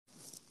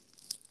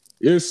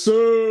Yes,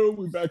 sir.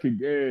 We back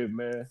again,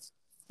 man.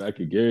 Back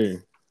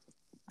again.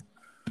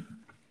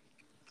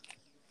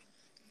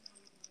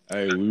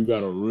 Hey, we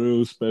got a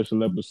real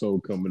special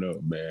episode coming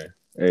up, man.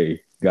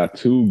 Hey, got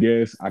two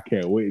guests. I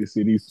can't wait to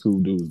see these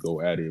two dudes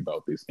go at it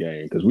about this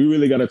game because we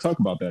really got to talk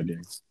about that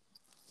game.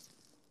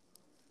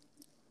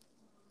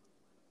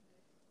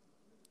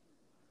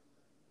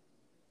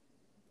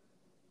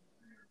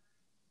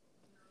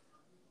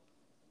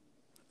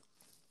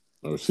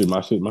 Oh shit,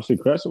 my shit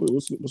crashing.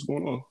 What's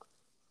going on?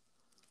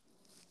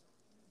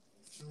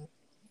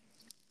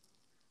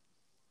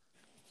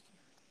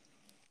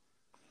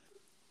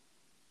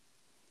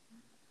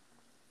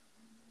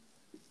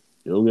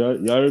 Yo, y'all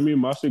hear me?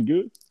 My shit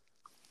good?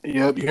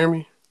 Yep, you hear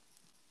me?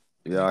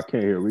 Yeah, I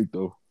can't hear Rick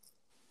though.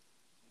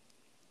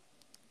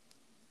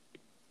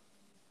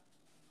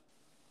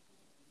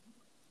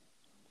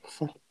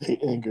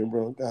 Anchor,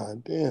 bro.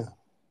 God damn.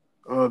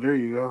 Oh, there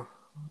you go.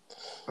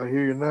 I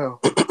hear you now.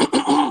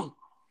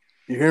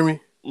 You hear me?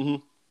 Mm-hmm.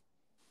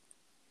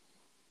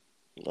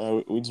 All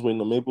right, we just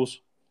waiting on Maples.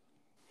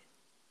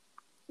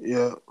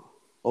 Yeah.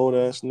 Old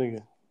ass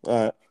nigga.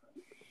 All right.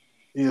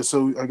 Yeah,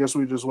 so I guess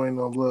we just waiting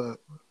on blood.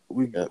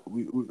 We Yeah.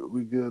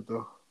 we good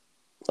though.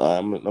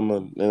 All right, I'm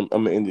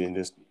an Indian.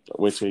 Just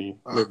wait till you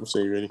Maples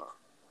say you ready.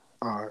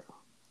 All right.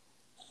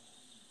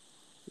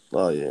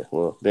 Oh yeah.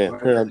 Well, damn. All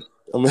right. Here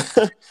I'm.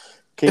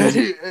 Can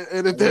you?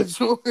 Edit that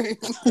joint.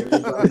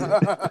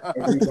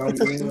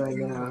 Everybody in right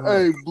now. Huh?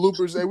 Hey,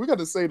 bloopers. Hey, we got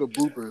to say the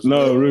bloopers.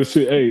 No, man. real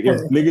shit. Hey,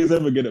 if niggas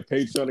ever get a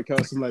Patreon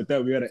account, something like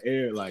that, we gotta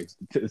air like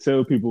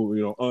tell people,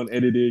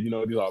 unedited. These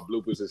are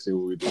bloopers and see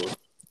what we do.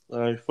 All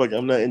right, fuck it.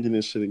 I'm not ending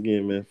this shit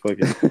again, man. Fuck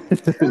it.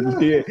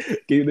 Yeah,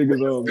 keep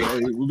niggas on,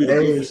 man. We'll be the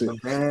Hey, shit.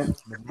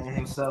 the man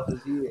himself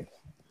is here.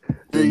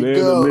 There The you man, the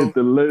go. myth,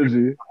 the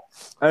legend.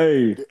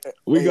 Hey,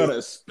 we Hey, got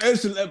a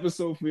special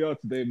episode for y'all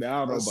today, man. I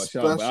don't know about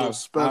y'all,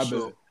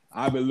 but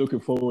I've been looking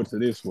forward to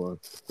this one.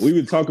 We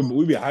been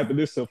hyping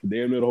this up for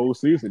damn near the whole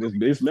season.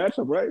 This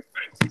matchup, right?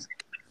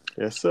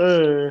 Yes,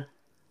 sir.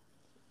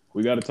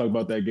 We got to talk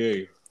about that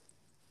game.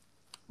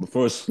 But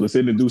first, let's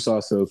introduce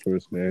ourselves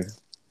first, man.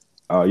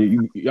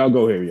 Y'all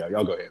go ahead,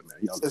 y'all go ahead, man.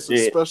 It's a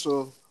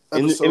special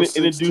episode Introduce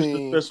the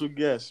 16. special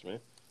guest, man.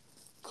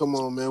 Come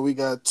on, man. We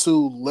got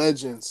two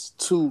legends,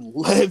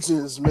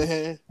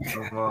 man.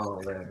 Come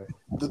on, man.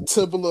 The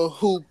Temple of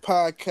Hoop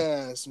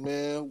podcast,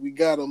 man. We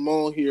got them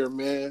on here,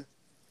 man.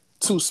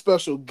 Two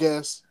special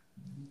guests,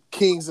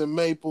 Kings and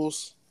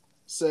Maples.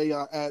 Say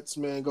y'all ats,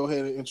 man. Go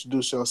ahead and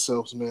introduce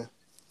yourselves, man.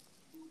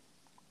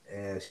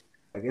 And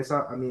I guess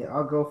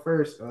I'll go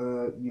first.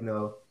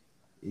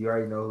 You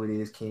already know who it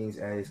is. Kings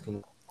as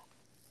King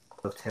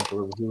of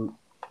Temple of Hoop.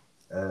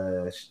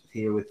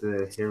 Here with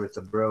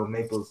the bro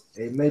Maples.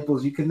 Hey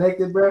Maples, you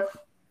connected, bro?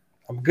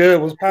 I'm good.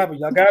 What's poppin'?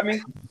 Y'all got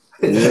me?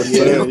 Yes,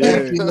 sir.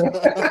 Thank you, man.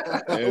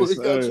 Yes, We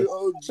got sir. you,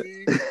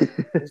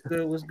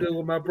 OG. What's good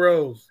with my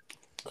bros?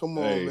 Come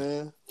on, Hey.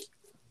 man.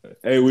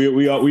 Hey,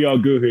 we all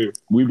good here.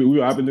 We were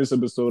hyping this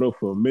episode up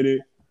for a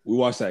minute. We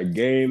watched that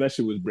game. That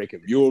shit was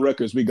breaking viewer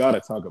records. We gotta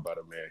talk about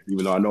it, man.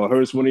 Even though I know it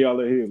hurts one of y'all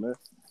are here, man.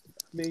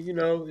 I mean,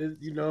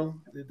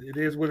 it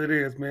is what it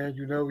is, man.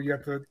 You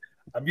have to.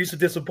 I'm used to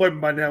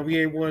disappointment by now. We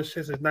ain't won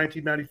shit since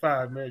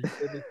 1995, man. You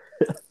feel me?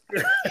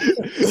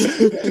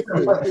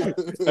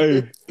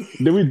 Hey,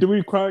 did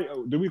we cry?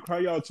 Did we cry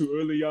y'all too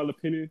early? Y'all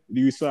opinion?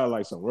 Do you still have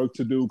like some work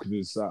to do?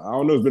 Because I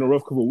don't know. It's been a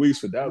rough couple of weeks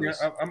for Yeah,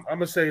 Dallas. I'm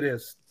gonna say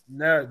this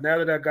now. Now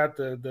that I got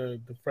the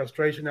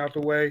frustration out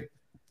the way,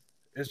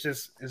 it's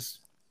just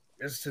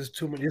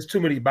too many. It's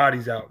too many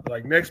bodies out.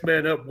 Like next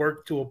man up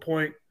worked to a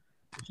point.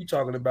 You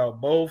talking about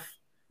both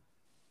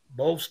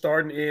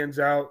starting ends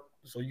out.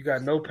 So you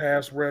got no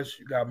pass rush.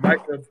 You got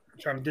Micah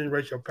trying to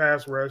generate your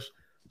pass rush.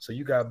 So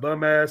you got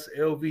bum ass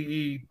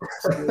LVE,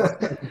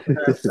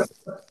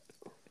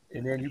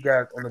 and then you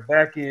got on the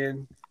back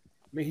end. I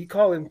mean, he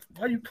calling.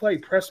 Why you play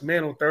press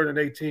man on 3rd and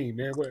 18,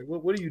 man?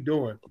 What are you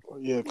doing?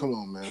 Yeah, come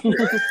on, man.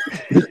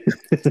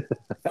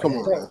 Come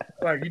on, man.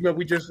 Like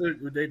we just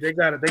they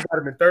got it. They got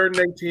him in 3rd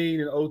and 18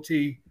 and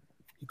OT.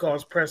 He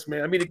calls press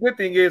man. I mean, the good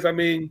thing is,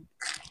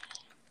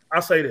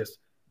 I'll say this: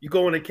 you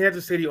go into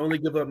Kansas City, only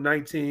give up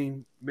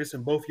 19,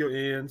 missing both your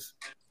ends.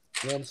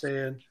 You know what I'm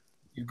saying?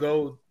 You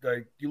go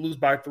you lose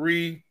by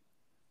 3,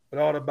 with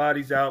all the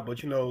bodies out,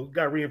 but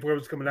got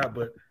reinforcements coming out.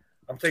 But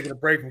I'm taking a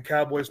break from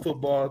Cowboys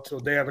football till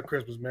day after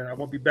Christmas, man. I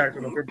won't be back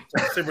till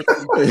December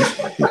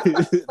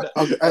 25th.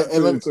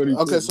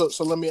 Okay,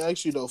 so let me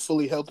ask you though,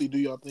 fully healthy, do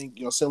y'all think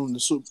y'all selling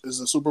is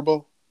the Super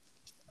Bowl?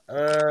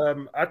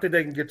 I think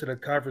they can get to the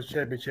conference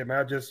championship,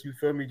 man. You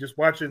feel me? Just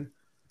watching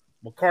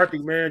McCarthy,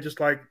 man, just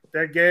like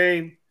that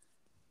game.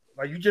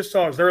 Like you just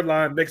saw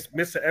Zerline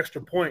miss an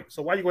extra point.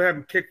 So why you gonna have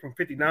him kick from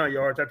 59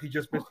 yards after he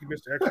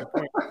missed an extra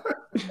point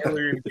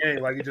earlier in the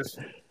game? Like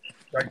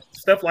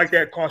stuff like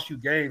that costs you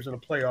games in the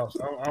playoffs.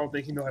 I don't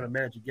think he know how to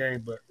manage a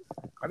game, but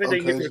I think they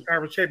can get to the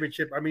conference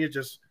championship. I mean, it's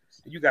just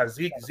you got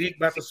Zeke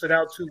about to sit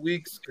out 2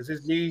 weeks because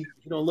his knee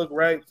he don't look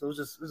right. So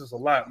this is a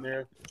lot,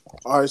 man.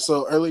 All right,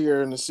 so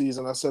earlier in the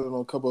season, I said it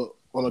on a couple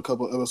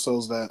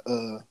episodes that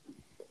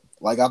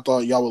Like I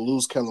thought y'all would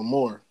lose Kellen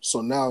Moore.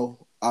 So now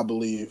I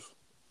believe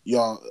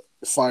y'all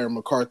fire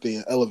McCarthy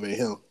and elevate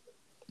him.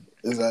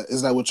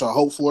 Is that what y'all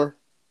hope for?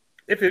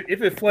 If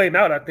it flame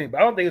out, I think, but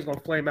I don't think it's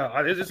gonna flame out.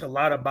 There's just a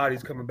lot of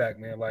bodies coming back,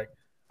 man. Like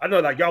I know,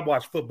 like y'all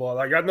watch football,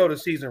 like y'all know the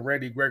season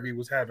Randy Gregory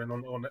was having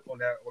on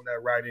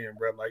that right end,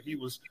 bro. Like he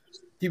was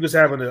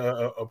having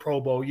a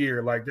Pro Bowl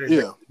year. Like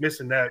they're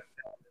missing that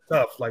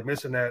stuff, like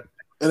missing that.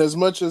 And as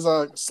much as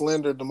I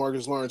slandered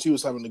DeMarcus Lawrence, he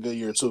was having a good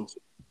year too.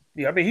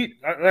 Yeah, I mean he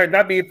like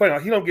not being funny.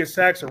 Like, he don't get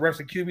sacks or rush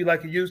the QB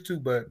like he used to,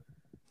 but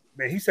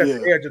man, he set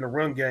the edge in the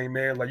run game,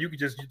 man. Like you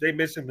could they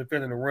miss him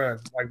defending the run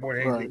like more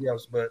than anything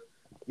else, but.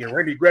 Yeah,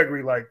 Randy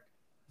Gregory, like,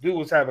 dude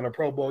was having a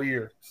Pro Bowl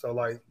year. So,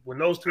 like, when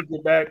those two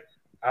get back,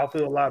 I'll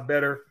feel a lot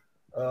better.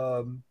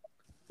 Man,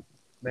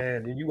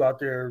 and you out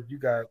there, you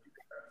got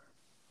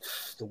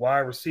the wide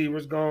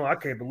receivers gone. I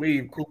can't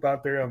believe Coop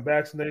out there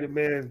unvaccinated,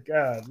 man.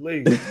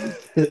 Golly.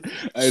 Hey,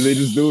 they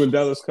just doing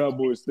Dallas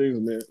Cowboys things,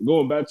 man.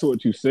 Going back to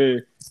what you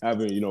said,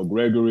 having,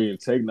 Gregory and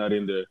Tate not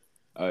in there.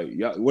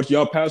 What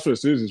y'all pass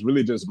rush is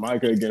really just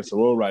Micah against the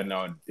roll right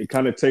now, and it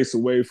kind of takes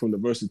away from the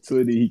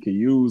versatility he can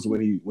use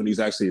when he's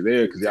actually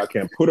there because y'all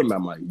can't put him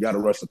at Mike. You got to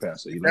rush the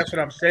passer. That's what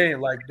I'm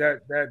saying. Like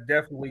that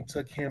definitely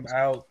took him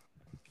out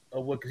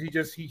of what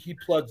because he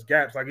plugs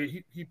gaps. Like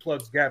he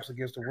plugs gaps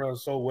against the run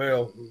so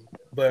well,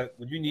 but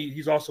when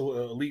he's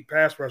also an elite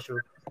pass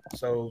rusher,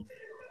 so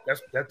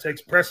that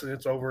takes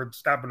precedence over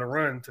stopping the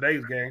run in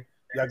today's game.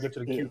 You got to get to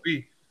the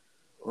QB.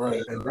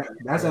 Right, and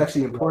that's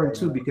actually important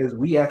too because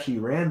we actually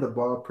ran the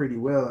ball pretty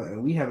well,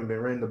 and we haven't been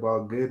running the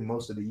ball good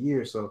most of the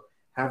year. So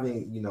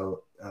having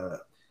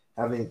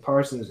having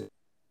Parsons,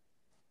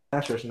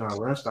 pass rush now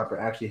run stopper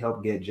actually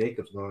helped get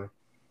Jacobs going.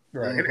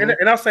 Right,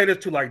 and I'll say this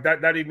too, like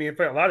that even being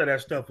fair, a lot of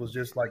that stuff was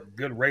just like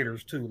good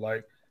Raiders too.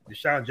 Like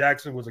Deshaun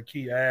Jackson was a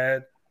key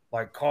ad.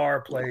 Like Carr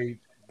played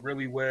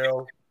really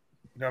well.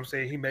 You know what I'm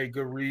saying? He made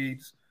good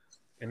reads,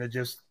 and it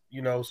just.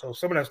 So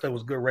some of that stuff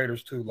was good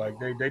Raiders too. Like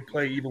they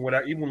play even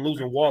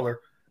losing Waller,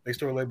 they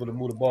still were able to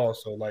move the ball.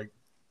 So like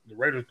the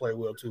Raiders play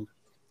well too.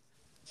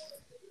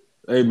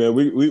 Hey man,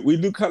 we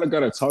do kind of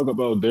gotta talk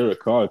about Derek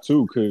Carr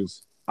too,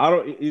 because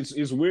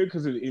it's weird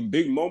because in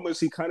big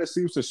moments he kind of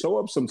seems to show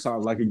up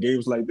sometimes, like in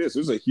games like this. It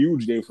was a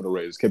huge game for the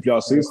Raiders, kept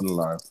y'all season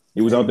alive. He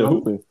was out there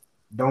hooping.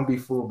 Don't be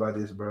fooled by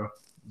this, bro.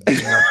 Do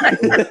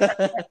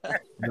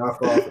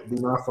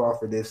not fall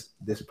for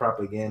this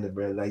propaganda,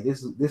 bro. Like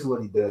this is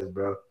what he does,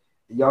 bro.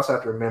 You also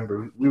have to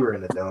remember we were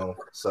in the dome,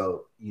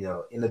 so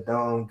in the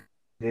dome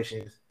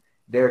conditions,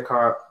 Derek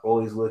Carr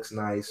always looks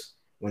nice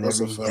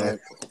whenever he has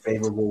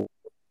favorable.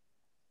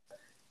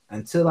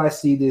 Until I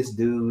see this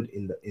dude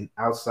in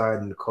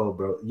outside in the cold,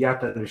 bro, you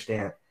have to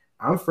understand.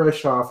 I'm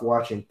fresh off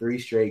watching 3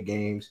 straight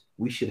games.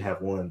 We should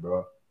have won,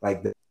 bro.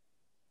 Like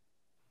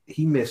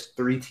he missed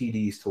 3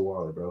 TDs to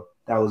Waller, bro.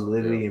 That was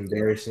literally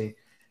embarrassing.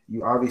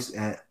 You obviously,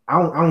 and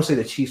I don't say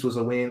the Chiefs was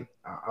a win.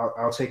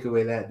 I'll take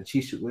away that the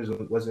Chiefs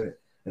wasn't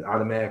an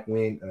automatic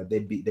win. They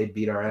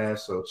beat our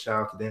ass, so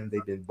shout out to them.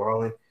 They've been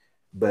balling.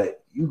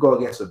 But you go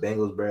against the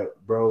Bengals,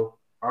 bro.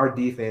 Our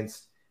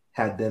defense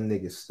had them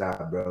niggas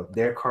stop, bro.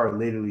 Their Carr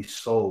literally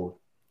sold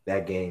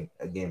that game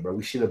again, bro.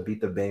 We should have beat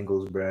the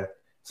Bengals, bro.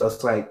 So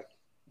it's like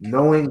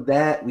knowing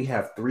that we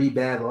have 3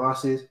 bad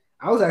losses.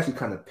 I was actually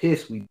kind of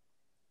pissed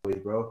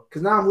bro.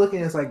 Because now I'm looking,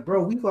 it's like,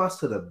 bro, we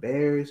lost to the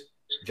Bears,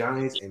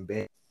 Giants, and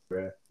Bengals,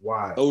 bro.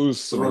 Why? Those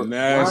some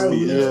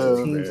nasty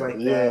teams like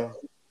that.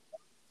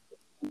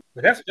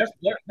 But that's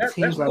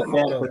teams like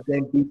that, but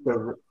then beat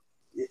the.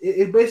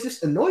 It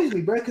just annoys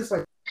me, bro. Because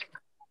like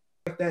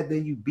that,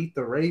 then you beat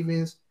the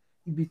Ravens,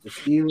 you beat the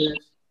Steelers,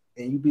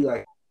 and you be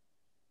like,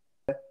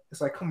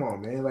 it's like, come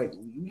on, man. Like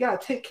you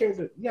gotta take care of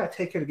the games. You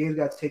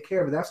gotta take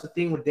care of it. That's the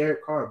thing with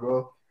Derek Carr,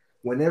 bro.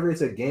 Whenever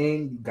it's a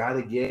game, you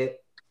gotta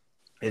get,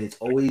 and it's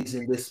always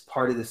in this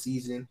part of the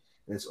season,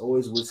 and it's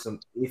always with some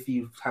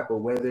iffy type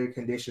of weather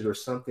conditions or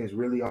something's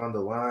really on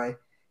the line.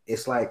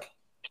 It's like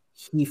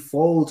he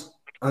folds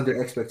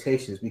under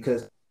expectations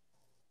because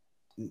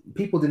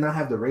people did not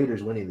have the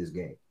Raiders winning this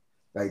game.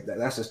 Like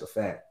that's just a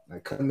fact.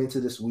 Like coming into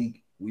this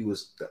week, we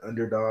was the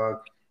underdog.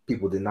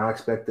 People did not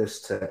expect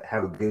us to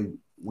have a good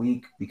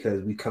week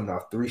because we coming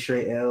off 3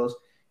 straight L's.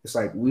 It's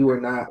like we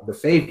were not the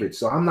favorites.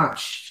 So I'm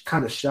not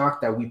kind of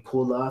shocked that we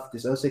pulled off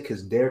this upset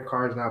because Derek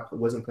Carr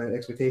wasn't playing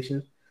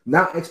expectations.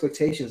 Now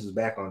expectations is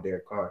back on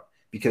Derek Carr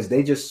because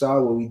they just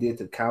saw what we did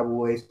to the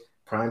Cowboys.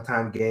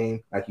 Primetime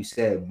game, like you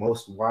said,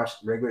 most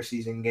watched regular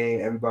season game,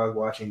 everybody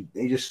watching,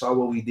 they just saw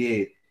what we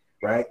did,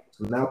 right?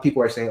 So now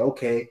people are saying,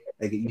 okay,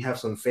 like you have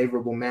some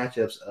favorable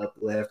matchups up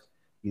left.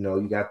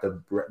 You got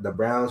the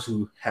Browns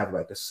who have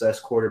like a sus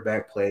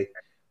quarterback play.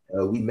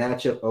 We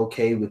match up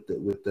okay with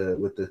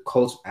the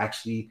Colts.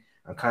 Actually,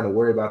 I'm kind of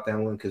worried about that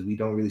one because we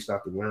don't really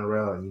stop the run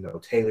around.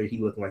 And Taylor, he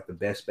looking like the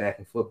best back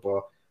in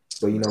football.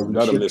 But we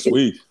got him this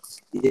week.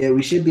 Yeah,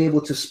 we should be able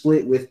to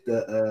split with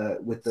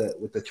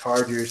the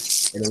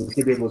Chargers, and then we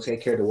should be able to take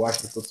care of the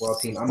Washington football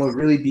team. I'm gonna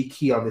really be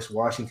key on this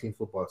Washington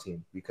football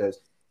team because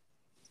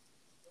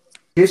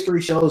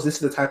history shows this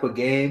is the type of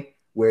game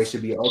where it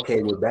should be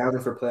okay. We're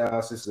bounding for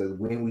playoffs. This is a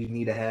win we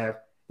need to have.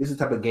 this is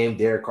the type of game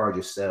Derek Carr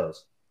just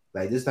sells.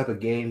 Like this type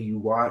of game you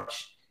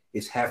watch,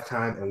 it's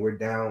halftime and we're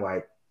down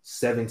like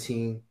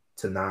 17-9.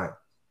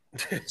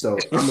 So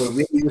I'm gonna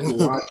really just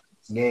watch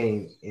this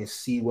game and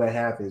see what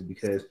happens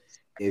because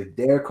if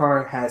Derek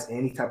Carr has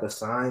any type of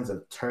signs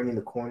of turning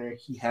the corner,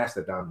 he has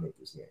to dominate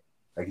this game.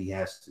 Like he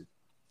has to.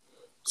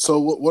 So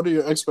what are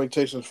your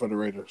expectations for the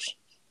Raiders?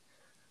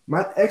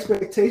 My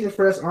expectation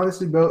for us,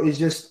 honestly, bro, is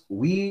just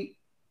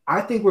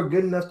I think we're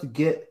good enough to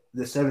get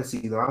the 7th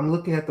seed. I'm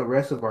looking at the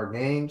rest of our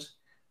games.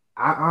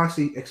 I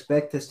honestly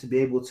expect us to be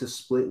able to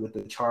split with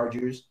the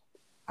Chargers.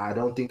 I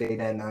don't think they're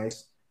that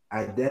nice.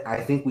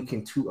 I think we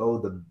can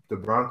 2-0 the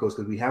Broncos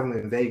because we have them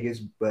in Vegas,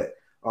 but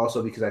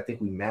also because I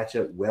think we match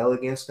up well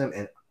against them.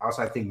 And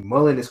also I think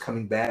Mullen is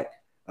coming back.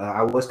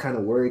 I was kind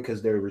of worried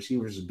because their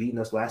receivers were beating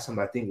us last time.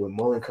 I think with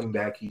Mullen coming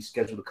back, he's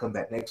scheduled to come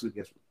back next week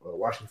against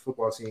Washington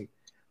football team.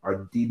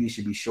 Our DB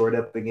should be shored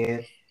up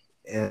again.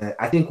 And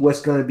I think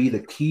what's going to be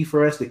the key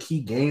for us, the key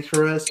game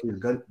for us,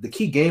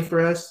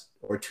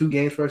 or two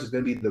games for us is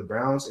going to be the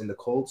Browns and the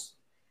Colts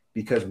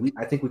because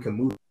I think we can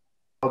move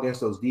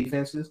against those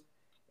defenses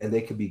and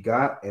they can be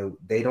got, and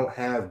they don't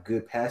have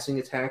good passing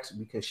attacks.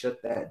 We can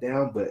shut that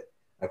down. But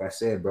like I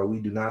said, bro, we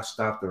do not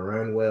stop the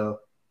run well,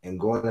 and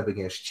going up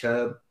against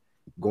Chubb,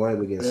 going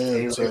up against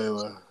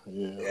Taylor.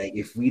 Yeah. Like,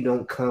 if we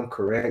don't come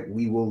correct,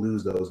 we will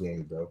lose those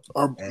games, bro.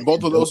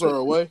 Both of those are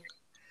away?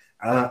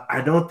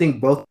 I don't think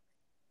both.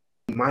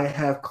 We might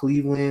have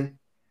Cleveland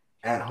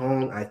at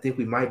home. I think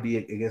we might be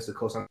against the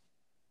Colts.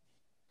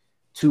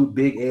 Two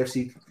big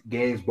AFC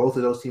games. Both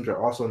of those teams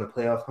are also in the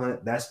playoff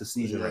hunt. That's the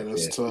season right there.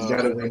 Tough. We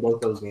got to win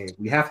both those games.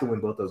 We have to win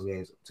both those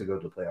games to go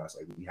to the playoffs.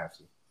 Like we have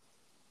to.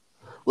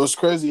 What's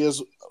crazy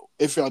is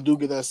if y'all do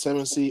get that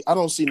 7th seed, I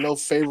don't see no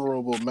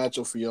favorable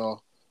matchup for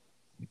y'all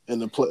in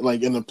the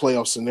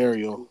playoff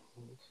scenario.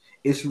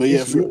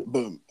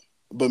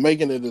 But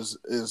making it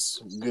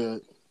is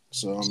good.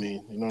 So I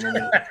mean, you know what I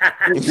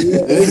mean?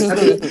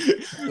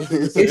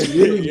 It's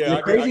really I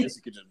guess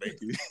you could just make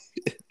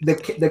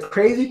it. The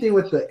crazy thing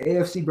with the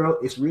AFC, bro,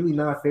 it's really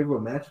not a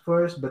favorable match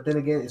for us. But then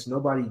again, it's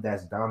nobody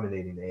that's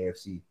dominating the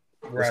AFC.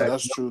 Right,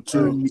 that's true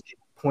too.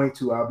 Point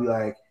to, I'll be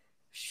like,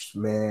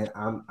 man,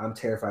 I'm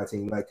terrified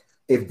team. Like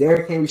if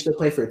Derrick Henry still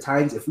play for the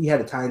Titans, if we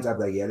had the Titans, I'd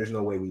be like, yeah, there's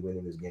no way we win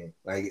in this game.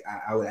 Like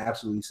I would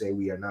absolutely say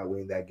we are not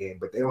winning that game.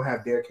 But they don't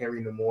have Derrick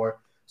Henry no more.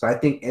 So I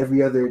think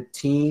every other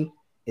team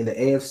in the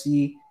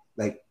AFC,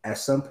 like at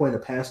some point in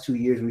the past 2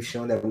 years, we've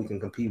shown that we can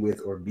compete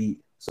with or beat.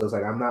 So it's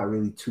like I'm not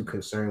really too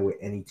concerned with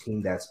any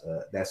team that's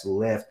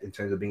left in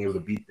terms of being able to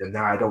beat them.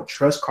 Now I don't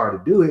trust Carr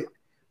to do it,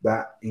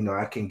 but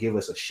I can give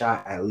us a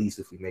shot at least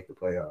if we make the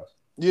playoffs.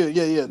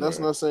 Yeah. That's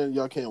not saying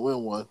y'all can't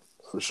win one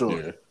for sure.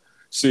 Yeah.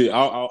 See,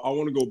 I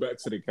want to go back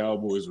to the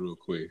Cowboys real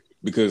quick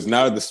because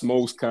now the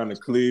smoke's kind of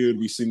cleared.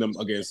 We've seen them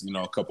against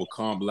a couple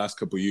the last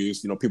couple of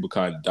years. People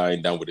kind of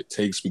dying down with the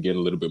takes. We getting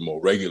a little bit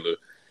more regular.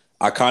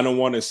 I kind of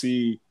want to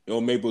see,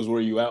 Maples,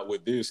 where you at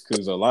with this?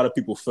 Because a lot of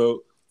people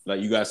felt like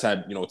you guys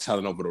had,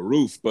 talent over the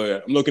roof.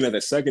 But I'm looking at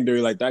the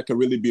secondary, like that could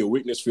really be a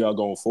weakness for y'all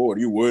going forward.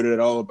 Are you worried at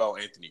all about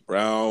Anthony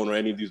Brown or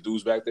any of these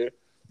dudes back there?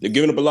 They're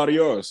giving up a lot of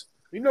yards.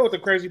 You know what the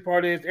crazy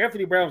part is?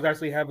 Anthony Brown was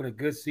actually having a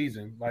good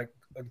season, like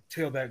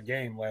until that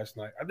game last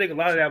night. I think a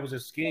lot of that was a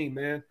scheme,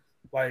 man.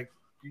 Like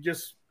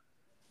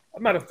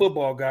I'm not a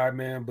football guy,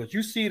 man, but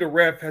you see the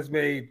ref has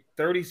made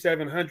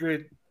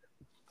 3,700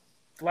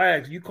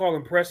 flags. You call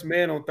him press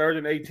man on 3rd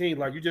and 18.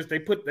 Like they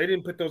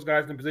didn't put those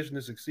guys in a position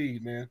to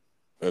succeed, man.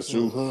 That's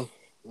true.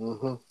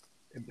 But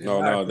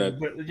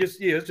it's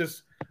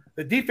just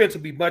the defense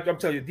would be much. I'm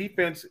telling you,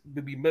 defense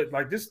would be much,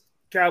 like this.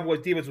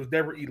 Cowboys defense was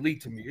never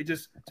elite to me.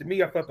 To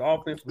me, I thought the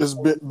offense was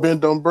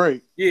bend don't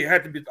break. Yeah, it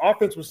had to be. The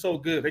offense was so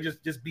good. They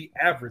just be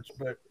average.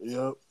 But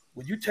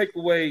when you take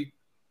away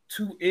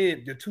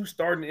the two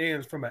starting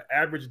ends from an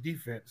average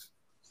defense,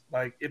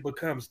 like it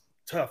becomes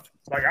tough.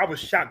 Like I was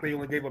shocked they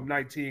only gave up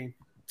 19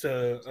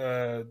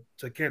 to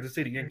Kansas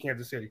City in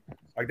Kansas City.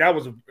 Like that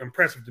was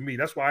impressive to me.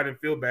 That's why I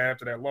didn't feel bad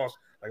after that loss.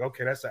 Like,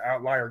 okay, that's an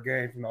outlier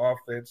game from the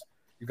offense.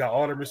 You got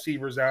all the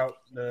receivers out,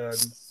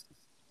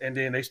 and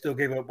then they still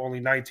gave up only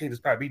 19. It's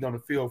probably beating on the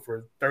field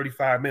for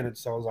 35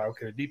 minutes. So I was like,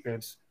 okay, the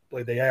defense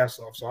played their ass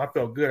off. So I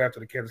felt good after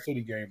the Kansas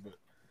City game. But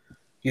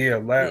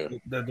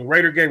the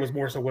Raider game was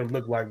more so what it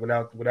looked like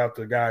without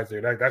the guys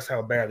there. That's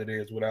how bad it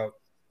is without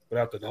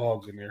the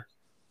Dogs in there.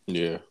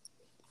 Yeah.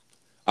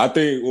 I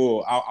think,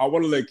 I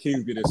want to let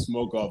Kings get his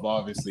smoke off,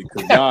 obviously,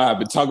 because y'all have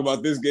been talking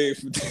about this game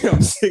for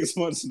damn 6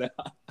 months now.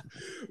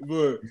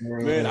 But,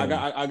 man,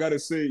 I got to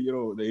say,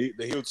 the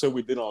heel turn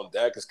we did on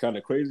Dak is kind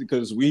of crazy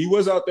because he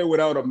was out there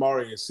without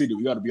Amari and CD.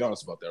 We got to be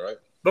honest about that, right?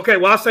 Okay,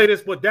 well, I'll say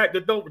this, but Dak,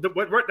 that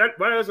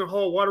doesn't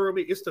hold water with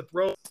me. It's the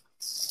throw in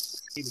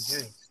the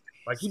game.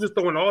 Like, he was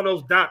throwing all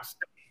those dots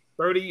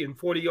 30 and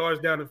 40 yards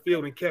down the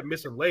field and kept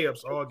missing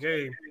layups all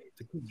game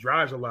to keep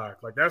drives alive.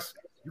 Like,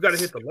 you got to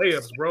hit the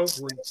layups, bro.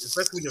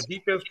 Especially when your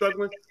defense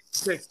struggling,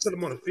 you can't put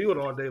them on the field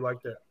all day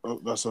like that. Oh,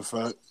 that's a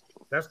fact.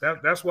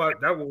 That's what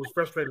was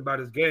frustrating about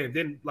his game.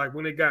 Then, like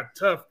when it got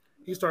tough,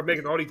 he started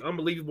making all these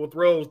unbelievable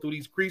throws through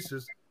these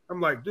creases. I'm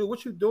like, dude,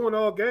 what you doing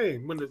all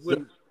game? When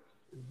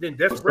then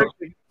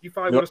desperation, you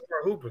finally want to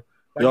start hooping.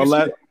 Like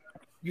Y'all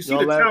you see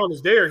the talent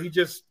is there. He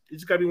just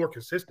got to be more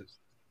consistent.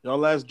 Y'all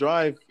last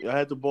drive, I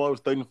had the ball, it was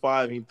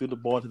 35, and he threw the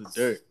ball to the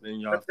dirt. Then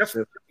y'all that's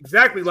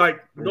exactly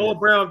like Noah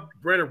Brown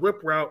ran a whip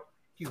route.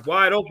 He's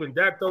wide open.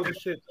 Dak throws the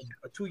shit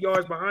 2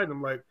 yards behind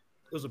him. Like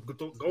it was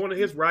going to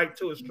his right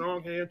to his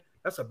strong hand.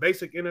 That's a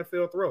basic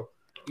NFL throw.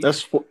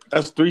 That's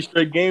 3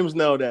 straight games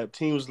now that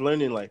teams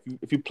learning. Like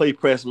if you play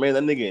press, man,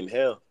 that nigga in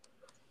hell.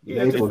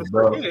 Yeah,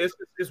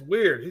 it's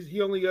weird.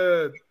 He only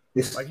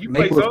like you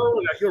play zone,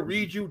 like he'll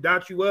read you,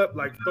 dot you up,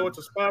 like throw it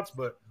to spots,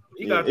 but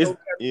he got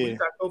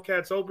throw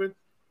cats open.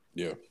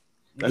 Yeah,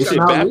 that shit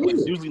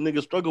backwards. Usually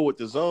niggas struggle with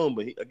the zone,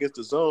 but against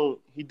the zone,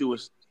 he do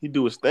his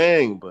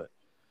thing. But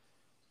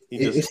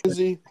it's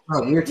crazy.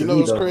 You know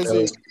what's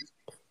crazy?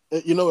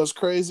 You know what's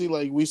crazy?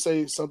 Like we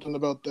say something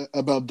about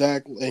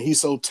Dak, and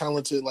he's so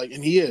talented. Like,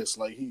 and he is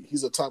like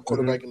he's a top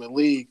quarterback in the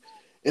league.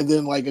 And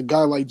then like a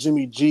guy like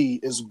Jimmy G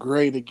is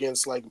great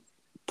against like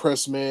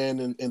press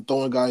man and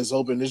throwing guys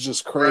open. It's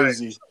just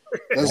crazy.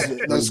 Right.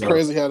 That's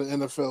crazy how the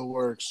NFL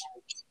works.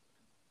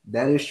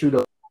 That is true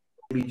though.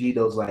 Jimmy G,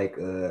 those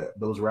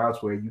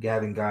routes where you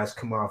having guys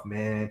come off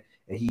man,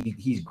 and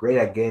he's great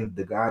at getting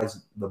the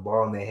guys the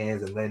ball in their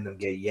hands and letting them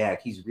get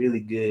yak. He's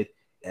really good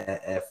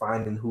at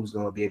finding who's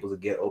going to be able to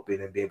get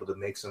open and be able to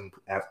make some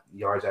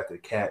yards after the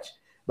catch.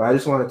 But I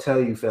just want to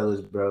tell you,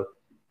 fellas, bro,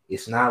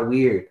 it's not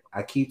weird.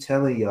 I keep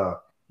telling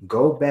y'all,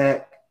 go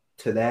back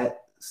to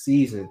that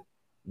season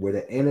where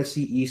the NFC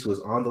East was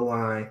on the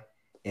line,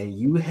 and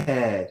you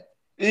had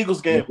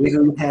Eagles game.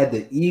 You had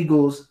the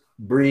Eagles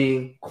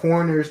bring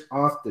corners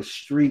off the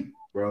street,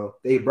 bro.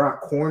 They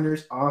brought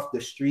corners off the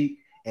street,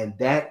 and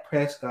Dak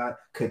Prescott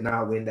could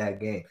not win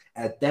that game.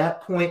 At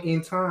that point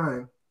in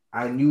time,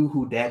 I knew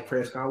who Dak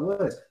Prescott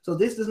was. So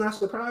this does not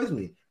surprise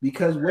me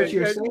because what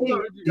you're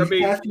saying. No,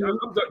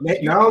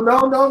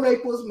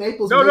 Maples.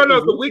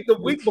 The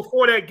week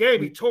before that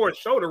game, he tore his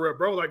shoulder up,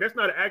 bro. Like that's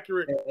not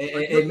accurate.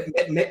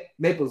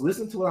 Maples,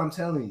 listen to what I'm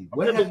telling you.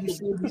 What have you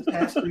seen these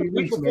past 3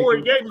 weeks? Before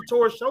the game, he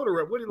tore his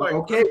shoulder up. What are you like?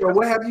 Okay, but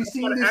what have you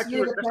seen this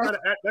year?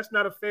 That's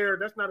not a fair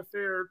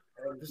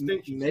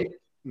distinction.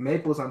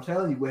 Maples, I'm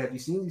telling you, what have you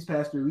seen these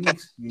past 3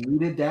 weeks? You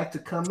needed Dak to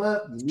come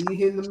up. You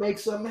needed him to make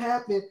something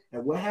happen.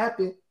 And what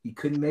happened? He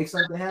couldn't make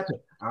something happen.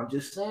 I'm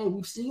just saying,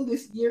 we've seen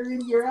this year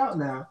in, year out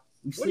now.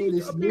 We've seen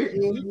this year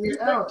in,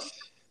 year out.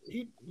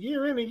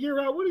 Year in and year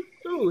out, what do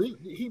you do?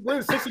 He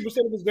wins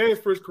 60% of his games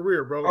for his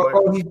career, bro.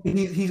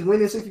 He's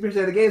winning 60%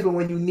 of the games, but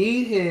when you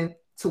need him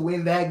to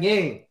win that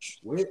game,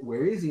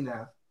 where is he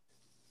now?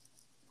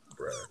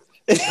 Bro.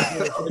 They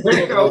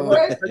gave up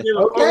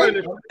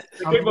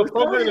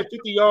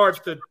 450 yards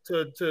to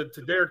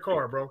Derek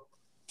Carr, bro.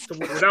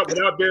 Without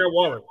Darren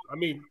Waller. I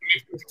mean,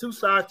 it's two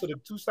sides of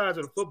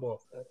the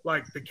football.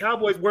 Like the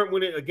Cowboys weren't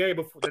winning a game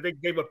before that they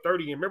gave up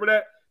 30 in. Remember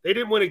that? They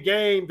didn't win a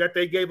game that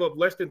they gave up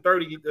less than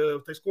 30.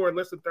 They scored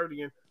less than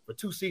 30 in for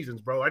 2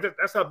 seasons, bro.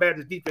 That's how bad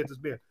this defense has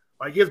been.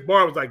 Like his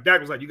bar was like Dak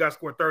was like, you got to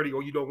score 30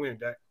 or you don't win,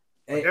 Dak.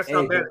 Like, that's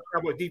how bad the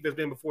Cowboys defense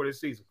been before this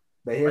season.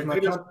 But here's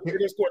they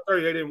didn't score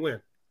 30, they didn't win.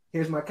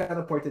 Here's my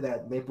counterpoint to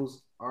that,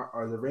 Maples.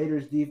 Are the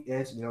Raiders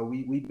defense,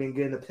 we've been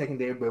good in the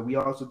secondary, but we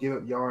also give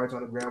up yards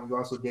on the ground. We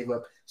also gave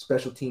up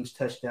special teams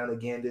touchdown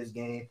again this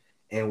game.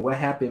 And what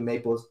happened,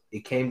 Maples?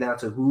 It came down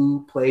to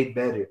who played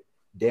better,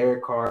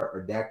 Derek Carr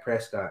or Dak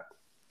Prescott.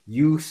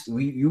 You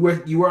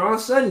were on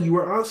Sunny. You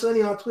were on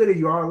Sunny on Twitter.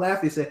 You all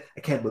laughing. Said, I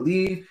can't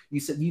believe you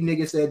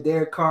niggas said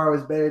Derek Carr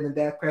was better than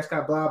Dak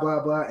Prescott, blah,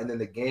 blah, blah. And then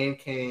the game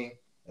came,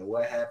 and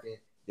what happened?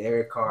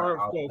 Derek Carr.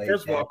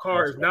 First of all,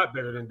 Carr is not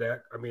better than Dak.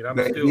 I mean,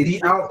 did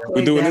he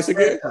outplay Dak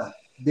Prescott?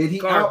 Did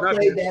he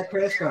outplay Dak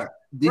Prescott?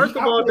 First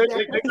of all, they're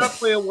not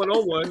playing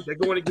one-on-one. They're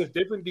going against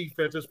different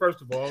defenses,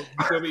 first of all.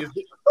 You feel me?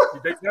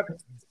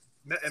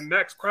 And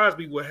Max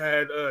Crosby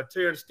had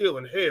Terrence Steele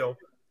in hell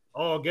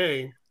all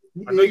game.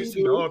 I know you've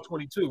seen all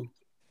 22.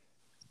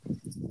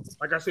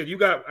 Like I said,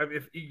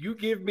 if you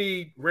give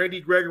me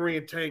Randy Gregory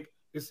and Tank,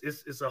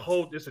 it's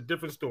a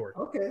different story.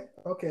 Okay.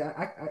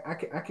 I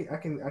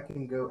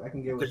can go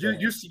because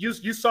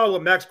you saw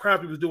what Max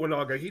Crosby was doing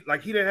all game. He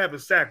didn't have a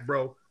sack,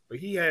 bro, but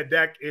he had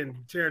Dak and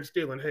Terrence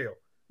Steele in hell.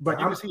 But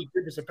you can see the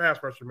difference a pass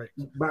rusher makes.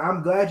 But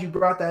I'm glad you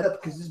brought that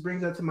up because this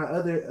brings up to my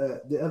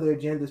other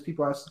agendas.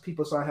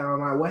 People saw how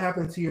am I? What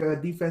happened to your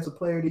defensive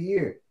player of the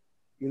year?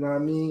 You know what I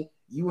mean?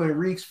 You and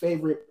Reek's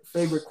favorite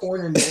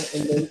corner in the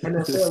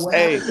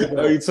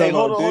NFL.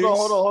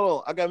 Hold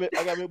on. I got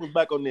Maples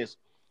back on this.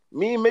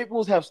 Me and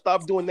Maples have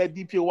stopped doing that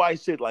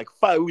DPOY shit like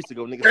 5 weeks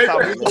ago, nigga.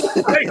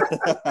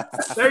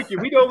 Thank you.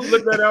 We don't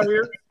look that out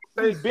here.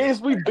 We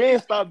been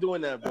stopped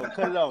doing that, bro.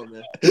 Cut it out,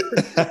 man.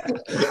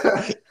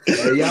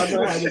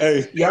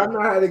 Y'all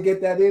know how to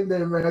get that in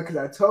there, man. Because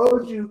I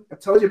told you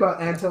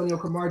about Antonio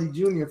Cromartie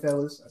Jr.,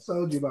 fellas. I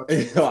told you about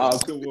that.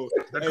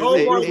 The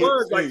cold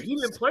part was he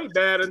didn't play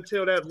bad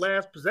until that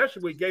last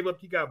possession where he gave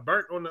up. He got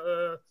burnt on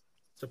the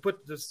to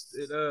put this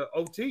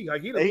OT.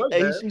 Like he didn't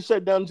play bad. He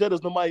shut down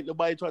Jettas.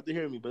 Nobody tried to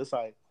hear me, but it's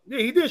all right. Yeah,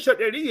 he did shut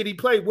that. He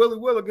played really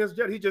well against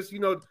Jett. He just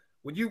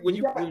when you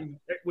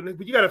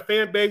got a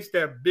fan base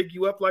that big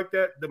you up like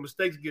that, the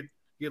mistakes get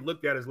get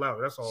looked at as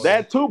loud. That's all.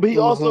 That too, but he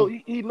also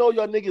he know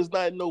y'all niggas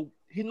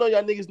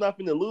not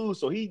finna lose.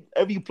 So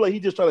every play he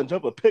just trying to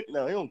jump a pick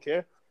now. He don't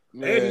care.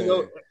 And you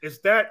know, it's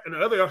that, and the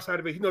other side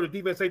of it, the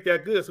defense ain't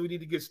that good, so we need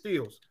to get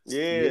steals.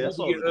 Yeah, that's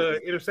all.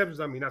 Interceptions.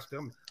 I mean, not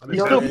steals.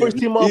 He's still first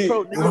team all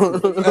pro.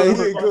 Hey,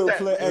 he a good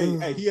player.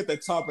 Hey, he at the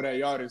top of that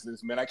yardage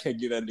list, man. I can't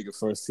give that nigga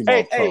first team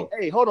all pro.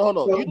 Hey, hold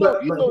on.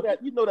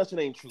 You know that shit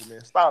ain't true,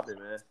 man. Stop it,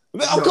 man.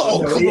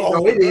 Come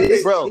on, it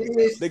is, bro.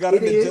 They got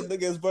it in the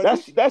niggas,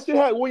 buddy. That shit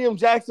had William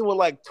Jackson with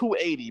like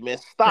 280, man.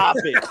 Stop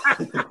it.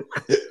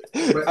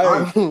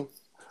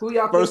 Who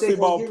y'all first think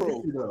team all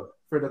pro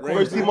for the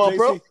first team all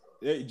pro?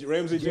 Yeah,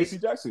 Ramsey, J.C.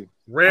 Jackson.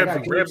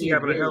 Ramsey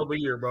having a hell of a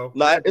year, bro.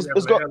 Nah, it's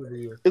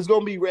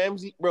gonna be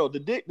Ramsey, bro. The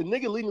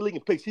nigga leading the league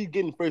in picks. He's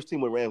getting first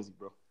team with Ramsey,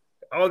 bro.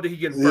 All that he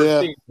getting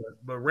first team,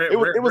 but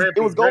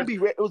it was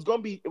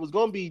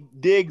gonna be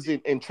Diggs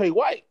and Trey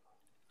White.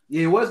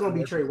 Yeah, it was gonna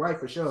be Trey White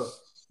for sure.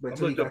 But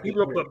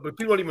people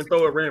don't even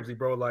throw at Ramsey,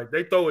 bro. Like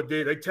they throw at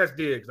Diggs, they test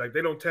Diggs. Like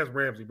they don't test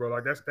Ramsey, bro.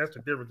 Like that's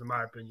the difference in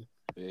my opinion.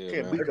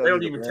 Yeah, they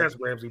don't even test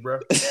Ramsey, bro.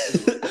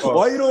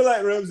 Why you don't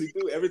like Ramsey,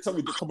 dude? Every time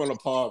we come on the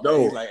pod,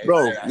 no, he's like,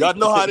 bro, y'all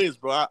know how it is,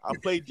 bro.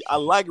 I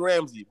like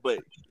Ramsey, but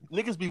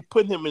niggas be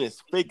putting him in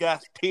his fake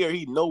ass tier.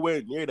 He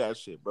nowhere near that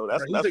shit, bro.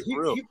 That's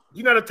real.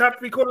 He not a top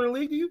 3 corner in the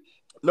league, do you?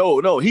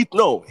 No, he's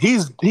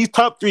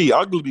top 3,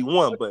 arguably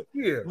 1, but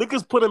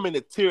niggas put him in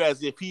the tier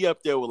as if he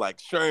up there with like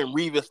Sherm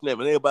Reeves and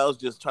everybody else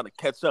just trying to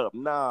catch up.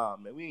 Nah,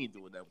 man, we ain't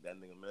doing that with that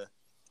nigga, man.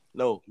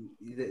 No,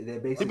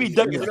 he be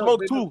ducking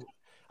smoke too.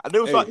 I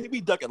never thought he'd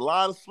be ducking a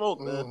lot of smoke,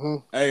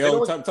 man. Hey,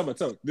 yo, tell me.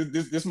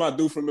 This my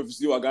dude from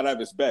Memphis. I gotta have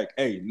his back.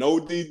 Hey, no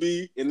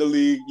DB in the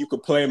league. You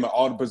could play him at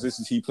all the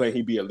positions he play.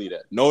 He'd be a leader.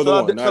 No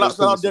other one.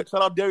 Shout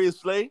out Darius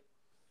Slay.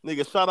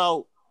 Nigga, shout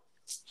out.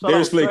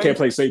 Darius Slay can't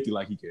play safety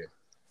like he can.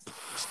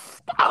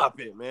 Stop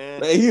it,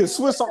 man. Hey, he a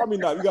Swiss Army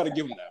knife. You gotta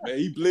give him that, man.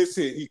 He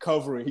blitzing, he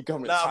covering.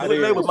 Nah,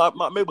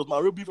 my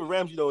real beef with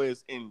Ramsey though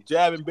is, and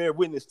Jab and bear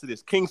witness to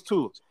this. Kings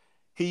too.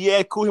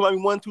 Cool. He might be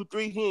 1, 2,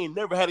 3. He ain't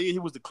never had a year he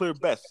was the clear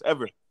best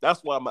ever.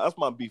 That's my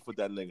beef with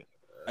that nigga.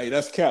 Hey,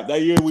 that's cap.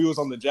 That year we was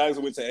on the Jags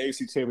and went to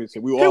AFC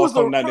Championship. We were all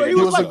from that nigga. He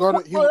wasn't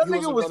guarding. That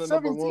nigga was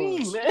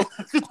 17, man.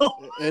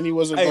 And he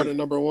wasn't guarding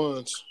number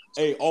ones.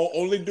 Hey,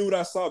 only dude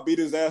I saw beat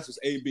his ass was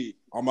AB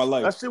on my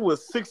life. That shit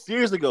was 6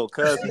 years ago,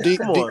 cuz.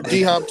 Come on,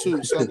 D-Hop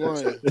too. Stop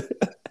lying.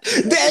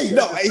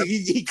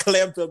 He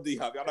clamped up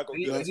D-Hop. Y'all not gonna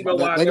do that. You know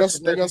why? They got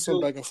some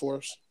back and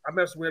forth. I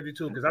messed with Ramsey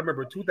too because I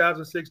remember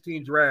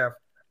 2016 draft.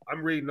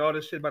 I'm reading all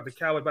this shit about the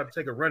Cowboys about to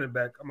take a running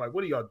back. I'm like,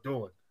 what are y'all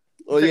doing?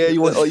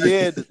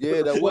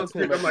 That was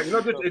him. I'm like,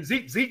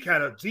 Zeke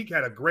had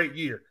a great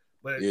year,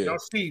 but y'all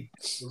see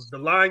the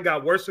line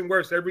got worse and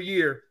worse every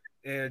year,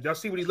 and y'all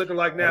see what he's looking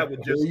like now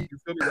with just. You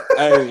feel me?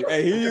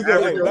 Hey, here you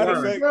go. Matter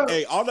of fact,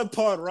 hey, on the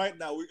pod right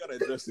now, we gotta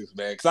address this,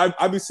 man, because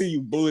I be seeing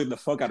you bullying the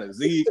fuck out of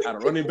Zeke, out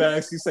of running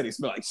backs. He said he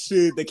smell like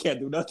shit. They can't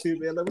do nothing,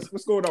 man.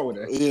 What's going on with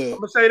that? Yeah, I'm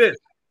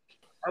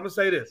gonna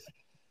say this.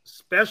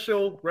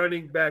 Special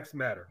running backs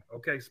matter.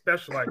 Okay,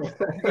 special like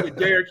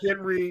Derrick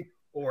Henry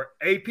or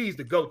AP's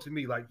the GOAT to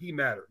me. Like he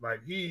mattered.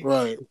 Like he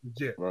right.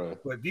 legit. Right.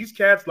 But these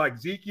cats like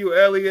Ezekiel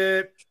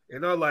Elliott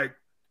and all like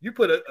you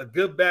put a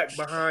good back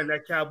behind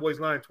that Cowboys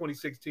line in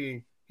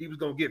 2016, he was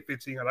gonna get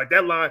 15. Like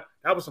that line,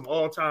 that was some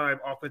all-time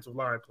offensive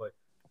line play.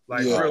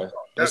 Like real talk.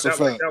 That's a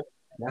fact.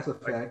 That's a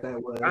fact. That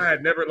was. I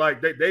had never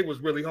like they was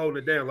really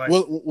holding it down. Like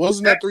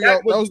wasn't that 3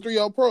 That was 3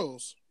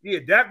 All-Pros. Yeah,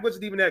 Dak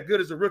wasn't even that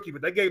good as a rookie,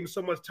 but they gave him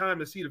so much time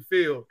to see the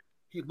field.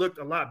 He looked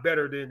a lot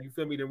better than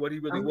than what he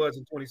really was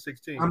in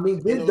 2016. I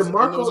mean, did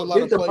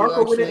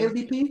DeMarco win an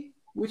MVP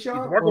with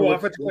y'all? DeMarco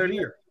offensive player of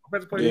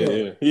the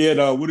year. Yeah. He had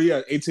what do you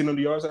have?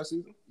 1,800 yards that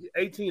season.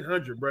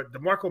 1,800, bro.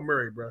 DeMarco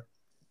Murray, bro.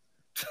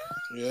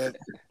 Yeah,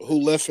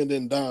 who left and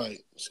then died.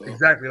 So.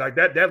 Exactly, like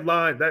that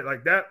line,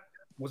 that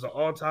was an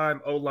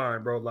all-time O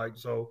line, bro. Like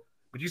so,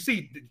 but you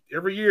see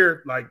every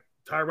year, like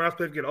Tyron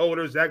Smith get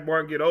older, Zach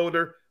Martin get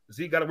older.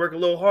 Zeke got to work a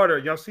little harder.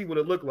 Y'all see what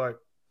it looked like.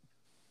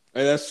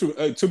 Hey, that's true.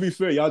 Hey, to be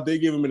fair, y'all did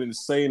give him an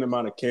insane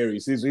amount of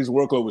carries. His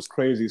workload was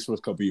crazy his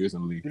first couple years in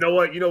the league. You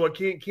know what?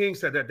 King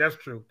said that. That's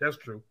true.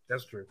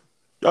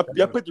 Y'all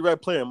picked the right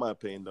player, in my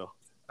opinion, though.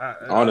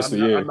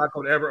 Honestly, I'm not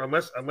going to ever,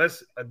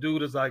 unless a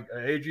dude is like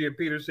Adrian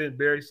Peterson,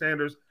 Barry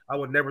Sanders, I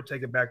would never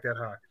take it back that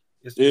high.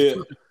 It's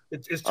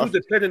too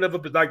dependent of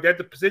it, like that.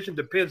 The position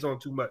depends on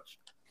too much.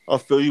 I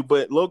feel you,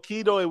 but low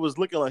key though, it was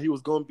looking like he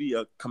was going to be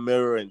a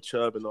Kamara and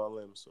Chubb and all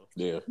them. So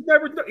yeah,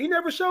 he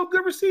never showed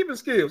good receiving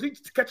skills. He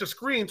catch a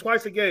screen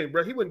twice a game,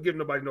 bro. He wouldn't give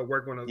nobody no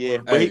work on it. Yeah,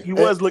 but he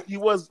was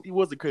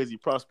a crazy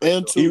prospect.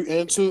 And two,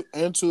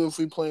 if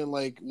we playing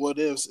like what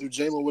ifs, if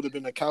Jameis would have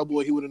been a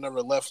Cowboy, he would have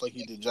never left like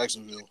he did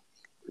Jacksonville.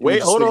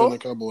 Wait, hold on.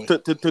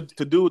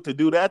 To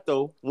do that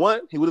though,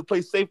 one, he would have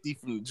played safety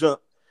from the jump.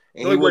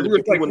 And he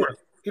would play corner.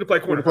 He'd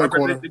play corner. He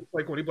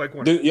play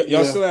corner.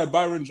 Y'all still had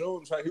Byron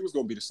Jones, right? He was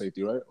going to be the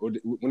safety, right? Or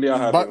when did y'all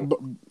have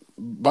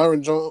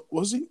Byron Jones?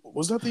 Was he?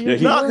 Was that the year?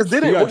 No, because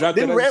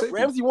didn't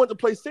Ramsey wanted to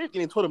play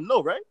safety and told him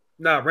no, right?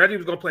 Nah, Randy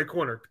was gonna play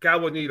corner. The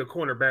Cowboys need a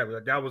corner badly.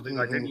 Like, that was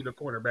like they need a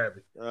corner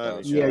badly.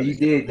 Yeah, you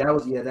did.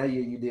 That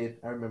year you did.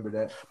 I remember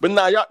that. But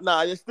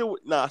I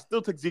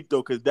still took Zeke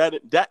though, because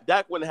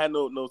Dak wouldn't have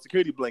no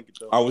security blanket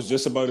though. I was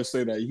just about to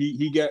say that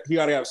he got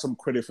to have some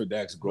credit for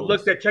Dak's growth.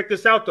 Look, check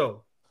this out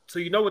though. So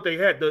you know what they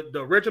had. The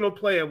original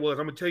plan was.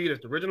 I'm gonna tell you this.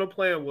 The original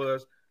plan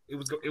was it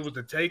was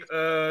to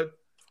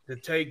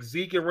take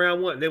Zeke in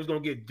round 1. And they was gonna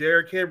get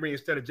Derrick Henry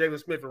instead of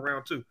Jalen Smith in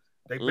round 2.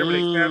 They passed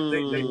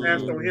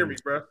on Henry,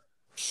 bro.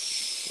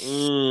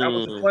 That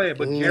was the plan,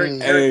 but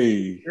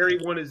Jerry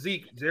wanted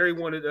Zeke. Jerry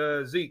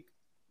wanted Zeke.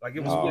 Like,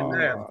 it was getting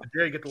bad.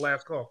 Jerry get the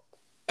last call.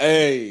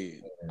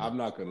 Hey, I'm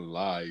not gonna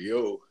lie,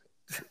 yo.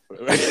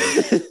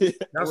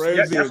 That's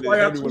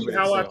why I tweet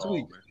how I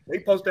tweet. They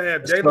supposed to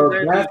have Jalen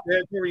Ramsey and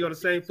Derrick Henry on the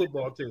same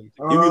football team.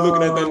 You be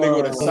looking at that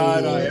nigga with a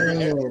side eye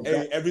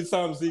every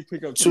time Zeke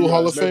pick up 2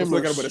 Hall of Famers.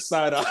 Look at him with a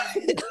side eye.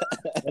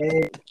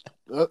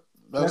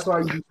 That's why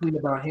you be tweeting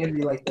about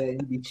Henry like that. You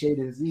be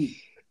shading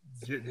Zeke.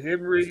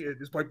 Henry is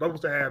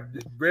supposed to have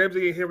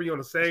Ramsey and Henry on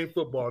the same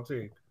football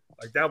team.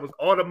 Like, that was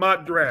all the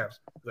mock drafts.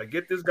 Like,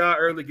 get this guy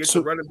early, get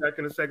the running back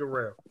in the second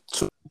round.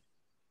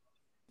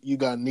 You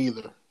got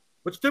neither.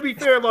 But to be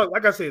fair,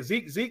 like I said,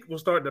 Zeke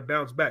was starting to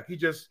bounce back. He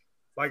just,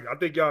 like, I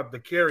think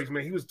the carries,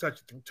 man, he was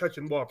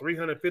touching the ball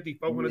 350,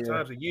 400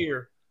 times a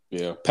year.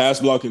 Yeah, pass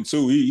blocking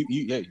too.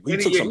 He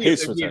took some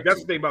hits for that.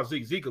 That's the thing about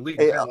Zeke. Zeke elite.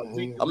 Hey,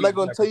 I'm not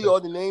gonna tell you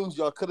all the names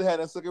y'all could have had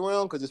in the second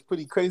round because it's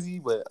pretty crazy.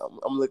 But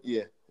I'm like,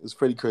 yeah, it's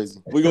pretty crazy.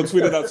 We're gonna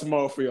tweet it out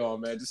tomorrow for y'all,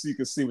 man, just so you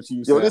can see what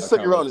you. Yo, this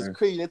second round is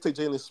crazy. They took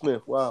Jalen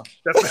Smith. Wow.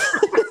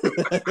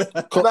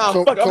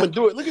 I'm gonna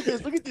do it. Look at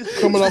this.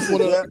 Coming off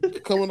one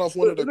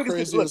of the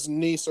craziest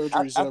knee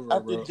surgeries ever.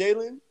 After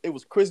Jalen, it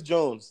was Chris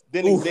Jones,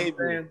 Denny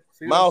Davis,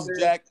 Miles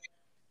Jack.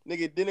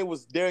 Nigga, then it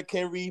was Derrick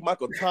Henry,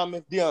 Michael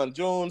Thomas, Deion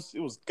Jones. It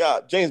was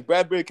James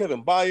Bradbury,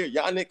 Kevin Byard,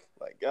 Yannick.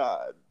 Like,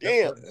 God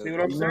damn. See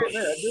what I'm saying? Yeah,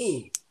 I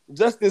do.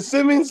 Justin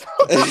Simmons.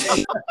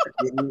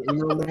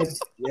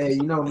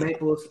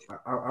 Maples,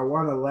 I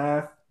want to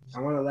laugh.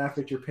 I want to laugh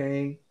at your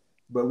pain,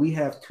 but we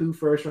have 2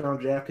 first-round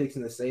draft picks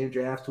in the same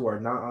draft who are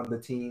not on the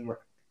team.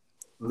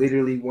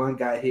 Literally, one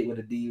got hit with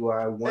a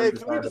DUI. Hey,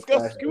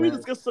 can we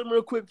discuss something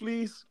real quick,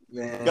 please?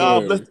 Man.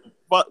 God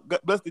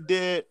bless the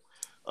dead.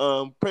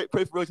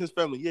 Pray for his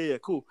family. Yeah,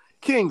 cool.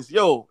 Kings,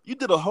 yo, you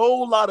did a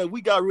whole lot of.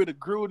 We got rid of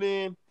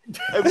Gruden.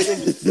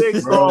 Everything is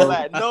fixed. All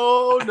that.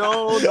 No.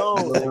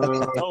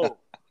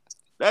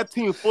 That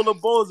team full of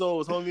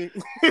bozos, homie.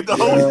 The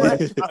whole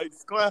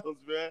franchise clowns,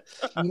 man.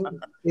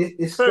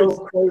 It's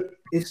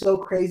so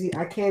crazy.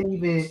 I can't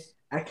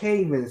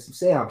even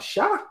say I'm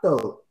shocked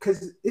though,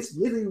 because it's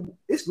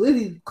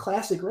literally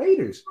classic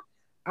Raiders.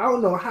 I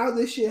don't know how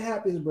this shit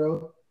happens,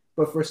 bro.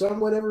 But for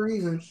whatever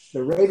reason,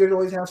 the Raiders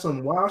always have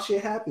some wild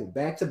shit happen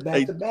back to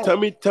back to back. Tell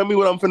me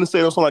what I'm finna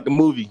say. That's like a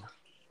movie.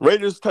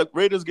 Raiders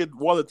get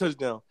Waller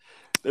touchdown.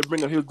 They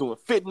bring him. He was doing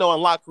fitting in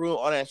locker room,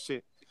 all that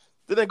shit.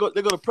 Then they go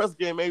to press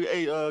game.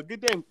 Hey,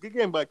 good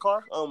game by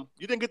Carr.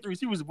 You didn't get the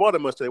receivers ball that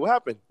much today. What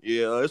happened?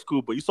 Yeah, it's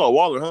cool. But you saw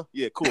Waller, huh?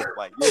 Yeah, cool.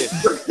 Like, yeah,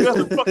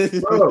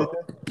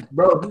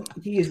 bro,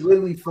 he is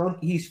literally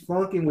he's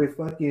flunking with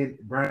fucking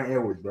Brian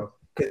Edwards, bro.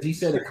 Because he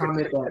said a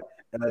comment that.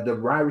 The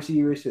wide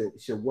receivers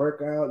should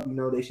work out. You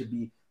know, they should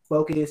be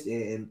focused,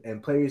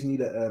 and players need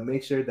to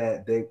make sure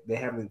that they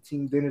having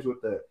team dinners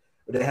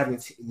they're having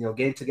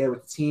getting together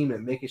with the team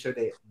and making sure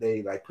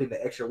they like putting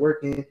the extra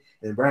work in.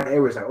 And Brian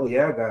Edwards like, oh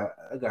yeah,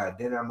 I got a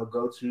dinner I'm gonna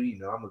go to. You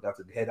know, I'm about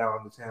to head out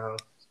on the town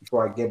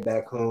before I get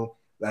back home.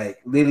 Like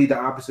literally the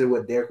opposite of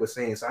what Derek was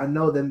saying. So I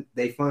know them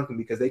they funking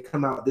because they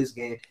come out this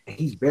game and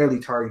he's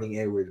barely targeting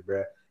Edwards,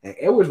 bro. And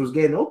Edwards was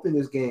getting open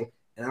this game,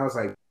 and I was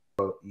like.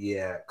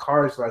 Yeah,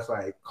 Carr is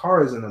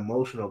an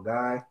emotional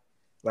guy.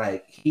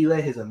 Like he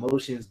let his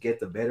emotions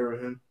get the better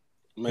of him.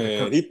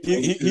 Man,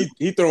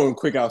 he throwing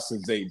quick outs to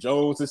Zay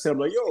Jones and said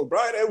like, "Yo,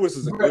 Brian Edwards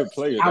is a good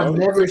player." I've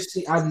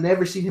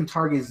never seen him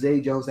target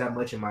Zay Jones that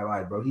much in my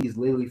life, bro. He's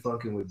literally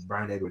funking with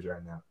Brian Edwards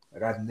right now.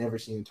 Like I've never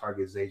seen him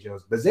target Zay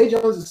Jones, but Zay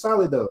Jones is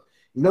solid though.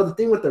 You know the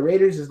thing with the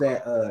Raiders is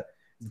that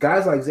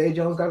guys like Zay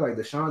Jones, guys like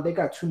Deshaun, they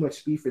got too much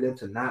speed for them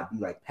to not be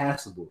like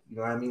passable. You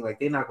know what I mean?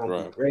 Like they're not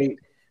gonna be great.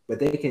 But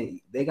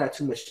they got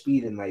too much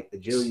speed and like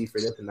agility for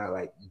them to not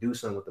like do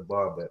something with the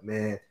ball. But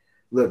man,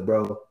 look,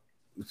 bro,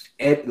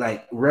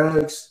 like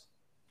Ruggs,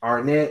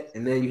 Arnett,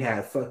 and then you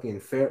have fucking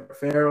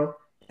Farrell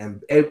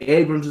and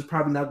Abrams is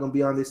probably not going to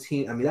be on this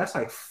team. I mean, that's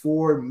like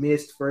 4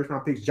 missed first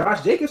round picks.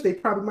 Josh Jacobs, they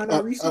probably might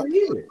not re-sign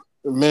either.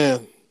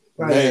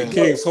 Man,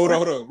 Kings, hold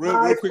on.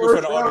 Real quick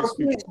for the audience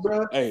people.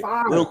 Bro. Hey,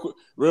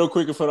 real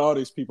quick for the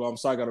audience people. I'm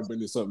sorry I gotta bring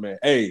this up, man.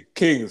 Hey,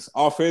 Kings,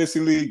 our fantasy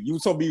league, you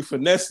told me you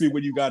finessed me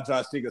when you got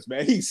Josh Jacobs,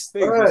 man. He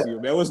stinks this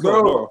year, man. What's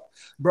going on?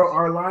 Bro,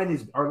 our line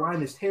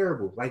is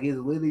terrible. Like it's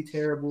literally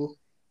terrible.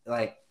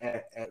 Like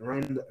at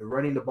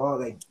running the ball,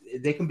 like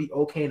they can be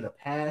okay in the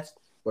past.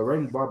 But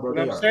running the ball, bro,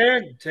 I'm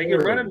saying taking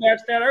running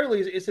backs that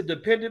early it's a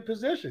dependent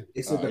position.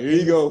 Here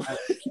you go.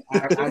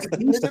 I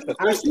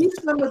see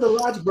some of the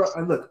logic, bro.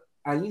 And look,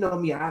 you know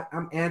me,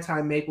 I'm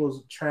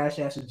anti-Maples trash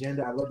ass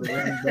agenda. I love the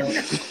running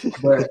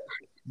back, but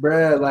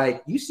Bruh,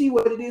 like you see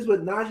what it is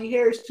with Najee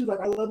Harris too. Like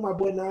I love my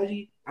boy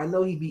Najee. I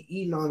know he be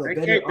eating on a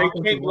better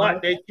offensive line.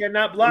 They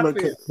cannot block him.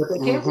 But they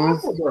can't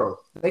block him, bro.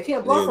 They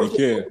can't block him.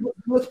 He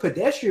looks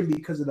pedestrian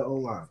because of the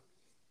O-line.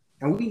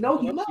 And we know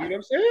he's not. You know what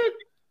I'm saying?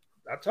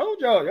 I told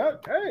y'all.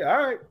 Hey,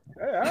 all right.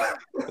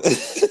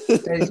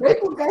 Hey,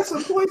 Maples got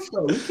some points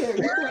though. We can't.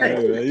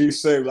 Hey, you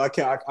say I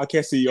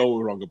can't see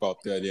you wrong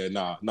about that. Yeah,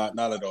 not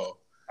at all.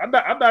 I'm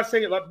not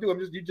saying it like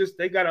to do.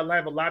 They gotta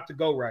have a lot to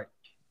go right.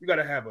 You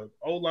gotta have an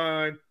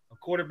O-line, a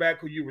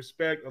quarterback who you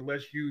respect,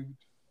 unless you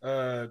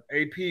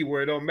AP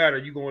where it don't matter.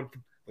 You going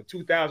for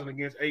 2,000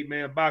 against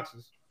 8-man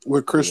boxes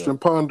with Christian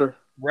Ponder.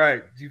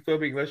 Right. Do you feel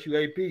me? Unless you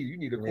AP, you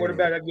need a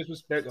quarterback that gets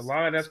respect, a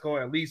line that's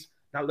going to at least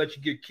not let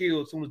you get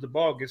killed as soon as the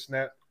ball gets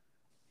snapped.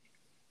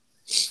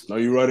 No,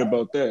 you're right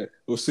about that.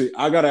 Well, see,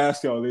 I gotta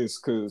ask y'all this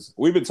because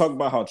we've been talking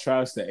about how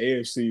trash the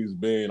AFC has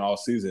been all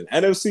season.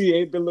 NFC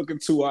ain't been looking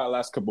too hot the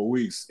last couple of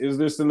weeks. Is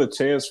there still a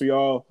chance for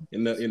y'all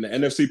in the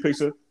NFC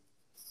picture?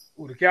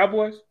 Who, the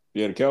Cowboys?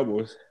 Yeah, the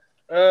Cowboys.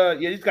 Yeah,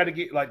 you just got to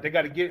get they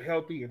got to get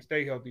healthy and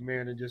stay healthy,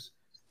 man, and just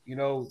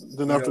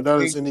Then after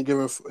that, it's any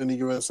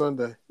given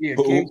Sunday. Yeah,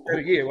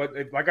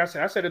 like I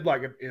said it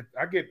like if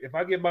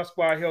I get my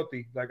squad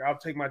healthy, like I'll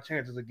take my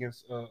chances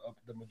against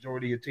the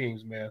majority of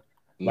teams, man.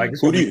 Like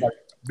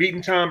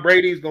beating Tom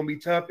Brady is gonna be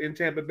tough in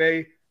Tampa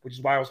Bay, which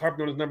is why I was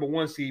harping on his number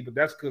 1 seed, but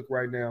that's cooked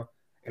right now.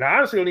 And I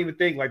honestly don't even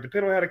think, like,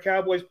 depending on how the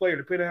Cowboys play, or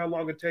depending on how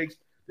long it takes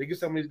to get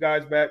some of these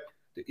guys back,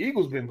 the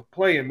Eagles been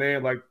playing,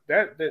 man. Like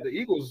the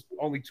Eagles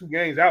only 2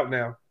 games out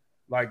now,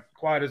 like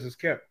quiet as it's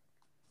kept.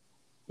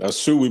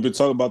 That's true. We've been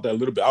talking about that a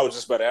little bit. I was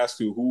just about to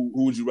ask you, who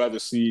would you rather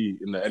see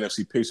in the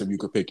NFC picture if you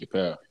could pick your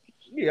pair?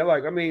 Yeah,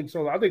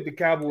 so I think the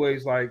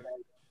Cowboys, like,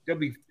 they'll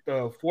be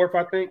 4th,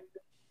 I think.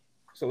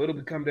 So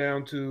it'll come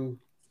down to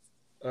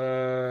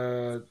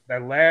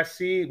that last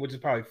seed, which is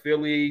probably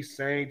Philly,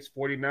 Saints,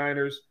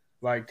 49ers,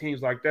 like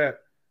teams like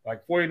that.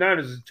 Like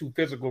 49ers is too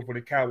physical for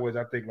the Cowboys,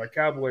 I think. Like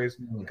Cowboys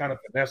kind of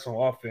finesse on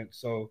offense.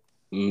 So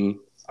the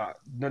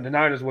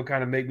Niners would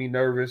kind of make me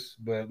nervous,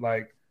 but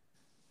like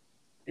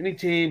any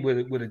team with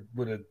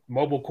a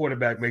mobile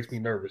quarterback makes me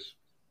nervous.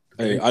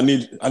 Hey, I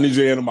need you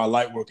to handle my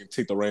light work and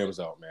take the Rams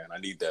out, man. I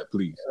need that,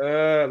 please.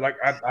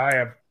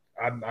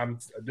 I'm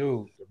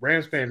dude. The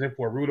Rams fans in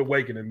for a rude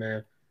awakening,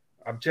 man.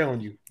 I'm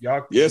telling you,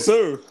 y'all. Yes,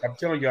 sir. I'm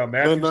telling y'all,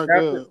 Matthew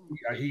Stafford,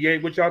 he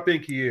ain't what y'all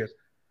think he is.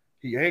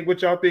 He ain't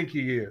what y'all think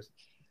he is.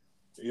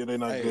 Yeah, they're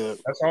not good.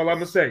 That's all I'm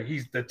gonna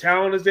say. The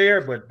talent is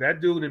there, but that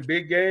dude in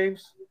big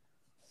games.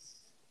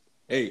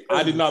 Hey,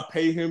 I did not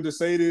pay him to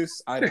say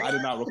this. I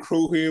did not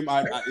recruit him.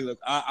 I've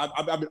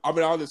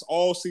been on this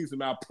all season,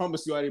 man. I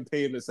promise you, I didn't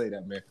pay him to say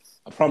that, man.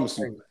 I promise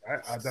you.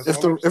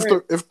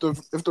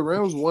 If the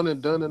Rams won and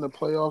done in the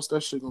playoffs,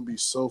 that shit gonna be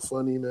so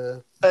funny,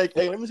 man.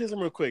 Hey, let me say something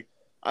real quick.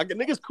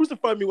 Niggas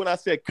crucified me when I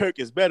said Kirk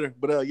is better,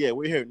 but yeah,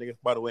 we're here, nigga.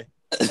 By the way,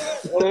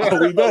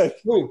 we back.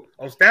 Who?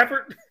 Oh,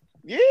 Stafford?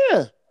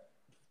 Yeah.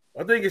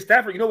 I think it's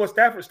Stafford. You know what?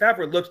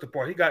 Stafford looks the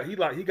part. He got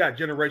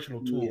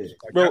generational tools. Yeah.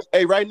 Like, bro,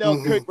 hey, right now,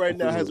 Kirk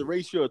has a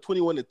ratio of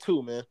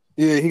 21-2, man.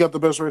 Yeah, he got the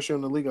best ratio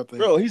in the league, I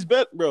think. He's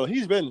better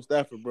than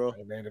Stafford, bro.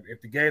 Hey, man,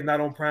 if the game's not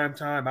on prime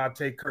time, I'll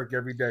take Kirk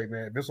every day,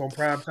 man. If it's on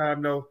prime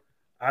time, though,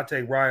 I'll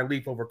take Ryan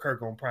Leaf over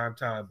Kirk on prime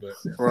time. But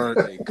right.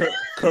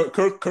 Kirk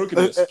in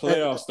the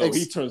playoffs, though,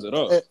 he turns it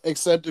up.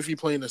 Except if he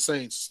playing the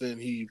Saints, then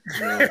he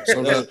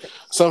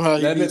somehow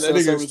he beats that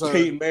nigga's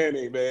Peyton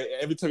Manning, man.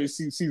 Every time he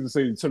sees the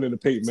Saints, he turn into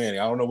Peyton Manning.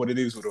 I don't know what it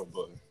is with him,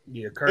 but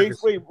yeah, Kirk.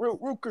 Wait,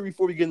 real quick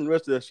before we get in the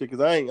rest of that shit,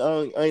 because I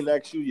ain't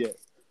asked you yet.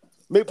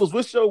 Maples,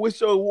 what's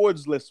your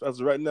awards list as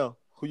of right now?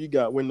 Who you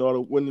got winning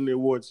the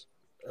awards?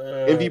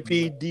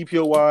 MVP,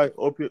 DPOY,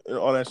 OP, and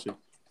all that shit.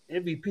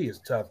 MVP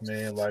is tough,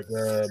 man. Like,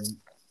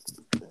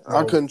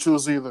 I couldn't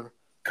choose either.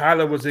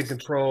 Kyler was in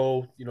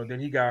control, then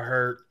he got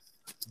hurt.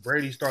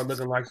 Brady started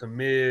looking like some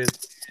mid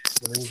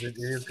when he was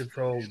in his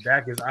control.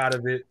 Dak is out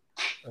of it.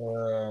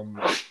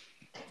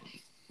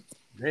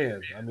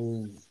 Man, I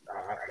mean,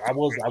 I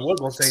was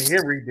gonna say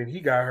Henry, then he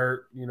got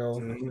hurt,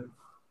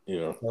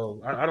 Yeah.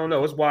 So I don't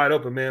know. It's wide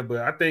open, man.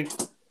 But I think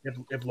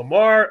if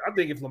Lamar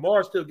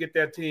still get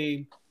that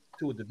team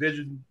to a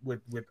division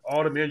with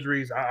all them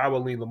injuries, I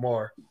will lean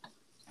Lamar.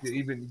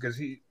 Even because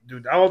I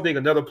don't think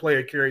another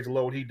player carries the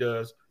load he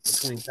does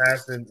between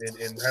passing and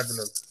having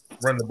to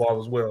run the ball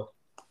as well.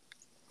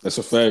 That's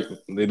a fact.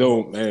 They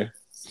don't, man.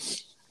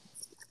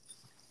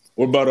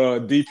 What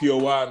about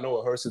DPOY? I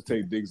know it hurts to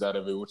take Diggs out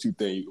of it. What you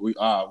think? We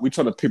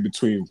trying to pick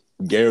between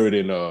Garrett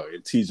and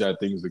TJ. I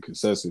think is the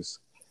consensus.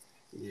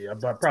 Yeah,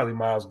 but probably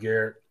Myles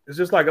Garrett. It's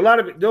just like a lot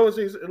of it. Those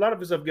things, a lot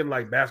of it's up getting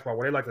like basketball,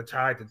 where they like to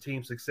tie it to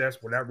team success,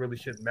 where that really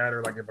shouldn't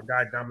matter. Like if a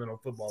guy dominant on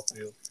football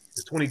field,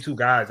 there's 22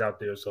 guys out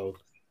there, so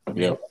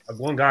yeah,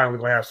 one guy only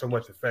gonna have so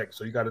much effect.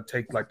 So you got to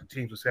take like the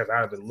team success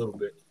out of it a little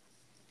bit.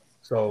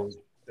 So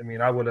I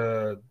mean, I would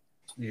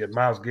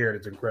Myles Garrett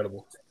is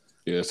incredible.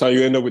 Yeah, that's how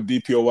you end up with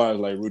DPOY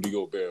like Rudy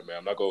Gobert, man.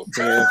 I'm not going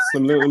to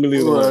let me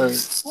leave it alone.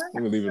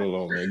 Let me leave it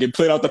alone, man. Get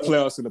played out the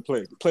playoffs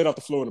played out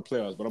the floor in the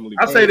playoffs, but I'm going to leave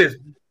it alone. I'll say this.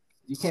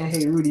 You can't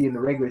hate Rudy in the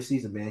regular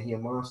season, man. He a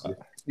monster.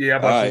 Yeah,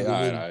 All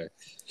right.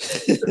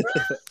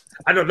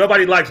 I know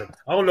nobody likes him.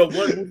 I don't know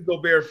one Rudy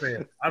Gobert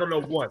fan. I don't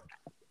know one,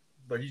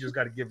 but you just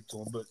got to give it to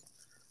him. But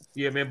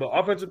yeah, man. But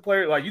offensive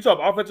player, like you talk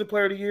offensive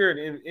player of the year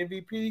and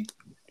MVP.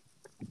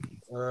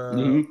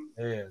 Man,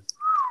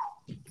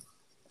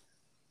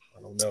 I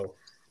don't know.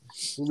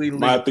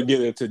 Might have to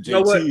get it to JT. You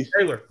know what?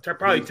 Taylor,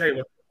 probably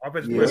Taylor.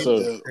 Offensive player.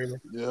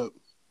 Taylor. Yep.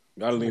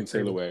 Gotta lean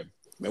Taylor way.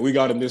 Man, we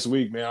got him this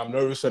week, man. I'm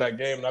nervous for that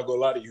game. I'm not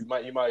gonna lie to you. He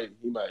might.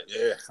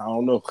 Yeah, I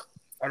don't know.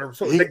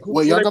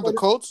 Wait, y'all got the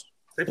Colts?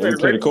 They played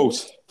the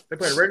Colts. They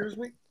played the Raiders this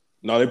week?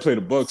 No, they played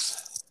the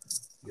Bucks.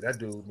 Yeah, that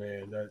dude,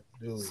 man.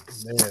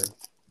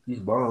 He's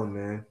balling,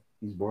 man.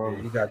 He's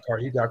balling. Yeah,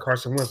 he got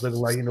Carson Wentz looking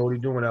like he know what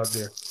he's doing out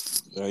there.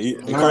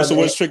 Carson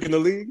Wentz tricking the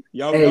league.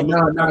 Y'all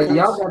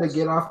gotta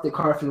get off the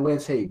Carson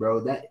Wentz hate, bro.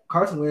 That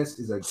Carson Wentz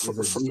is a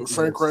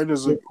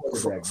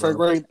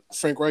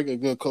Frank Reich a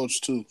good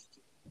coach too.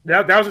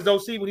 That was his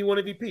OC when he won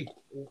MVP.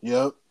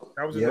 Yep.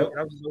 That was his OC.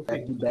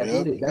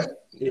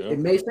 It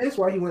made sense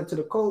why he went to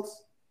the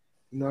Colts.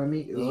 You know what I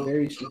mean? It was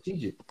very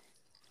strategic.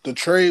 The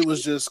trade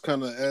was just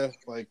kind of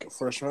like a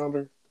first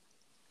rounder.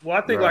 Well,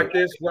 I think like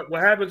this.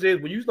 What happens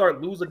is when you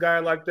start lose a guy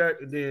like that,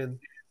 and then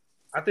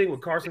I think with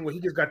Carson, he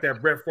just got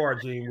that Brett Favre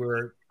gene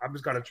where I'm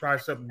just gonna try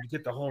something to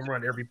get the home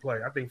run every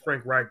play. I think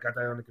Frank Reich got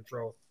that under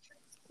control.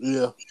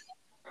 Yeah.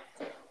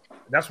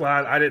 That's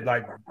why I did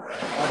like.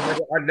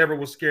 I never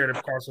was scared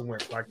of Carson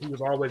Wentz. Like he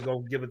was always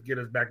going to get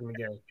us back in the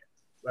game.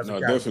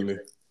 Definitely.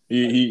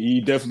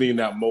 He definitely in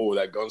that mode,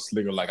 that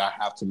gunslinger. Like I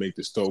have to make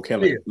this throw.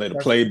 Can't let the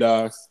play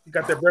die. He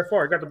got that Brett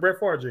Favre. He got the Brett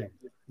Favre gene.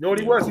 You know what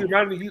he was? He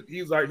reminded me.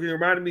 He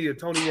reminded me of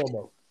Tony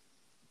Romo.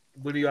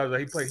 When he got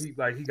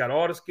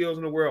all the skills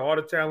in the world, all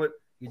the talent.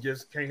 He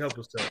just can't help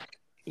himself.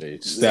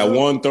 It's that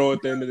one throw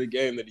at the end of the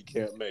game that he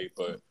can't make.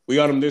 But we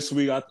got him this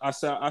week. I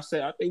said I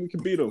think we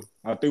can beat him.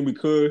 I think we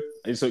could.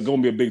 It's going to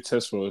be a big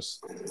test for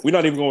us. We're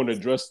not even going to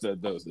address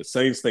the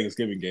Saints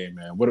Thanksgiving game,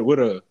 man. I'm not even going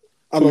to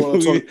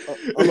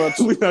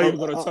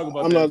talk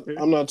about that.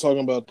 I'm not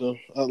talking about them.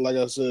 Like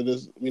I said,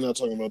 we're not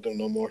talking about them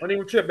no more. Don't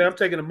even trip, man. I'm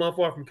taking a month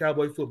off from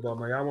Cowboy football,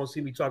 man. Y'all won't see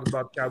me talking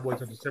about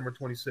Cowboys until December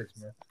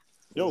 26th, man.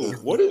 Yo,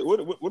 what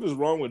is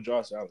wrong with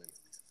Josh Allen?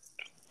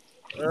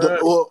 I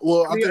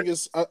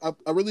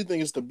really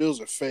think it's the Bills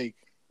are fake.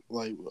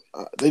 Like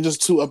they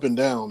just too up and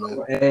down,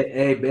 man.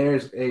 Hey,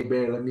 Bears.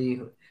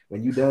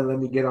 When you done, let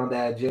me get on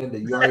that agenda.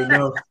 You already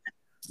know.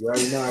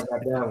 I got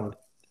that one.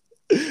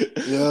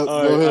 Yeah,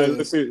 go ahead.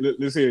 Let's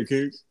hear it,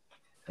 Kings.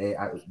 Hey,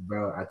 I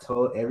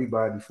told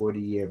everybody before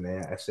the year,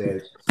 man. I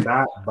said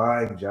stop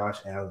buying Josh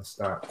Allen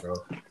stock, bro.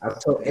 I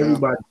told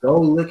everybody go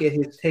look at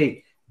his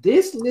tape.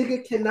 This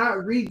nigga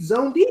cannot read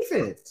zone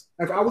defense.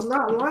 Like I was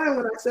not lying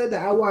when I said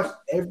that. I watched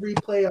every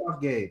playoff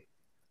game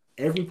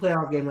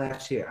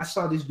last year. I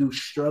saw this dude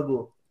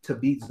struggle to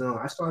beat zone.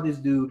 I saw this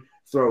dude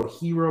throw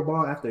hero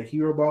ball after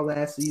hero ball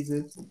last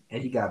season,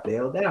 and he got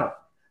bailed out.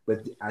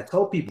 But I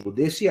told people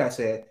this year, I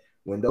said,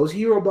 when those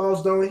hero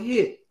balls don't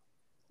hit,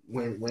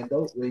 when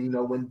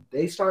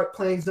they start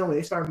playing zone,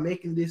 they start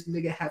making this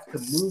nigga have to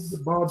move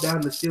the ball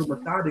down the field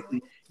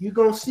methodically, you're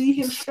gonna see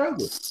him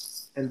struggle.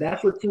 And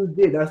that's what teams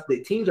did.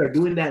 The teams are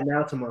doing that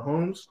now to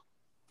Mahomes,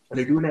 and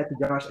they're doing that to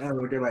Josh Allen.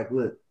 Where they're like,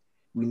 look,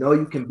 we know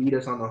you can beat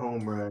us on the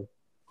home run.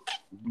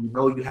 We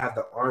know you have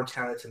the arm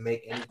talent to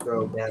make any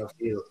throw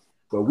downfield.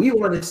 But we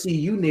want to see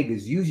you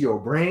niggas use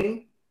your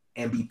brain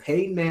and be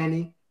Peyton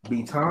Manning,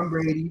 be Tom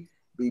Brady,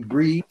 be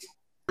Breeze,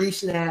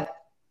 pre-snap,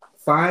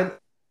 find a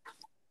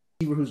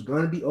receiver who's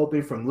going to be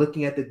open from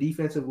looking at the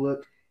defensive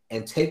look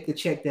and take the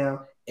check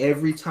down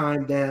every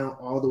time down,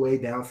 all the way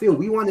downfield.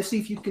 We want to see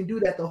if you can do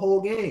that the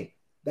whole game.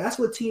 That's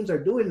what teams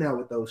are doing now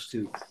with those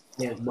two.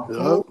 And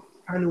Mahomes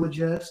trying to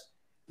adjust,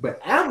 but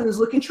Allen is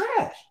looking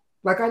trash.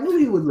 Like I knew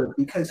he would look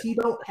because he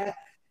don't have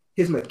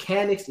his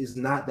mechanics is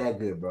not that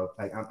good, bro.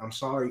 Like I'm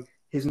sorry,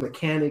 his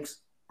mechanics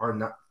are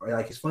not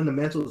like his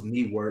fundamentals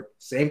need work.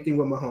 Same thing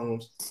with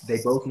Mahomes. They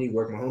both need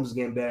work. Mahomes is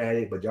getting better at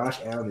it, but Josh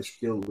Allen is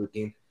still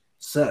looking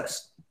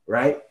sus,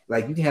 right?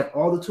 Like you can have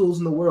all the tools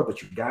in the world,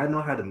 but you gotta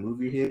know how to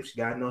move your hips.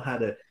 You gotta know how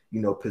to,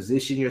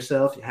 position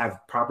yourself, have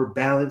proper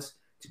balance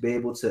to be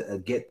able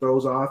to get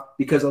throws off.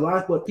 Because a lot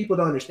of what people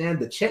don't understand,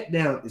 the check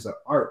down is an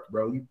art,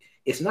 bro.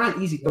 It's not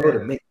an easy throw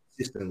to make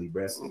consistently,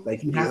 bro.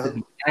 Like you have to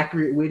be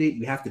accurate with it.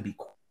 You have to be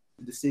quick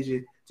with the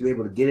decision to be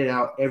able to get it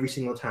out every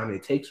single time. And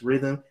it takes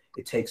rhythm.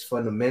 It takes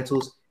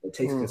fundamentals. It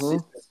takes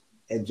consistency.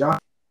 And Josh,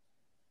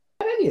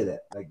 any of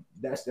that, like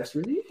that's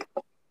really it.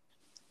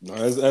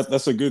 No,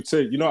 that's a good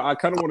take. I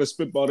kind of want to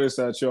spitball this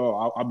at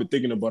y'all. I've been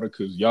thinking about it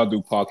because y'all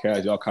do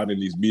podcasts. Y'all kind of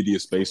in these media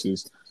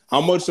spaces. How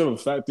much of a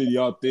factor do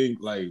y'all think,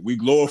 like, we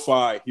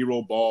glorify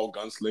hero ball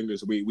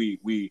gunslingers?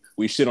 We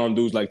shit on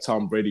dudes like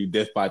Tom Brady,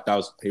 death by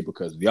 1,000 paper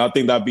cuts. Do y'all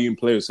think that be in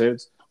players'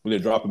 heads when they're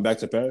dropping back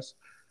to pass?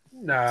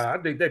 Nah, I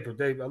think they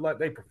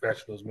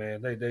professionals,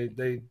 man.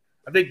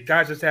 I think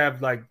guys just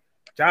have like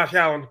Josh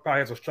Allen probably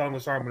has the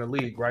strongest arm in the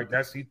league, right?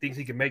 He thinks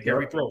he can make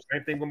every throw.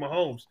 Same thing with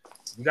Mahomes.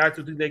 The guys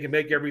who think they can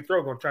make every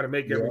throw going to try to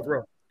make every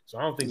throw. So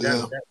I don't think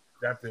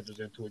that filters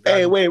into it.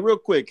 Hey, wait, real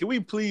quick. Can we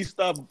please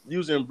stop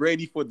using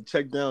Brady for the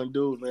check down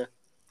dude, man?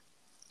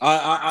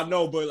 I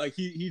know, but like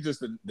he just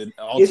the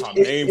all-time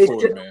name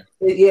for it, man.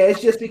 It's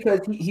just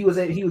because he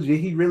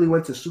really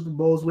went to Super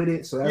Bowls with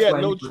it, so that's he had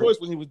why no choice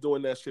when he was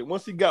doing that shit.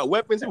 Once he got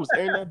weapons, he was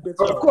airing that bitch.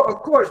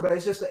 Of course, but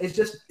it's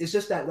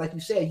just that, like you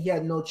said, he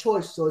had no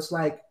choice. So it's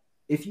like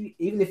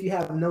even if you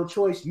have no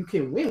choice, you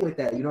can win with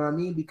that. You know what I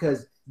mean?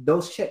 Because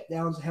those check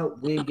downs help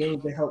win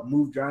games, they help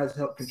move drives,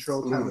 help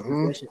control time of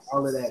possession,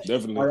 all of that,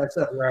 definitely, all that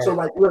stuff. Right. So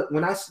like, look,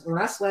 when I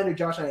slander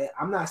Josh,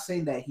 I'm not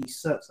saying that he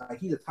sucks. Like,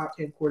 he's a top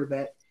 10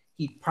 quarterback.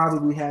 He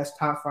probably has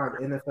top 5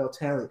 NFL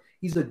talent.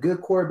 He's a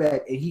good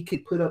quarterback, and he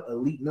could put up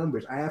elite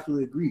numbers. I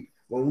absolutely agree.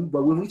 But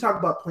when we talk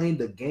about playing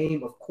the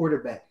game of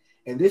quarterback,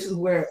 and this is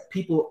where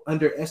people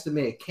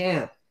underestimate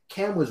Cam.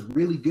 Cam was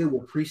really good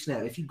with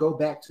pre-snap. If you go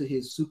back to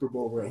his Super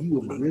Bowl run, he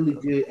was really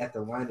good at the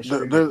line of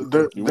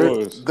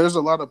scrimmage. There's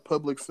a lot of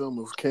public film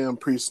of Cam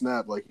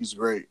pre-snap. Like, he's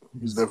great.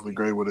 He's definitely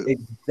great with it.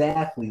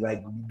 Exactly.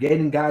 Like,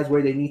 getting guys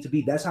where they need to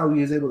be. That's how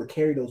he was able to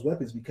carry those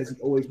weapons, because he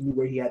always knew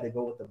where he had to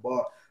go with the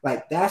ball.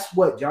 Like, that's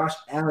what Josh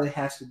Allen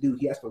has to do.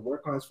 He has to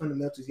work on his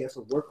fundamentals. He has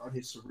to work on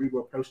his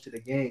cerebral approach to the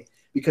game,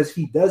 because if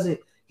he doesn't,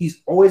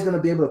 he's always going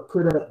to be able to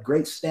put up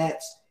great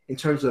stats in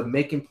terms of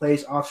making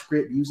plays off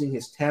script, using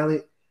his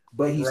talent.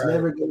 But he's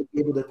never going to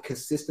be able to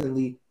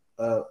consistently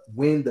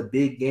win the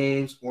big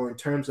games, or in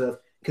terms of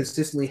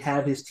consistently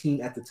have his team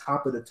at the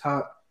top of the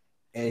top.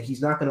 And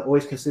he's not going to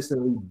always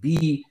consistently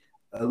be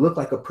look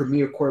like a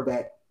premier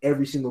quarterback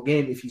every single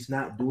game if he's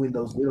not doing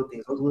those little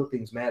things. Those little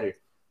things matter.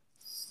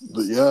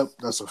 Yep,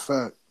 that's a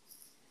fact.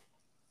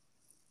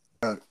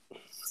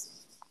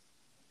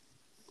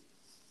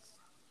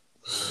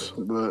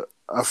 But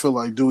I feel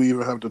like, do we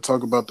even have to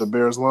talk about the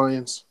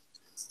Bears-Lions?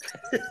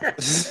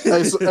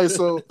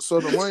 So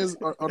the Lions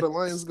are the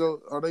Lions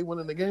are they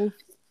winning the game?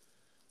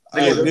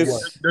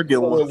 They're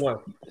getting one.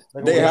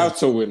 They have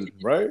to win,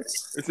 right?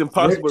 It's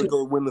impossible to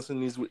go winless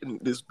in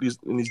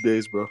these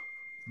days, bro.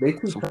 They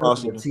too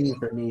tough of a team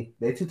for me.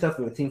 They're too tough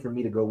of a team for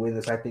me to go win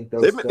this. I think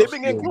they've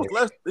been getting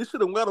close. They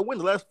should have got a win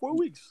the last 4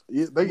 weeks.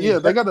 They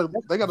got a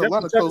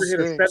lot of close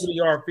games.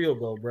 70-yard field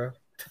goal, bro.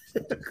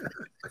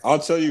 I'll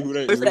tell you who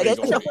they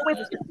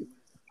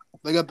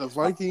They got the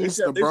Vikings,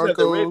 the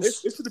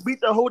Broncos. They should have beat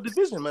that whole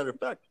division, matter of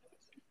fact.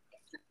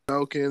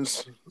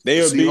 Falcons. They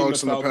are beating the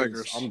Seahawks and the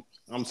Falcons. Packers.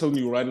 I'm telling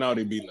you right now,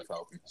 they're beating the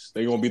Falcons.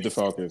 They're gonna beat the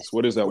Falcons.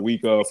 What is that,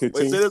 week 15?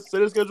 Wait, say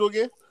the schedule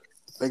again.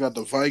 They got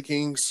the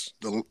Vikings,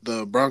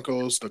 the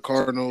Broncos, the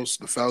Cardinals,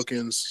 the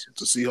Falcons,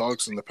 the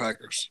Seahawks, and the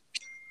Packers.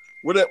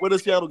 Where the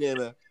Seattle game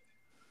at?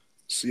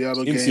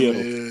 Seattle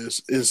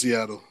is in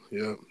Seattle.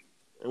 Yeah.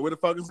 And where the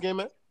Falcons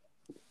game at?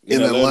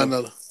 In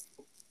Atlanta.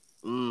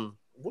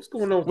 What's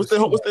going on? What's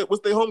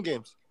their home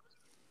games?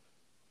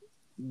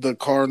 The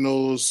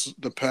Cardinals,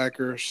 the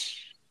Packers,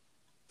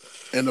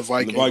 and the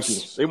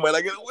Vikings. They might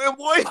not get a win,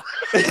 boy.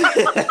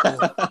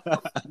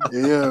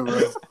 Yeah,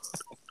 bro.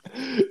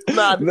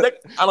 Nah,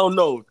 I don't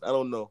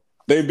know.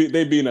 They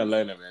beat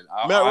Atlanta, man.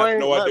 Matt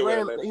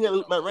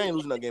Ryan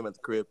losing that game at the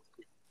crib.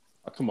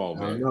 Oh, come on,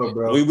 man. Know,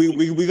 bro.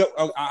 We got.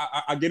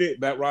 I get it.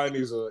 Matt Ryan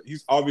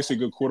he's obviously a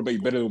good quarterback,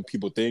 better than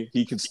people think.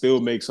 He can still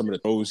make some of the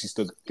throws. He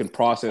still can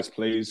process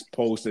plays,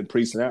 post and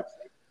pre-snap.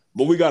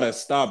 But we gotta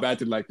stop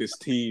acting like this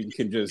team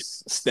can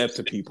just step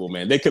to people,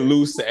 man. They can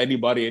lose to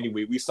anybody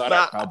anyway. We saw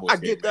that Cowboys game.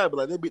 I get that, but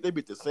like they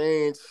beat the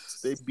Saints.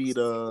 They beat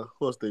who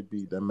else they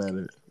beat? That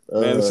mattered.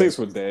 Man, the Saints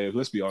were dead.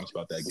 Let's be honest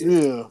about that game.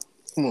 Yeah.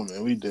 Come on,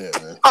 man. We dead,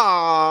 man.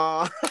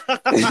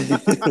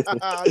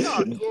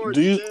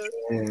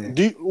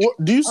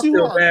 Do you see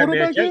what our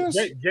quarterback is?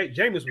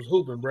 Jameis was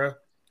hooping, bro.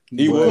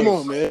 He was. Come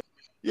on, man.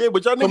 Yeah,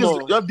 but y'all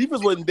niggas, y'all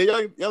defense wasn't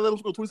dead. Y'all let him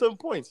score 27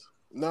 points.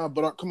 Nah,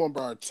 but come on,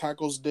 bro. Our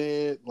tackle's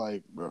dead.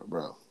 Like,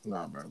 bro.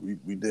 Nah, bro.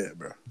 We dead,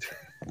 bro.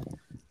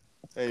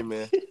 Hey,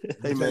 man.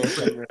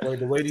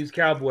 The way these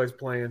Cowboys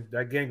playing,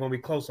 that game gonna be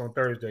close on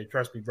Thursday.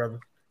 Trust me, brother.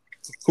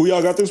 Who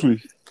y'all got this week?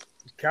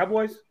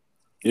 Cowboys?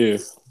 Yeah.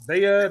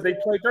 They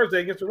play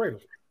Thursday against the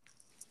Raiders.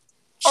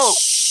 Oh.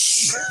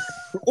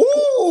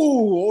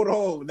 Ooh, hold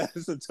on.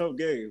 That's a tough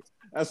game.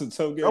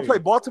 Y'all play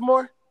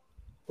Baltimore?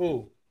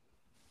 Who?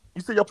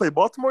 You said y'all play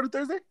Baltimore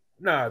Thursday?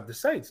 Nah, the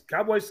Saints.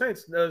 Cowboys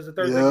Saints. Is the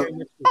Thursday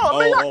game. Oh,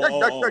 man,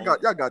 y'all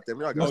got them.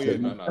 Y'all got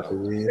them. No.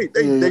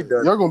 They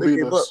done. Y'all gonna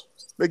beat us.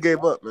 They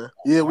gave up, man.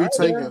 Yeah, we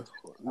taking.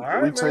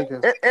 Right, we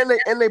taking. And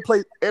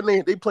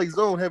they play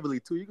zone heavily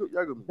too. Y'all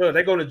gonna. Bro,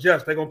 they're gonna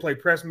adjust. They're gonna play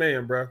press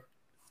man, bro.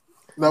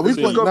 Now we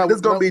play. This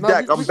is gonna be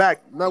Dak. I'm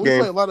back. Now we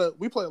play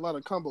a lot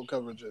of combo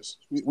coverages.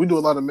 We do a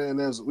lot of man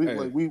as we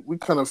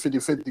kind of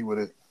 50-50 with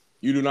it.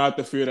 You do not have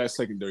to fear that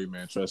secondary,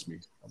 man. Trust me.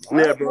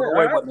 Yeah, bro.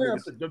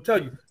 I'm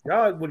telling you,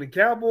 y'all. When the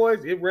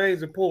Cowboys, it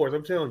rains and pours.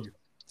 I'm telling you,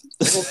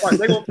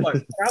 they're gonna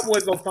fight.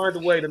 Cowboys gonna find a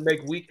way to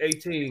make Week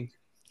 18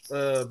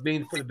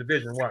 being for the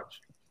division. Watch.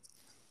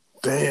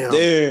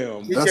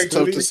 Damn. That's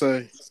tough to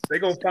say. They're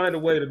gonna find a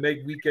way to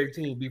make Week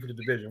 18 be for the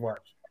division. Watch.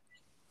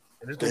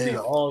 And it's gonna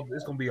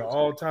be an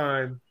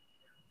all-time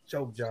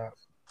choke job.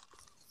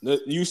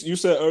 You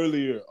said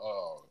earlier,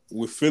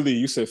 with Philly,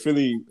 you said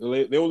Philly,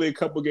 they only a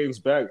couple games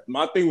back.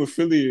 My thing with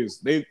Philly is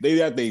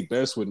they at their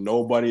best when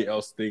nobody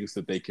else thinks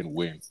that they can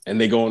win, and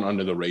they going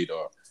under the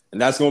radar. And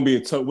that's going to be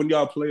a tough. When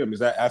y'all play them, is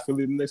that at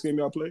Philly the next game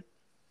y'all play?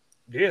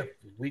 Yeah,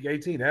 week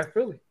 18 at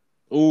Philly.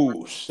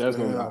 Ooh, that's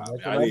going to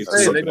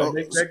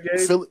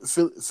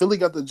Philly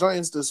got the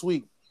Giants this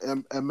week at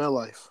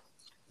MetLife.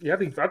 Yeah, I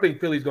think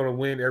Philly's going to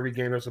win every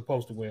game they're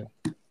supposed to win.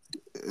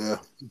 Yeah,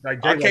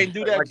 like I can't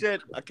do that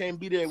yet. I can't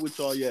be there with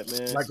y'all yet,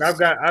 man. Like I've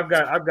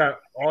got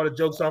all the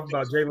jokes off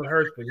about Jalen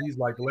Hurts, but he's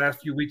like the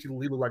last few weeks he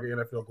looked like an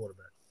NFL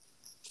quarterback.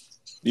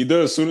 He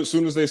does.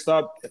 Soon as they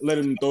stop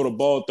letting him throw the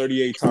ball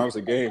 38 times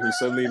a game, he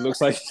suddenly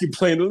looks like he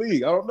playing the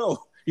league. I don't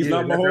know. He's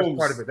not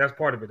Mahomes. That's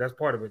part of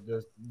it.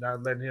 Just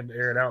not letting him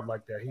air it out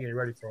like that. He ain't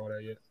ready for all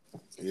that yet.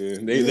 Yeah,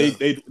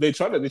 they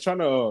trying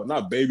to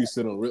not babysit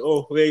him.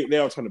 Oh, they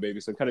are trying to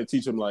babysit, kind of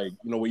teach him like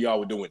what y'all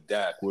were doing with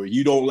Dak, where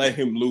you don't let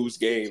him lose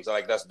games.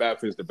 Like that's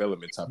bad for his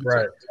development type of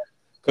right.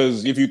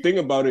 Because if you think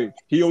about it,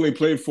 he only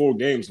played 4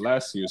 games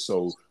last year.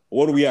 So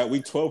what are we at?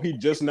 Week 12. He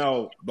just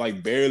now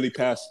like barely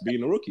passed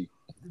being a rookie.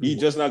 He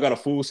just now got a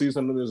full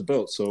season under his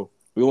belt. So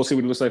we won't see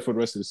what he looks like for the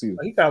rest of the season.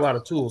 He got a lot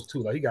of tools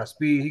too. Like he got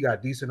speed, he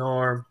got decent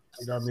arm.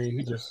 You know what I mean?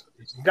 He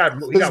got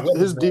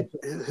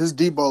his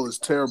deep ball is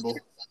terrible.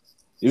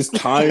 His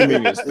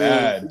timing is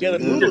bad. He just got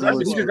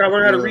to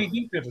learn how to read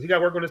defenses. He got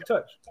to work on his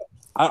touch.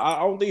 I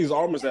don't think his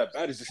arm is that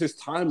bad. It's just his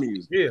timing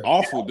is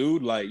awful,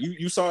 dude. Like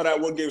you saw that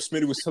one game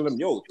Smitty was telling him,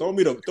 "Yo, throw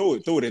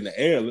it in the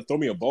air. Throw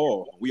me a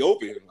ball. We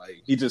open."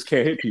 Like he just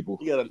can't hit people.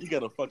 He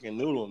got a fucking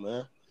noodle,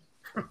 man.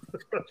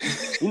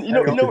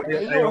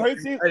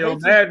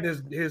 Madden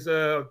his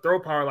throw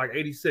power like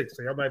 86,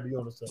 so y'all might be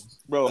on to something.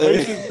 Bro,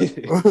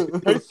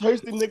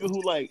 Hurts the nigga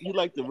who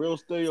like the real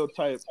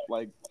stereotype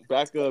like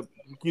backup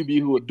QB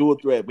who would do a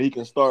threat, but he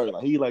can start.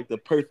 Like he like the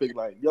perfect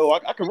I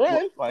can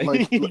run.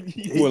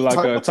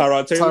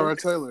 Tyrod Taylor.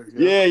 Tyrod Taylor.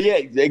 Yeah,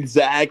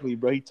 exactly,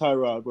 bro. He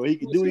Tyrod, bro. He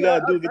can do what he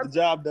gotta do to get the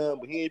job done,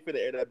 but he ain't finna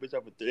air that bitch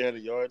up for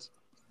 300 yards.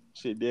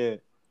 Shit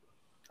dead.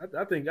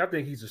 I think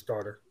he's a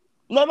starter.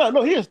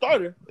 No. He's a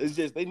starter. It's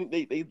just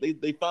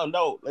they found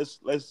out. Let's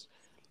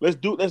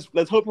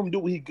help him do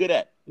what he's good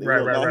at.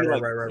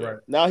 Right.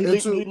 Now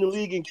he's leading the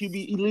league in QB.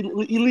 He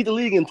lead the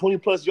league in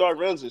 20+ yard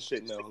runs and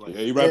shit now. Like,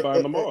 he right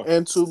behind Lamar.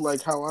 And to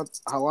like how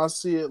I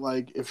see it,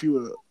 like if you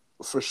were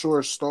for sure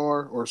a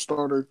star or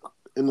starter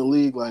in the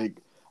league, like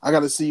I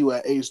got to see you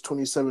at age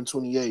 27,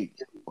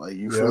 28. Like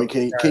you feel me?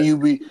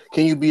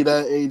 Can you be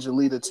that age and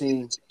lead a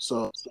team?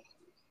 So.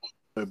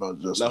 About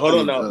just now,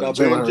 hold on. Now, let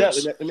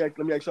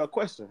me ask y'all a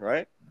question,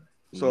 right?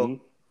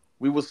 So,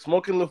 we was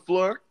smoking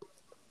LaFleur,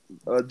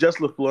 just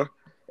LaFleur,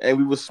 and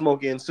we was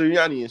smoking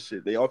Sirianni and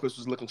shit. The offense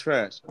was looking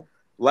trash.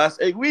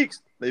 Last 8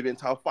 weeks, they've been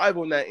top 5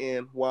 on that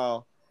end,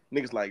 while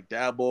niggas like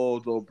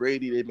Dabo, Joe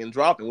Brady, they've been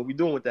dropping. What we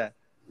doing with that?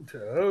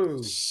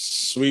 Oh.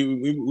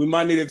 We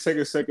might need to take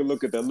a second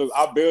look at that. Look,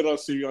 I bailed on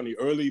Sirianni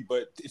early,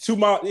 but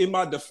in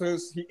my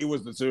defense, it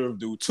was deserved,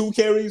 dude. 2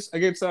 carries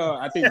against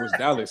I think it was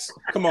Dallas.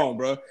 Come on,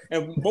 bro.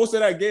 And most of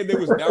that game they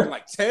was down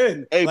like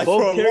 10. Hey, like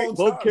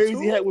both carries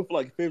he had with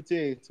like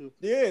 15 too.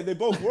 Yeah, they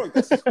both worked.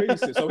 That's just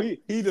crazy. So he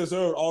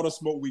deserved all the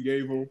smoke we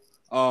gave him.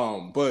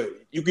 But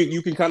you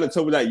can kind of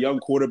tell with that young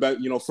quarterback,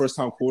 first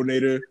time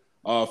coordinator.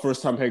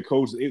 First time head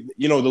coach. The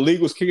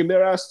league was kicking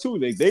their ass too.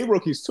 They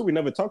rookies too. We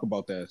never talk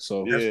about that.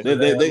 So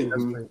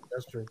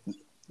that's true.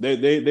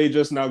 They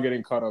just now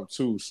getting caught up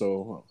too.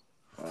 So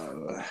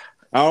I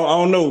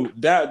don't know.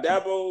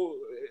 Dabo,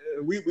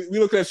 we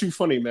look at you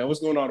funny, man.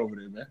 What's going on over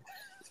there, man?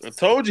 I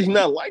told you he's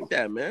not like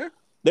that, man.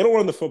 They don't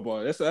run the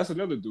football. That's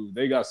another dude.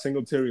 They got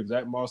Singletary and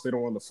Zach Moss. They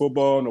don't run the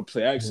football. No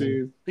play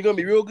action. He's gonna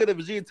be real good at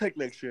Virginia Tech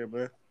next year,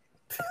 man.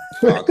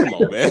 Oh, come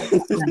on, man.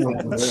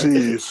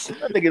 Jeez.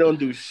 That nigga don't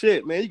do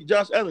shit, man.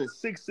 Josh Allen,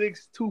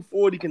 6'6",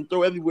 240, can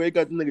throw everywhere. He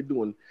got the nigga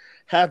doing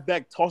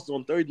halfback tosses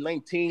on 3rd and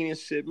 19 and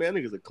shit, man.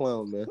 That nigga's a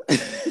clown, man.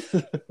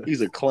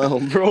 He's a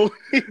clown, bro.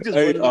 He just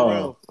running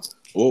around.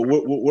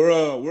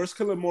 Where's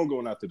Kellen Moore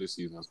going after this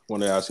season? I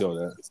want to ask y'all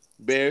that.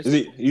 Bears.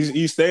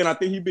 He's staying. I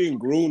think he's being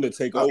groomed to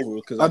take over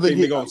because I think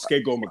they're gonna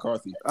scapegoat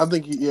McCarthy. I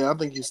think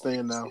he's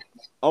staying now.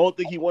 I don't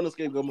think he want to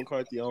scapegoat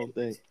McCarthy. I don't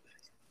think.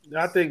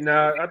 I think.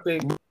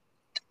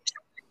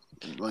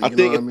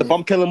 If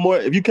I'm Kellen Moore,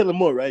 if you Kellen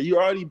Moore, right, you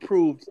already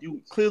proved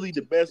you clearly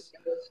the best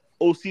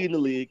OC in the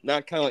league,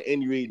 not counting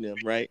Andy Reid and them,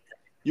 right?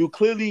 You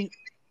clearly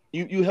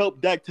you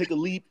helped Dak take a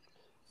leap.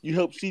 You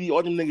helped CD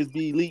all them niggas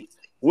be elite.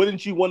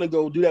 Wouldn't you want to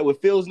go do that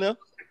with Fields now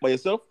by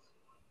yourself?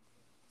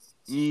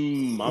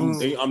 I'm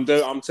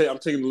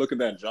taking a look at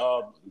that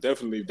job.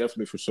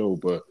 Definitely for sure.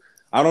 But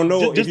I don't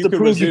know just to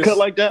prove you cut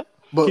like that.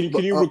 But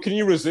can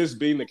you resist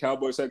being the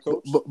Cowboys head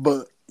coach?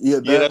 But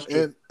that's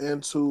true.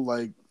 And to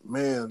like,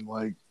 man,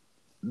 like,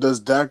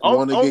 does Dak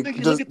want to get? I don't think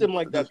he look at them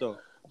like that though.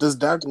 Does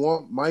Dak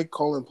want Mike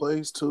calling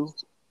plays too?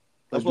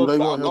 That's what I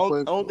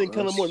don't think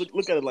Kellen Moore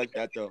look at it like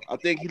that though. I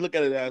think he look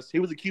at it as he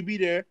was a QB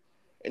there,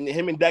 and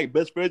him and Dak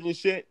best friends and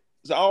shit.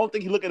 So I don't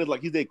think he look at it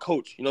like he's their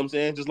coach. You know what I'm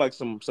saying? Just like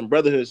some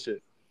brotherhood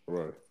shit.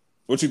 Right.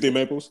 What you think,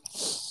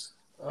 Maples?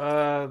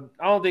 I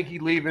don't think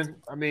he's leaving.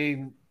 I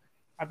mean,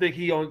 I think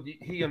he on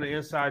the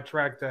inside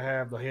track to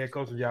have the head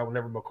coaching job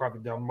whenever McCarthy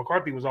down.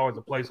 McCarthy was always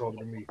a placeholder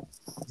to me.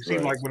 It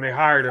seemed like when they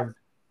hired him,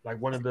 like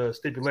one of the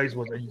stipulations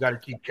was that you got to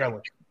keep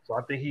Kellen. So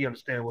I think he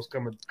understands what's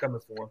coming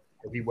for him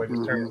if he waits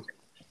his turn.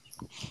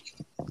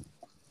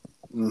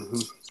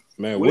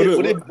 Man, would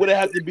it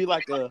have to be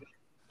like how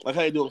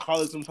they do in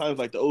college sometimes?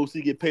 Like the OC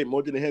get paid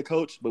more than the head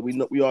coach, but we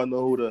all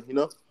know who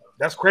the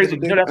That's crazy.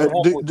 That's what happened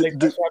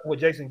with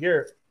Jason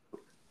Garrett.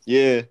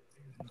 Yeah.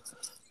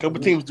 A couple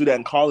teams do that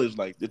in college.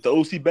 Like, if the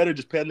OC better,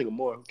 just pay a nigga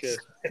more. Who cares?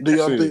 Do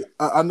y'all think?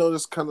 I know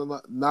this kind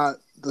of not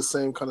the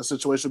same kind of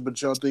situation,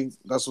 but y'all think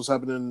that's what's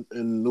happening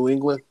in New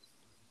England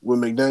with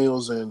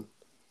McDaniels and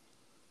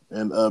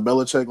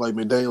Belichick? Like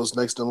McDaniels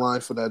next in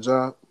line for that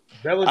job.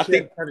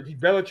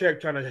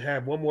 Belichick trying to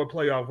have one more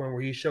playoff run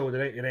where he showed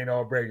that it ain't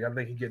all Brady. I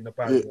think he's getting up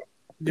out of it.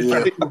 Yeah.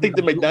 I think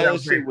the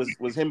McDaniels shit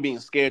was him being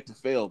scared to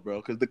fail, bro.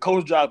 Because the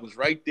coach job was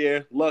right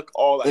there. Luck,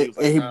 all that.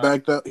 He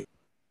backed up.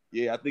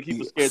 Yeah, I think he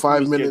was scared.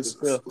 5 minutes.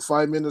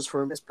 5 minutes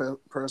from his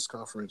press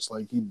conference,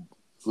 like he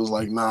was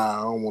like, "Nah,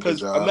 I don't want the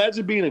job."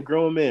 Imagine being a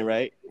grown man,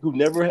 right? You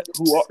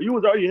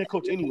was already a head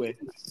coach anyway,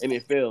 and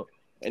it failed,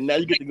 and now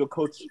you get to go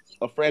coach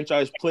a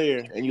franchise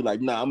player, and you're like,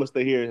 "Nah, I'm gonna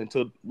stay here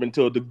until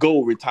the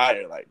GOAT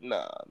retire." Like,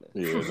 nah,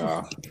 man. Yeah,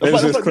 nah.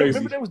 That's just crazy.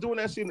 Remember they was doing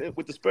that shit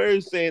with the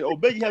Spurs, saying, "Oh,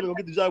 Becky had to go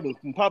get the job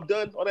when Pop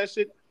done," all that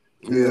shit.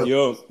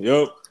 Yeah.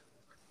 Yup.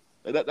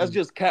 That's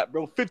just cap,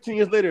 bro. 15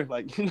 years later,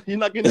 like you're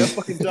not getting that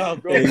fucking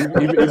job, bro. You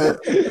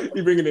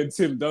bringing in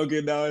Tim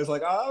Duncan now? It's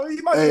like, he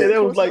might.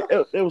 It was like,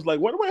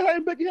 why do I hire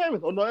Becky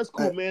Hammond? Oh no, that's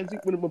cool, man.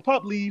 When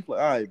Pop leave,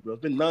 like, all right, bro.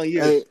 It's been 9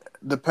 years. Hey,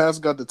 the Pats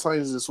got the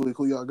Titans this week.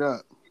 Who y'all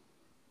got?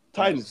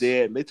 Titans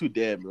dead. They too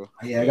dead, bro.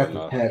 Yeah, I got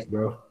the Pats,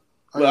 bro.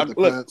 The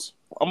Pats.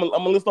 I'm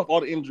gonna list off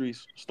all the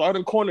injuries.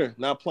 Starting corner,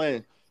 not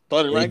playing.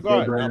 Starting right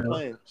guard, not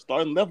playing.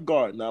 Starting left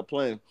guard, not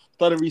playing.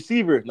 Starting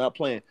receiver, not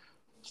playing.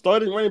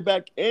 Starting running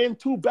back and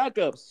 2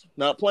 backups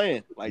not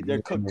playing. Like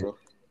they're cooked, bro.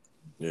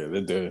 Yeah,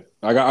 they're dead.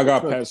 I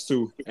got Pats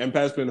too, and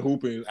Pats been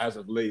hooping as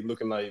of late,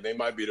 looking like they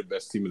might be the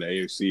best team in the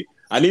AFC.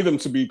 I need them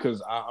to be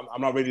because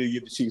I'm not ready to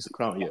give the Chiefs a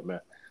crown yet, man.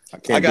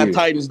 I got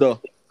Titans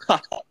though.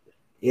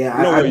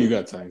 Yeah, no way you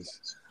got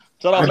Titans.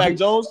 Shout out Mac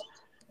Jones.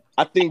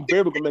 I think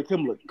Bear gonna make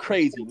him look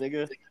crazy,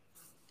 nigga.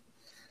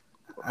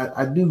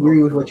 I do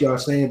agree with what y'all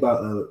saying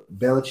about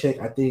Belichick.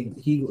 I think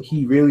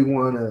he really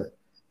want to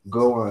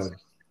go on.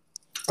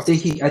 I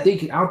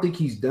don't think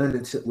he's done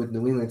with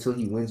New England until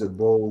he wins a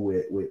bowl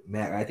with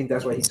Mac. I think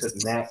that's why he took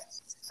Mac.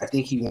 I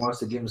think he wants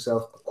to give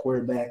himself a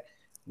quarterback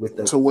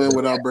to win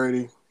without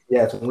Brady.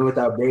 Yeah, to win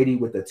without Brady,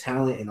 with the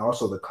talent and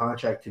also the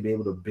contract to be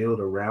able to build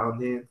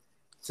around him,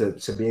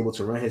 to be able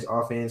to run his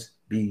offense,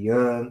 be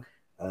young,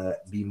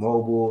 be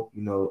mobile,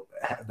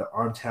 have the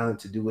arm talent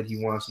to do what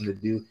he wants him to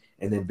do,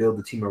 and then build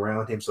the team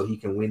around him so he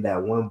can win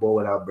that one bowl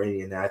without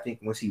Brady. And I think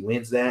once he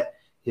wins that,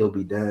 he'll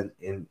be done,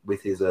 and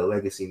with his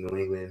legacy in New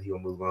England, he'll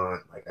move on.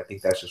 Like, I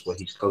think that's just what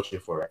he's coaching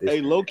for. Hey,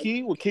 low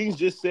key, what Kings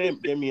just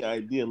said gave me an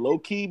idea. Low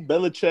key,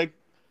 Belichick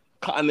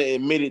kind of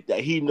admitted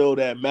that he know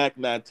that Mac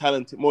not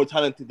talented, more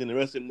talented than the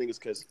rest of them niggas,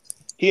 because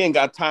he ain't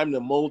got time to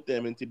mold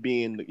them into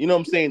being,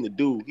 the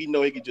dude. He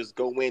know he could just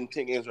go win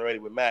 10 games already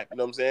with Mac. You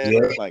know what I'm saying?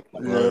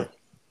 Yeah.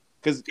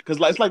 Because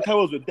it's like how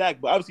it was with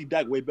Dak, but obviously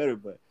Dak way better,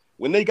 but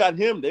when they got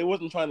him, they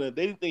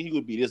didn't think he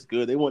would be this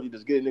good. They wanted to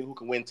just get a nigga who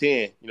can win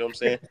 10. You know what I'm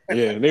saying?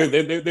 Yeah,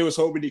 they was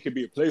hoping he could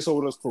be a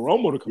placeholder for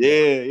Romo to come.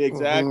 Yeah,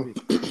 exactly.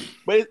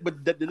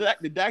 But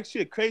the Dak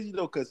shit crazy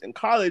though, because in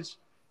college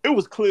it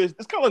was clear.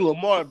 It's kind of like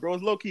Lamar, bro.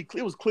 It's low key.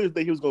 It was clear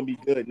that he was gonna be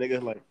good,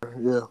 nigga. Like,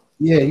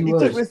 he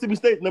was. Took Mississippi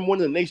State number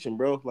 1 in the nation,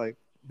 bro. Like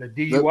the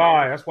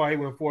DUI. That's why he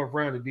went 4th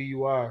round. The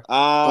DUI.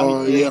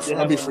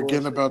 I be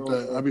forgetting about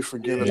that. I be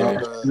forgetting about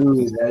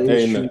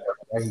that.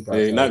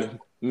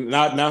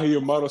 Now he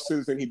a model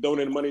citizen. He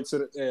donated money to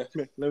the.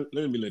 Man,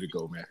 let me let it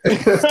go, man.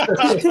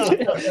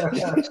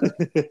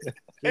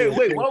 Hey,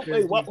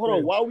 hold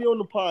on. While we on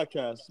the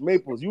podcast,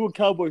 Maples, you a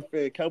Cowboy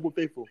fan, Cowboy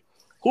faithful.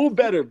 Who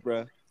better,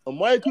 bruh?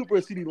 Amari Cooper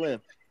or CeeDee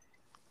Lamb?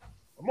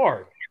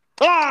 Amari.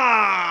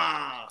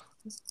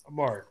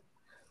 Amari.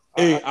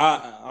 Hey,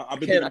 I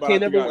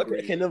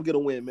can't never get a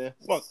win, man.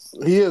 Fuck.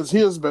 He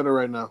is better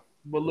right now.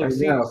 But look,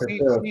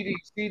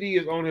 CD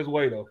is on his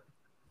way though.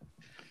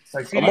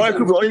 Like Amari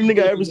Cooper, only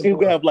nigga I ever seen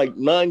who have like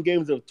 9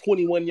 games of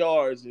 21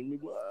 yards and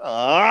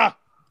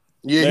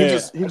yeah,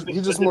 he's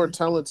just more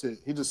talented.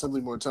 He's just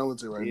simply more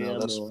talented right now.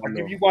 That's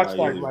if you watch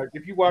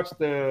if you watch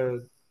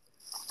that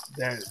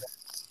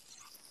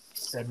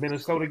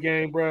Minnesota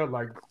game, bro,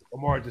 like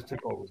Amari just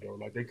took over, bro.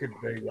 Like they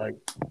couldn't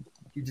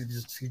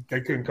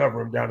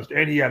cover him down the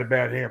street, and he had a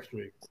bad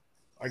hamstring.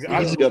 He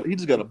just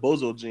got a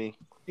bozo gene.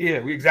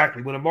 Yeah,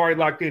 exactly. When Amari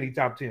locked in, he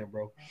top 10,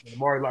 bro. When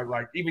Amari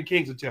like even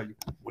Kings will tell you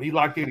when he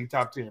locked in, he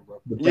top 10, bro.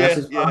 But that's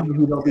his problem.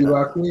 He don't be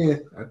locked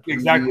in.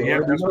 Exactly. Yeah,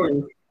 that's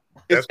true.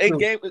 It's 8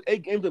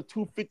 games of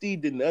 250.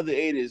 Then the other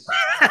 8 is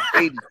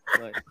 80,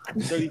 like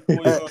 34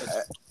 yards.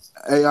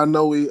 Hey, I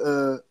know we.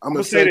 I'm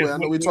gonna say this. I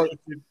know we talk.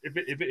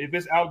 If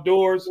it's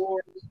outdoors,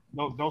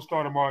 don't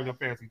start tomorrow on your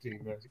fantasy team,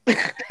 man.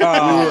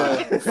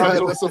 Yeah,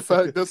 that's a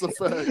fact. That's a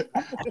fact.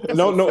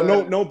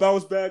 No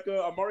bounce back.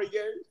 Amari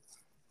games.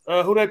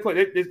 Who they play?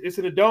 It's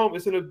in a dome.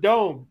 It's in a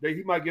dome.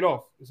 He might get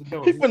off. It's a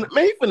dome. He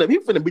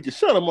finna beat the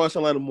shit out of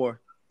Marshawn Lattimore.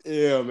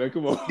 Yeah, man,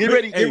 come on. Get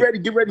ready. They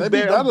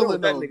be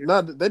battling though.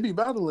 They be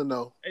battling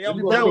though. Hey, I'm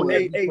done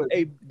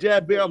with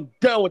Jab Bear. I'm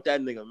done with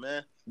that nigga,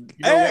 man.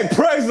 Hey,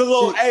 praise the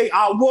Lord. Hey,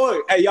 I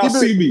won. Hey, y'all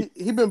see me.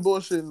 He been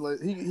bullshitting. Like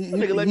he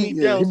let me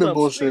down. He been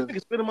bullshitting.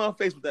 Nigga spit in my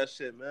face with that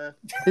shit, man.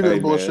 He been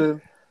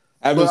bullshitting.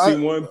 I haven't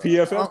seen one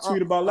PFF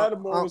tweet about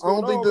Lattimore. I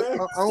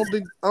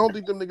don't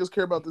think them niggas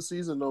care about the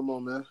season no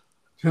more, man.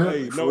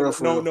 Hey, no,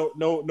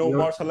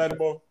 Marshawn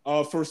Lattimore,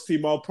 first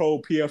team All Pro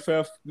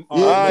PFF.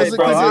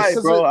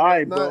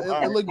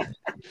 Bro.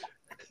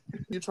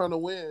 You're trying to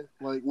win,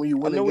 like when you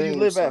win. I know where you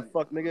live at,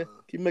 fuck nigga.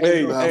 Keep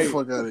making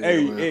fuck out of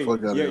here, man. Fuck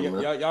out of here,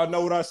 man. Y'all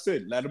know what I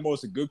said.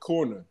 Lattimore's a good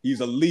corner. He's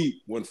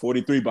elite when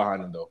 43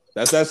 behind him though.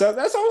 That's all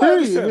I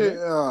ever said.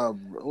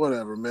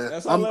 Whatever,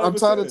 man. I'm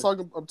tired of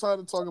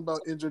talking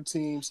about injured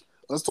teams.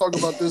 Let's talk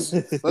about this.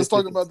 Let's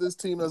talk about this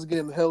team that's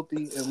getting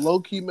healthy and low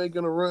key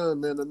making a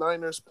run, man. The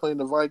Niners playing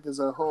the Vikings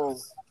at home.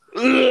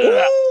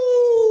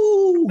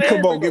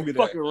 Come on, give me that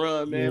fucking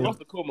run, man. Lost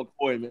the Colt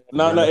McCoy, man.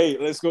 No, hey,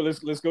 let's go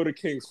to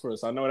Kings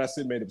first. I know that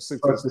shit made him sick.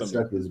 Fuck the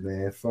suckers,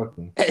 man. Fuck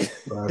them.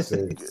 What I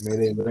said, man,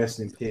 they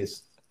rest in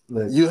piss.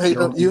 Look, you hate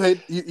them. You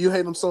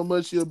hate them so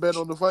much. You'll bet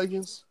on the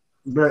Vikings.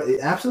 Bro,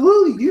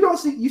 absolutely.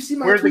 You see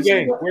my. Where's the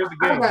game? Where's the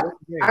game?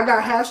 I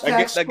got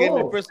hashtag that game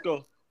in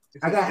Frisco.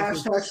 I got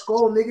hashtag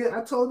skull, nigga.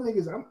 I told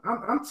niggas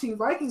I'm Team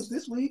Vikings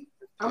this week.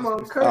 I'm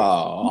on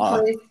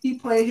Kirk. He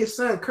playing his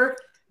son. Kirk.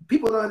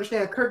 People don't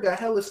understand. Kirk got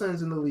hella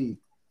sons in the league.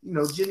 You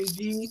know, Jimmy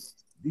G,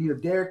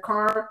 Derek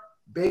Carr,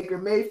 Baker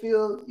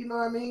Mayfield. You know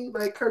what I mean?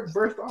 Like Kirk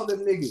birthed all them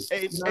niggas.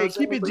 Hey,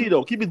 keep it G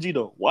though. Keep it G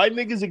though. Why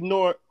niggas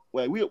ignore?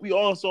 Like we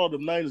all saw the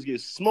Niners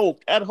get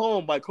smoked at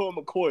home by Colt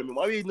McCoy. Man,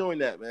 why are you ignoring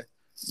that, man?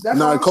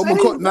 Colt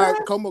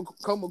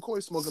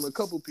McCoy smoking a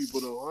couple people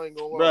though. I ain't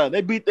gonna lie. Bro,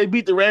 they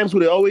beat the Rams who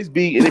they always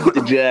beat, and they beat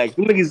the Jags.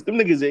 Them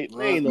niggas ain't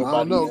nobody.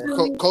 I don't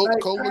know.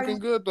 Colt looking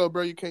good though,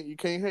 bro. You can't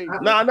hate.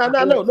 No.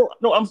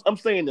 I'm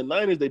saying the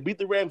Niners they beat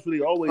the Rams who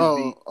they always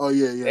beat. Oh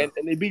yeah.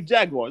 And they beat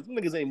Jaguars. Them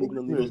niggas ain't moving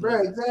them needles.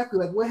 Bro, exactly.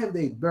 Like what have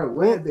they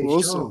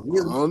shown?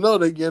 I don't know.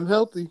 They getting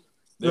healthy.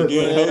 They're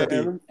getting healthy,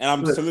 and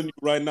I'm telling you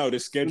right now, the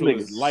schedule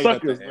is light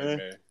at the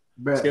end,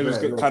 man. Schedule's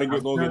kind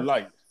of gonna get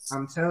light.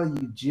 I'm telling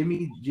you,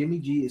 Jimmy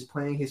G is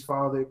playing his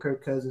father,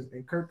 Kirk Cousins,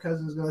 and Kirk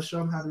Cousins is gonna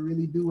show him how to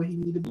really do what he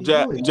need to be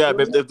doing.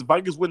 Jab, if the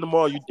Vikings win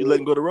tomorrow, you let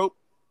him go to rope.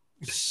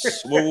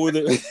 What would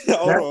it?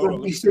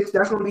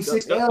 That's gonna be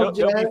 6 L.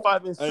 They'll be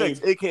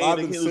 5-6. They can't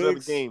lose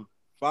every game.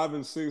 5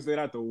 and 6, they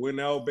have to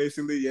win out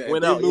basically. Yeah,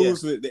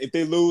 if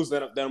they lose,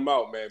 then I'm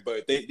out, man.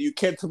 But you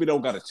can't tell me they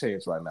don't got a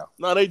chance right now.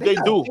 No, they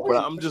do.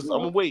 But I'm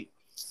gonna wait.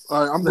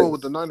 All right, I'm going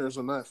with the Niners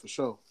on that for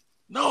sure.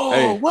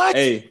 No, what?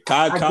 Hey,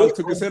 Kyle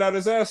took his head out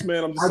his ass,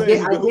 man. I'm just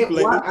saying.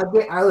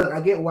 I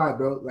get why,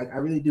 bro. Like, I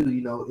really do.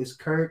 You know, it's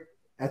Kirk.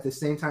 At the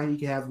same time, he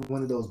can have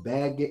one of those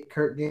bad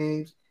Kirk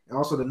games. And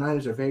also, the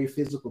Niners are very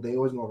physical. They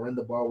always gonna run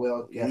the ball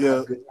well.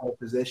 Have good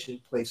possession,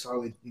 play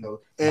solid. You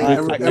know,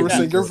 and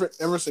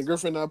Everson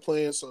Griffin not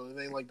playing, so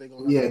it ain't like they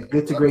gonna.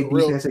 Good to great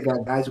defense. They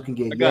got guys who can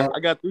get.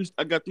 I got three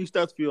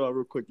stats for y'all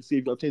real quick to see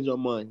if y'all change your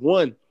mind.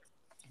 One,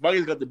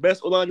 Vikings got the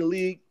best O-line in the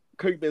league.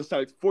 Kirk been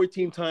sacked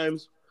 14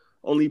 times.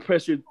 Only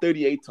pressured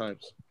 38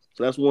 times.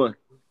 So that's one.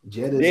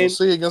 We'll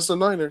see against the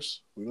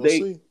Niners.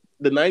 The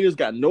Niners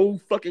got no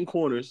fucking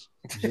corners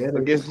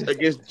against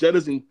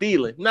Jettas and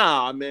Thielen.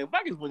 Nah, man.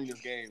 Vikings winning this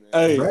game, man.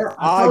 Hey, bro,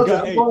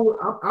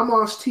 I'm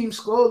on Team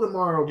Skull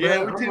tomorrow, bro.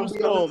 Yeah, Team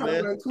Skull,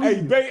 man.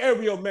 Hey, Bay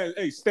Area, man.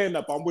 Hey, stand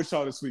up. I'm with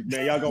y'all this week,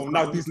 man. Y'all gonna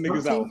knock these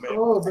niggas out,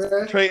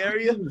 man. Trey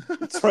Area?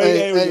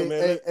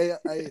 Man.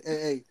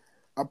 Hey.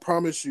 I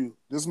promise you,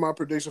 this is my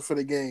prediction for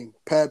the game.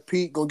 Pat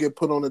Pete gonna get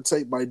put on the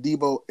tape by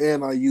Debo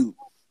and Ayuk.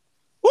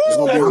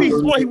 Pat Pete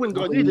swore he wouldn't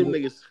go near them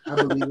niggas. I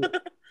believe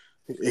it.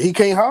 He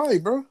can't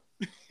hide, bro.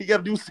 He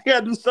gotta do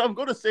something.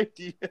 Go to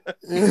safety.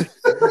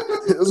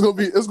 It's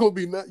gonna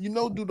be. You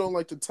know, dude don't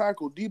like to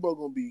tackle. Debo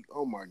gonna be.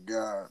 Oh my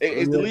god. Hey,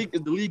 is the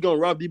league gonna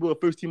rob Debo a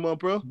first team on,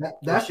 bro?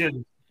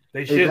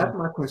 They should. That's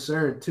my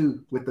concern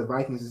too with the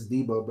Vikings is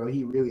Debo, bro.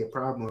 He really a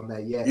problem on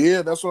that.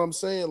 Yeah, that's what I'm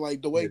saying.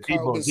 Like the way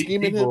Kyle been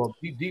scheming him.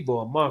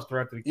 Debo a monster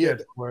after the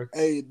catch.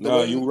 Hey,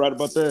 you right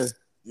about that.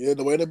 Yeah,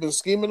 the way they've been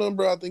scheming him,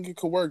 bro. I think it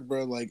could work,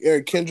 bro. Like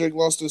Eric Kendrick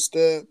lost his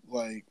step.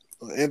 Like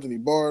Anthony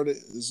Bard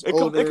is. They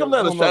come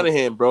down to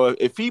Shanahan, bro.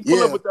 If he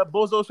pull up with that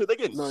bozo shit, they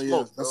get smoked.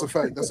 Yeah, that's a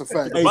fact. That's a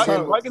fact.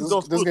 Vikings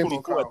don't score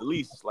 24 at the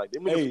least. Like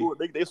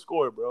they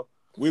score, bro.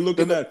 We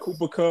looking at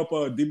Cooper Kupp,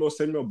 Debo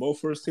Samuel, both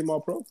first team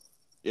All Pro.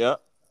 Yeah.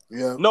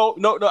 Yeah. No.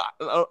 You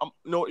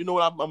know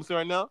what I'm saying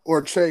right now?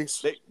 Or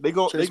Chase. They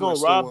gonna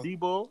rob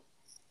Debo,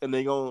 and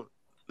they gonna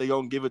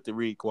give it to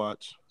Reek.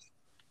 Watch.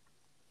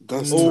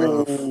 That's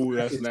Oh, tough.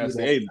 that's can see nasty.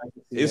 that. Hey, I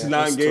can see it's that.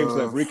 9 That's games tough.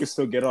 left. Reek can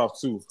still get off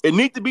too. It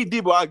needs to be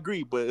Debo. I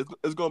agree, but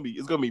it's gonna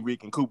be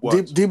Reek and Coop. Watch.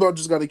 Debo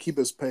just got to keep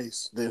his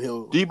pace. Then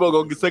he'll. Debo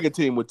gonna get second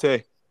team with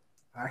Tay.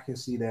 I can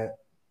see that.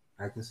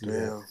 I can see that.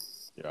 Damn.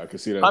 Yeah, I can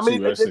see that I mean,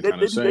 too. That's kind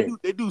of insane.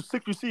 they do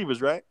 6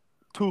 receivers, right?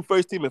 2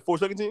 first team and 4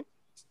 second team.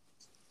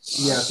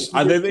 Yeah,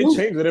 They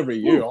change it every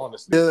year,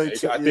 honestly. Yeah,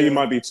 I think it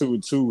might be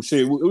 2.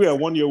 Shit, we had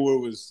 1 year where it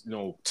was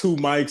 2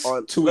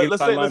 mics, 2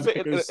 inside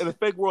linebackers. In the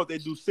fake world they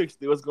do 6.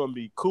 It was gonna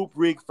be Coop,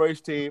 Reek,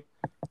 first team.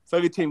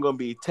 Second team gonna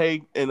be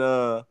Tay and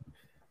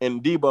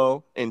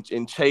Debo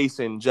and Chase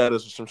and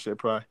Jettis or some shit,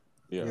 probably.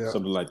 Yeah,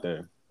 something like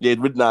that. Yeah,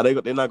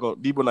 they're not gonna.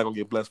 Debo not gonna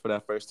get blessed for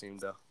that first team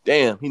though.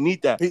 Damn, he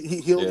need that. He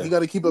got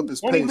to keep up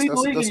his When he pace. lead the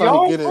league That's in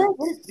how he yards, get bro.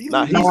 it.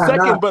 Nah, he's Nah,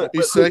 second, nah. but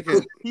He's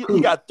second.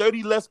 he got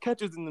 30 less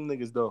catches than the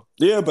niggas though.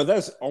 Yeah, but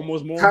that's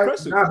almost more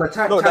impressive. Nah, but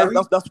No,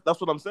 that's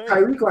what I'm saying.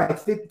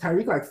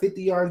 Tyreek like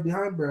 50 yards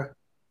behind, bro.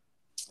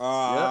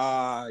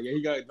 Yeah,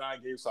 he got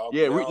 9 games. So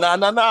Yeah,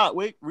 nah.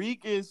 Wait,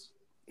 Reek is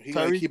He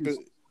got to keep it.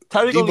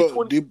 Tyreek only Debo,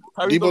 20, Debo,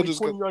 Tyreek Debo only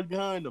just 20 yards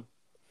behind him.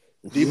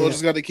 Debo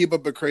just got to keep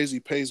up a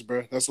crazy pace,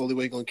 bro. That's the only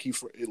way he's gonna keep.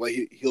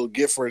 He'll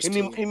get first.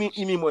 He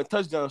need more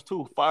touchdowns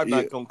too. 5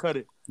 not gonna cut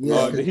it.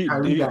 Yeah,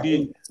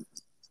 Did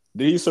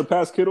he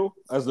surpass Kittle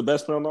as the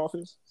best player on the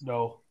offense?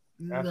 No.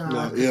 No.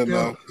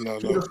 No.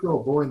 Still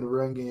a boy in the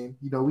run game.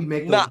 We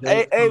make. Nah,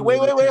 hey, wait,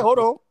 hold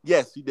on.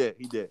 Yes, he did.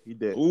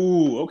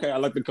 Ooh, okay, I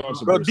like the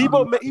controversy.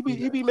 Bro, Debo,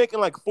 he be making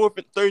like 4th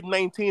and 3rd and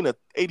 19, a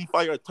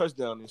 85-yard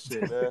touchdown and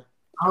shit, man.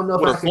 I don't know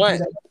With if a I can flat. do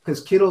that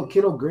because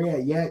Kittle great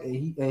at yak,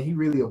 and he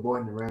really a boy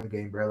in the run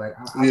game, bro. Like,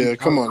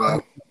 Come on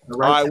now. All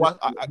right,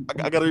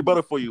 I got a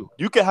rebuttal for you.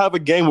 You can have a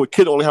game where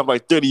Kittle only have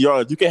like 30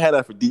 yards. You can't have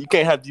that for D. You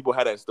can't have Debo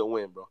have that and still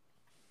win, bro.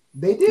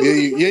 They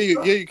did.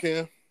 You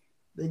can.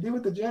 They did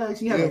with the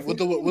Jags. He Yeah, had with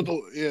the way.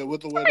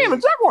 I mean, the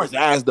Jaguars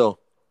ass though.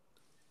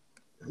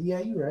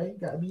 Yeah, you're right.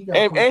 You got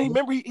And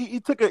remember, he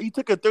took a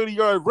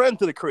 30-yard run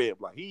to the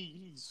crib. Like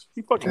he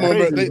fucking Come on,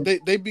 bro.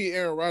 crazy. They beat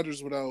Aaron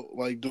Rodgers without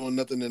like doing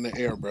nothing in the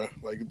air, bro.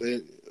 Like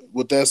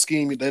with that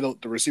scheme, the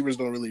receivers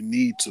don't really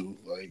need to.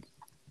 Like,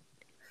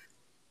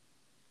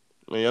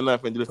 Man, you're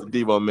not gonna do this to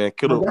Debo, man.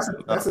 Kittle.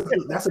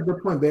 That's a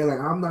good point, man. Like,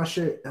 I'm not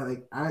sure.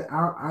 Like,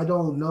 I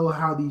don't know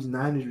how these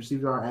Niners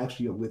receivers are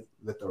actually with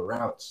the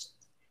routes.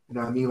 You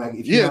know what I mean? Like,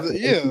 if you have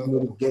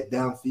to get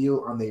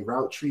downfield on the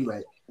route tree,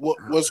 like.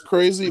 What's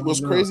crazy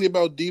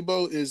about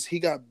Debo is he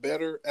got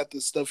better at the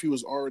stuff he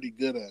was already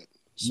good at.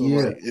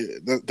 So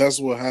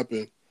that's what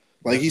happened.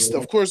 Like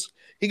of course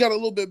he got a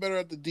little bit better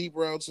at the deep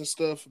routes and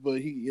stuff,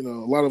 but he, a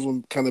lot of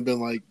them kind of been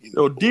like,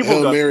 Debo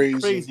Hail got Marys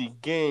some crazy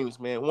games,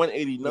 man.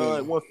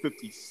 189,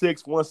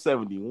 156,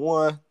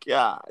 171.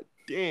 God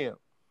damn.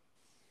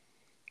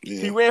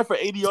 Yeah. He ran for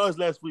 80 yards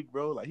last week,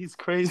 bro. Like he's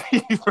crazy,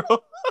 bro.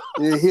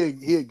 Yeah,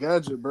 he a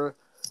gadget, bro.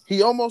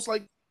 He almost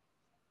like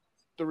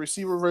the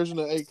receiver version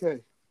of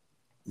AK.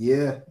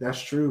 Yeah,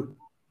 that's true.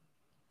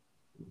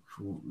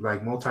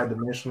 Like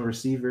multi-dimensional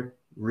receiver,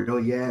 real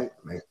yak.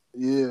 Like,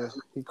 yeah,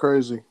 he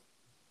crazy.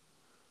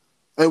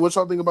 Hey, what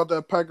y'all think about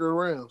that Packers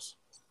Rams?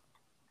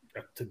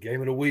 That's the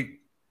game of the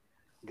week.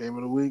 Game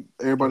of the week.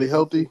 Everybody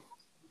healthy?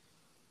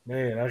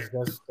 Man,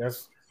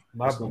 that's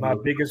my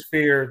biggest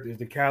fear is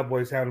the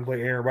Cowboys having to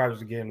play Aaron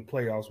Rodgers again in the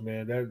playoffs,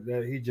 man.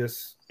 That he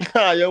just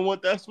Y'all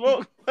want that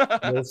smoke?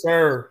 no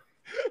sir.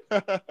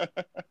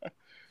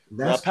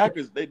 That's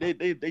Packers.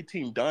 They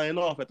team dying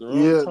off at the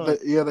wrong time.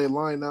 They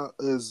line out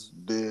is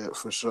dead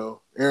for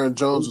sure. Aaron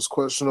Jones is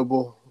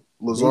questionable.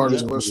 Lazard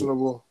is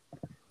questionable.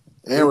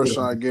 And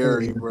Rashad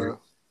Gary, bro.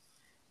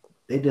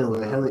 They dealing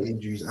with hella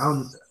injuries.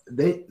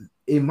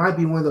 It might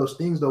be one of those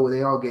things though where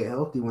they all get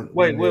healthy when.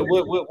 Wait,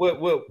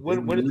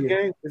 when is the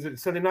game? Is it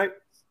Sunday night?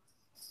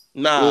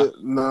 Nope.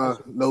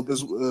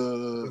 It's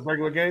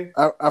regular game.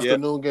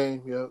 Afternoon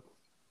game. Yep.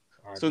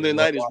 Right, Sunday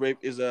night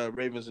is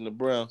Ravens and the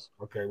Browns.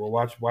 Okay, well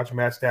watch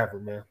Matt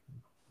Stafford, man.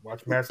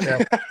 Watch Matt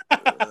Stafford.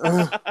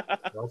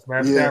 Watch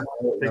Matt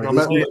Stafford.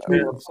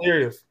 I'm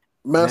serious.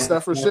 Matt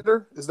Stafford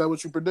shitter? Is that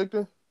what you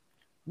predicted?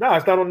 No,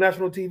 it's not on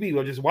national TV.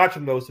 We'll just watch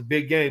him though. It's a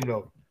big game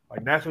though.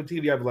 Like national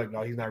TV, I'd be like,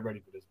 no, he's not ready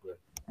for this. But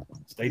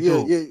stay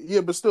tuned.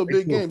 Yeah, but still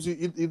big games.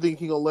 You think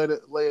he gonna lay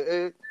an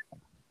egg?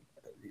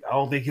 I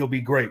don't think he'll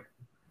be great.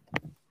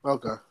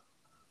 Okay,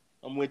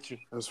 I'm with you.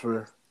 That's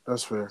fair.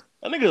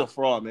 That nigga's a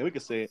fraud, man. We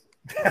can say it.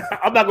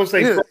 I'm not gonna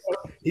say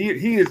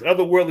he is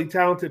otherworldly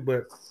talented,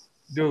 but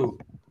dude,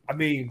 I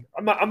mean,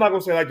 I'm not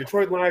gonna say like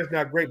Detroit Lions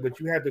not great, but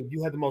you had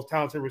the most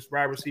talented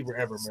wide receiver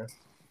ever, man.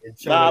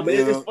 But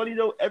it's funny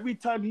though. Every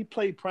time he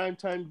played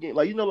primetime game,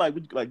 like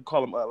we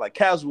call them like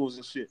casuals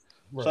and shit.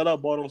 Right. Shout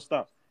out, ball don't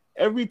stop.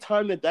 Every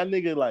time that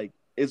nigga like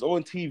is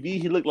on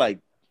TV, he looked like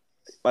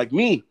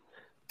me.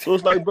 So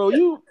it's like, bro,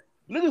 you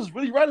niggas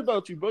really right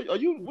about you, bro. What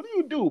do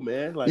you do,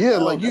 man? Like, you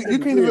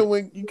can't even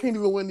win. You can't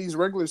even win these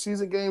regular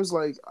season games.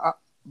 Like,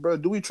 bro,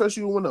 do we trust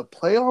you to win a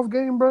playoff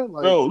game, bro?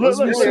 Like, bro,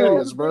 let's be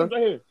serious, bro.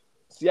 Right here.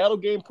 Seattle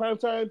game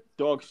primetime,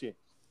 dog shit.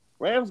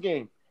 Rams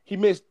game, he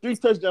missed 3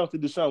 touchdowns to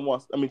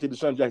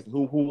Deshaun Jackson,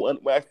 who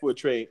asked for a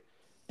trade.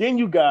 Then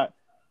he got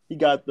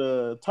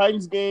the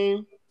Titans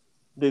game,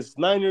 this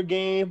Niner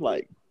game,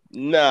 like,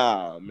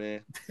 nah,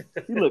 man.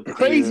 He look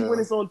crazy when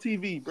it's on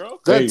TV, bro.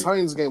 That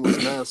Titans game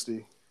was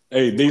nasty.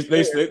 Hey,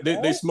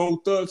 they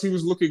smoked us. He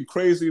was looking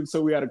crazy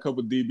until we had a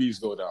couple DBs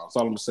go down. That's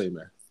all I'm gonna say,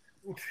 man.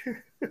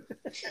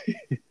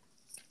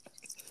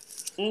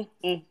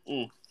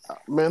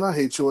 Man, I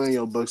hate you and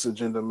your Bucks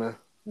agenda, man.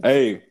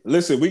 Hey,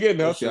 listen, we getting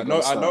healthy. I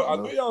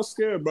know y'all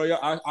scared, bro.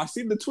 I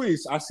seen the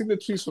tweets. I seen the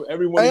tweets from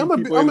every one of you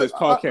people in this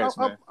podcast,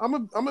 man.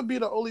 I'm gonna be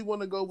the only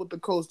one to go with the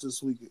Coast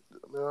this week.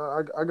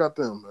 I got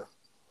them, man.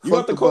 You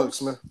got the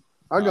Bucks, man.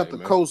 I got the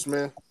Coast,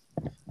 man.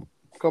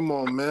 Come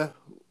on, man.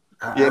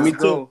 Yeah, me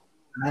too.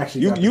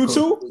 You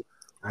too?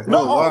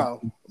 No,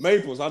 wow.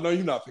 Maples, I know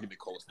you're not picking the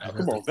Colts now.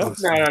 Come on,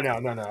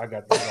 man. No. I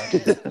got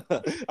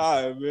that.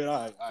 All right, man.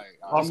 All right.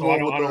 Also, I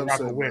don't rock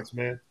the Wentz,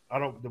 man. I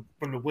don't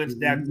from the Wentz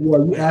that.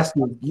 Well,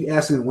 you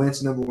asking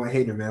Wentz #1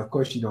 hater, man. Of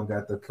course you don't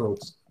got the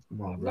Colts.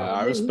 Come on, bro.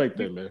 I respect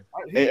that, man.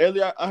 Hey,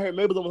 earlier I heard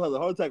Maples almost had a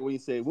heart attack when he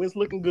said Wentz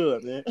looking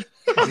good, man.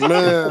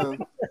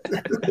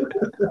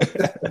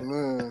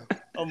 Man.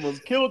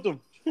 Almost killed him.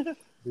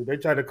 Dude, they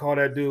tried to call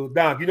that dude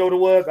Doc. You know what it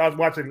was? I was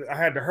watching. I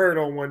had the Herd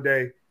on one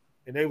day,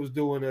 and they was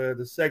doing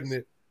the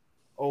segment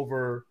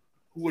over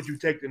who would you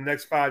take the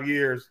next 5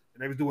 years,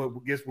 and they was doing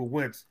against with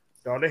Wentz.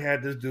 Dog, they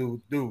had this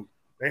dude.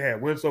 They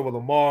had Wentz over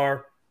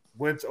Lamar,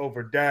 Wentz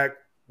over Dak,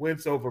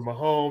 Wentz over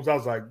Mahomes. I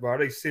was like, bro, are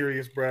they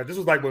serious, bro? This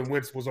was like when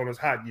Wentz was on his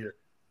hot year.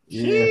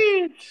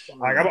 Yeah.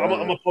 Like, I'm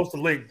gonna post a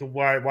link to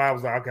why I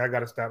was like, okay, I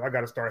gotta stop. I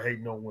gotta start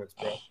hating on Wentz,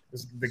 bro.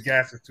 The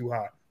gas is too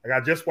high. Like,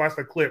 I just watched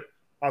the clip.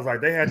 I was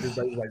like, they had this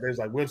there's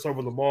like Wentz over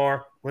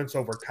Lamar, Wentz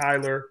over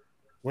Kyler,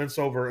 Wentz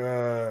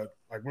over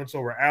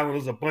Allen.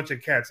 There's a bunch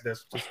of cats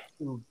that's just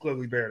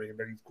clearly better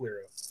than he's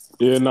clear of.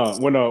 Yeah, no.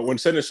 When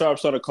Shannon Sharp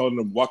started calling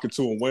them walking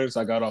to and Wentz,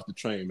 I got off the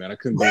train, man. I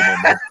couldn't go no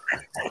more.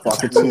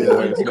 Walking to and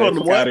Wentz. You called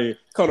him what?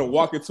 Called him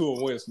walking to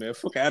and Wentz, man.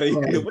 Fuck out of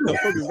here. What the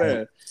fuck is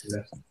that?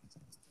 Yeah.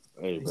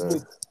 Hey,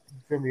 man.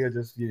 For me,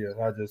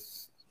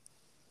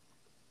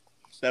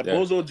 That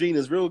bozo gene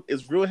is real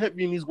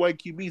heavy in these white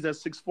QBs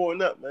that's 6'4"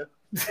 and up, man.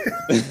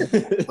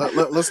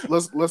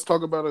 Let's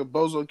talk about a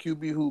bozo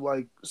QB who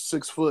like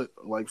 6 foot,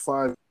 like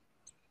 5.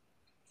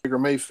 Baker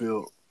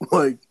Mayfield.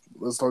 Like,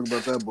 let's talk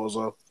about that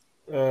bozo.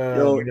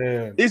 Yo,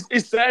 man.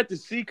 It's sad to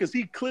see because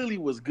he clearly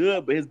was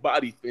good, but his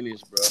body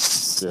finished, bro.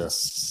 Yeah.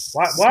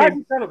 Why are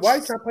you trying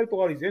to play through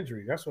all these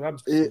injuries? That's what I'm.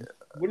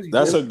 What is he?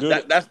 That's doing? a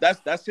good.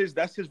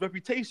 That's his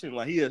reputation.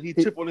 Like he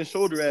chip on his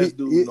shoulder ass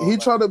dude. He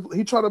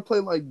tried to play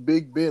like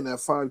Big Ben at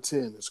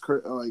 5'10". It's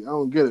crazy. Like, I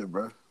don't get it,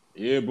 bro.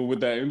 Yeah, but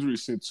with that injury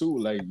shit too,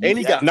 like, and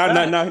he got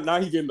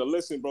now he getting to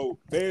listen, bro.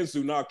 Fans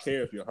do not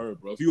care if you're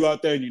hurt, bro. If you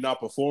out there and you're not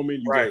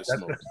performing, you get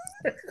smoked.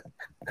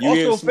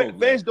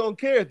 Fans don't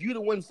care if you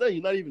the one saying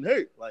you're not even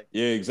hurt. Like,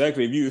 yeah,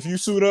 exactly. If you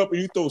suit up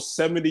and you throw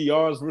 70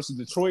 yards versus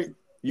Detroit,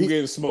 you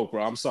getting smoked,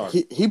 bro. I'm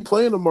sorry. He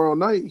playing tomorrow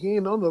night. He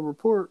ain't on the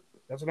report.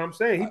 That's what I'm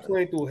saying. He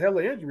playing through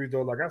hella injuries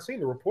though. Like, I seen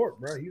the report,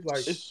 bro. He's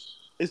like,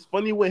 it's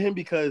funny with him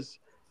because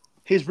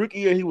his rookie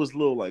year he was a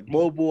little like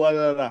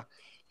mobile.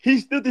 He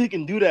still think he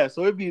can do that,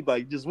 so it'd be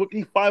like just look.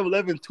 He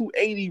 5'11",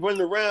 280, running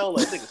around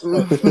like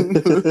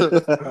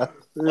nigga.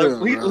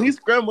 He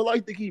scramble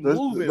like think he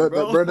moving,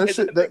 bro.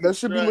 That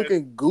should be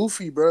looking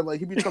goofy, bro. Like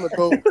he be trying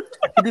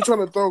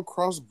to throw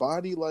cross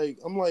body. Like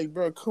I'm like,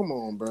 bro, come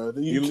on, bro.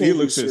 He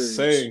looks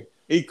insane.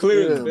 He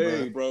clear as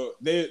day, bro.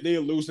 They're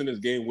losing this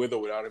game with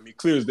or without him. He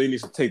clear as they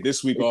need to take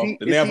this week off.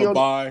 Then they have a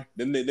bye.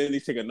 Then they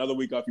take another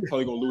week off. You're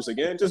probably gonna lose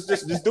again. Just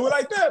do it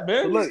like that,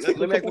 man. Look,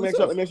 let me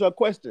ask you a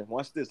question.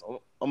 Watch this.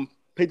 I'm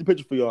paint the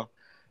picture for y'all.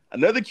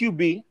 Another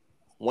QB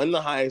won the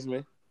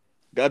Heisman,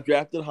 got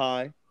drafted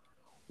high,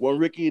 won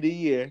Rookie of the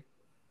Year,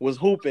 was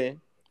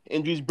hooping,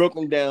 injuries broke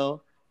him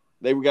down.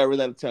 They got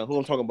rid out of town. Who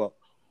I'm talking about?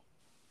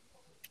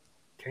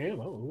 Cam.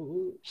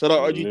 Shout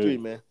out RG3,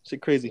 man. Shit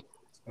crazy.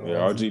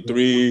 Yeah,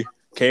 RG3.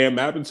 Cam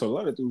happened to a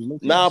lot of dudes.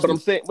 But I'm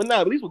saying,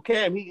 at least with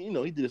Cam, he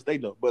did his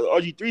thing though. But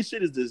RG3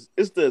 shit is this.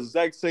 It's the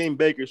exact same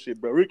Baker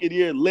shit, bro. Rookie of the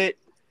Year lit,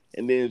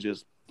 and then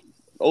just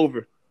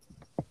over.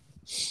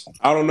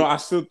 I don't know. I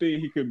still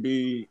think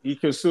he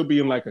could still be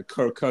in like a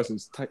Kirk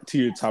Cousins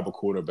tier type of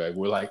quarterback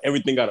where like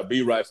everything got to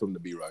be right for him to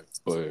be right.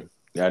 But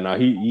yeah,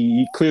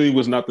 he clearly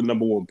was not the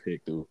number one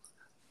pick, dude.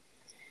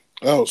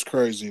 That was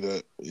crazy.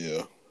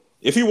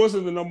 If he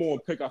wasn't the number one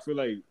pick, I feel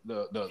like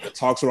the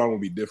talks around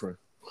would be different.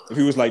 If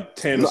he was like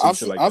 10 or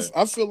something like that.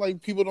 I feel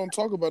like people don't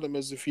talk about him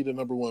as if he the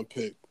number one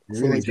pick. I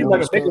feel He's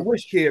like a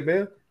Make-A-Wish kid,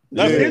 man.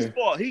 That's his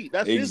fault.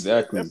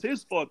 That's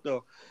his fault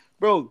though,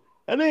 bro.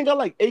 That nigga got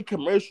like 8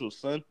 commercials,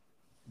 son.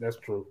 That's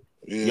true.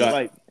 Yeah.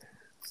 Like,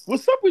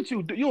 what's up with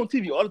you? You on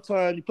TV all the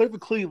time. You play for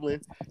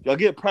Cleveland. Y'all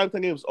get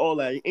primetime games, all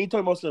that. You ain't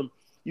talking about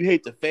you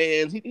hate the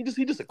fans. He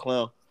just a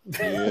clown.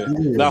 Yeah.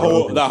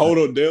 That whole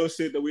Odell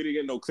shit that we didn't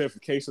get no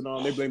clarification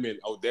on. They blaming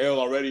Odell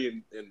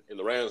already in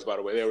the Rams, by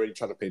the way. They already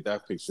trying to paint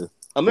that picture.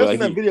 I'm making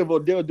that video of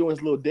Odell doing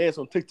his little dance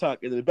on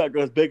TikTok, and in the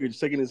background's Baker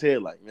just shaking his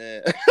head like,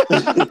 man.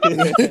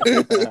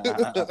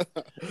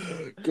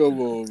 Come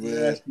on,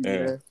 man.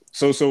 Yeah.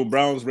 So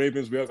Browns,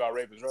 Ravens, we all got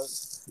Ravens, right?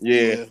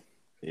 Yeah.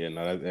 Yeah,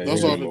 no,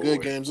 those are the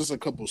good games. There's a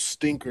couple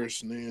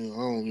stinkers, man. I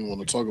don't even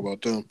want to talk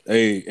about them.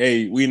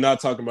 Hey, we not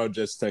talking about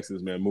just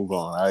Texas, man. Move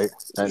on, all right?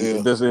 And Yeah.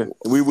 it doesn't.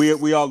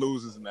 We all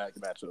losers in that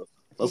matchup.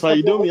 That's how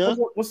you do me, huh?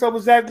 What's up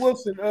with Zach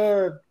Wilson,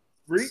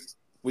 Reek?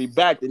 We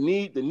back. The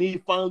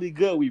need finally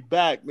good. We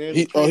back, man.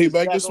 He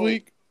back this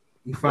week?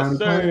 He finally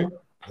playing.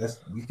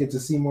 We get to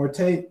see more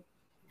tape.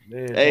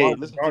 Man, hey,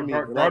 listen to me.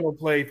 Darnold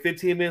played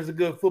 15 minutes of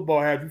good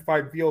football. Have you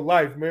fighting for your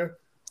life, man?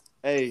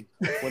 Hey,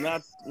 when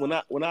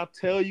I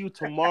tell you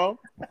tomorrow,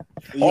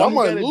 y'all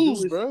might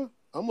lose, bro.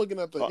 I'm looking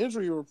at the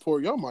injury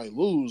report. Y'all might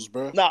lose,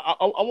 bro. Nah, I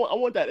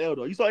want that L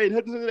though. You saw Aiden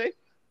Hutchinson today?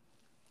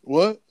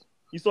 What?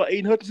 You saw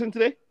Aiden Hutchinson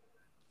today?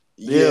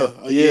 Yeah.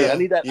 I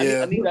need that.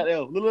 Yeah. I need that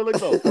L. Look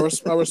though.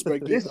 I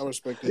respect it. I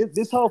respect it.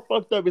 This how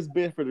fucked up it's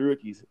been for the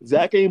rookies.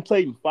 Zach ain't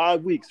played in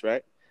 5 weeks,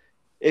 right?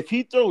 If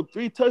he throw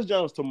 3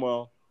 touchdowns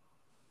tomorrow,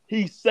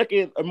 he's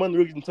second among the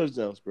rookies in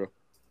touchdowns, bro.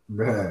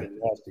 Bruh.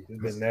 It's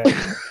been nasty.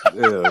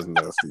 Yeah, that's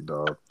nasty,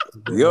 dog.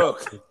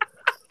 Yuck.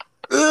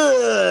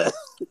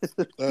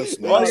 That's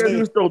All you gotta nasty.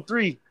 do is throw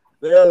 3.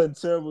 They're in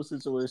terrible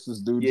situations,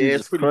 dude. Yeah, Jesus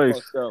it's pretty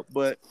Christ. fucked up,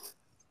 but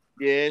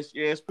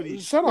it's pretty.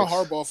 Shout out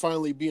Harbaugh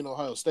finally beating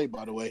Ohio State,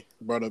 by the way.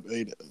 Brought up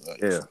Aiden.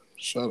 Yeah.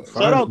 Shout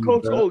out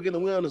Coach O getting the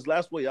win on his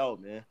last way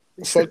out, man.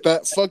 Fuck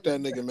that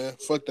nigga, man.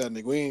 Fuck that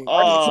nigga. We ain't.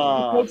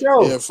 Coach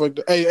O. Yeah, fuck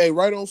that. Hey,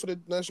 right on for the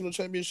national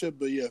championship,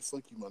 but yeah,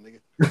 fuck you, my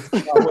nigga.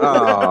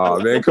 Oh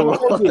man, come on.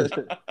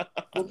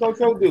 What Coach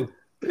O do?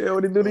 Yeah,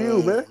 what he do to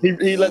you, man?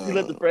 He let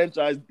the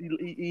franchise.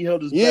 He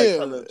held his back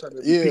trying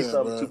to repeat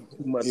something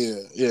too much.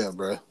 Yeah,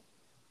 bro.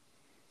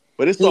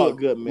 But it's all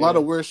good, man. A lot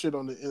of weird shit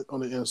on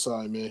the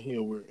inside, man.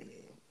 He'll weird. Yeah.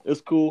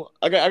 It's cool.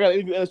 I got an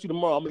interview NSU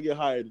tomorrow. I'm gonna get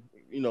hired.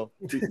 You know,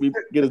 we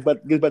get us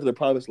back to the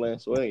promised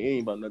land. So it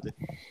ain't about nothing.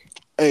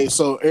 Hey,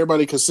 so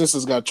everybody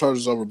consensus got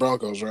Chargers over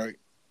Broncos, right?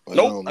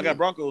 Nope, I got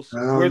Broncos.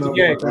 Where's the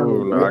game?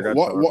 No, I got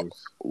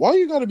why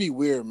you gotta be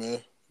weird,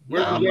 man?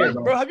 Nah,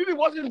 bro, have you been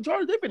watching the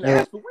Chargers? They've been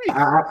ass for weeks.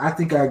 I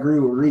think I agree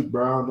with Reek,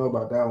 bro. I don't know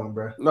about that one,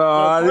 bro.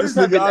 No, this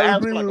nigga, I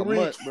agree with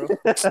Reek, bro.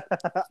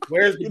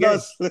 Where's the game?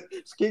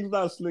 King's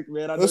not slick,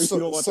 man. I know you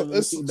don't want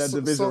that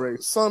division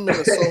race. Some in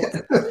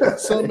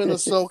the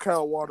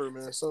SoCal water,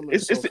 man.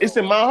 It's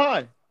in Mile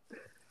High.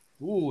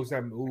 Ooh,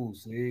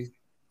 see.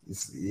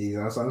 You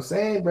know what I'm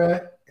saying, bro.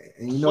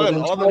 And you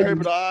know all the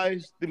Herbert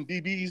eyes, them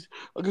DBs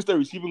against their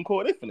receiving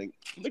core, they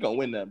gonna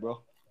win that,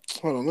 bro.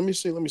 Hold on, let me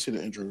see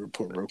the injury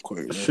report real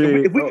quick.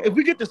 If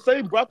we get the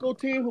same Bronco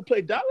team who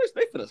played Dallas,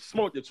 they finna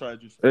smoke the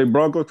Chargers. Hey,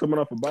 Broncos coming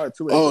off a bye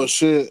too. Oh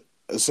shit,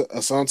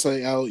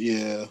 Asante out,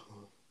 yeah.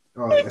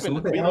 Oh, they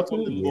finna beat up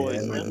on them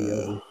boys,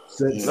 man.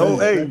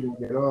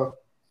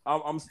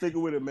 I'm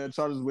sticking with it, man.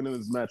 Chargers winning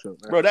this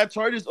matchup, man. Bro. That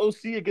Chargers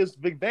OC against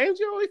Vic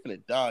Fangio, they finna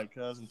die,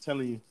 cuz I'm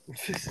telling you,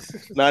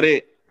 not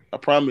it. I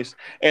promise.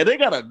 And they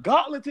got a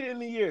gauntlet in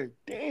the year.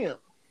 Damn.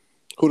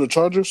 Who, the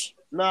Chargers?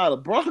 Nah, the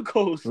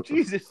Broncos.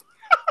 Jesus.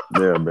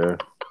 Yeah, man.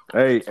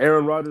 Hey,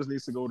 Aaron Rodgers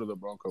needs to go to the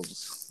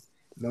Broncos.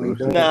 No, he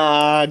doesn't.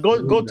 Nah,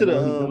 go to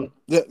the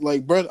Yeah,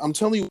 like, bro, I'm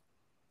telling you,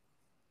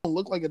 don't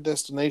look like a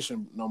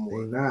destination no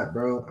more. They're not,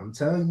 bro. I'm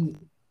telling you.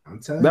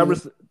 That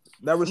receiver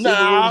not moving people.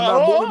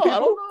 I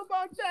don't know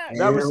about that.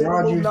 That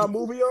receiver not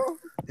moving, y'all.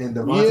 And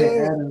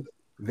Devontae Adams.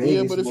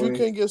 Vegas, but if boy. you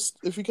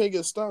can't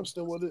get stops,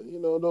 then what? It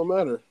don't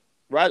matter.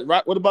 Right.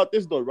 What about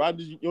this though?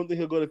 Rodgers, you don't think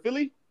he'll go to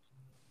Philly?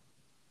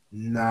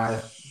 Nah.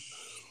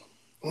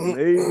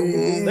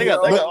 They got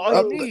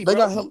all you need. They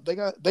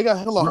got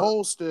hella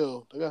holes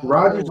still.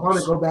 Rodgers want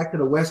to go back to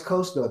the West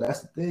Coast though.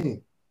 That's the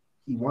thing.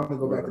 He want to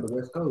go back to the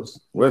West Coast.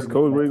 West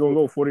Coast, where you gonna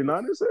go?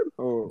 49ers?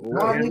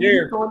 Nah,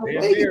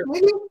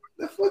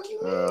 the fuck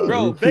you mean?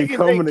 Bro,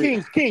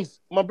 Vegas,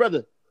 Kings, my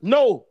brother.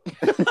 No.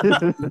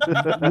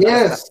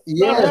 Yes,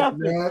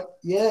 man.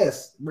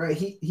 Yes, bro.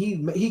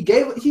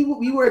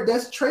 We were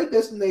a trade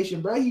destination,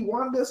 bro. He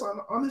wanted us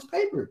on his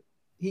paper.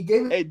 He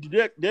gave it. Hey,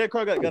 Derek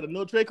Carr got a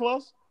no trade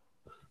clause?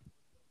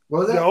 What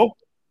was that? No.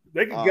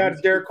 They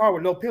got Derek Carr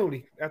with no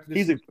penalty after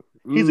this.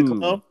 He's a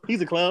clown.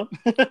 He's a clown.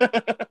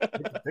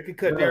 They could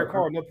cut Derek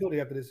Carr with no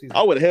penalty after this season.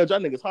 I would have held y'all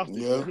niggas hostage.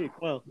 Yeah. He a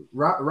clown.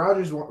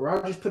 Rodgers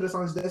put us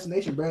on his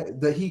destination, bro.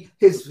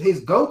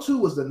 His go-to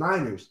was the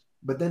Niners.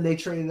 But then they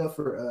traded up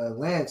for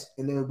Lance,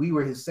 and then we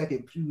were his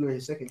second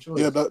choice.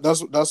 Yeah,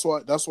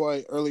 that's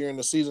why earlier in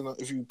the season,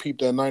 if you peep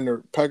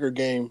that Packer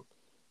game,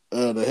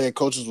 the head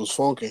coaches was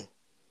funking.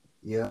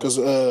 Yeah, because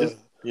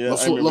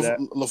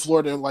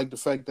LaFleur didn't like the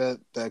fact that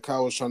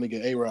Kyle was trying to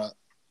get A-Rod.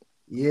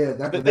 Yeah,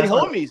 they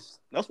homies.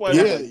 That's why.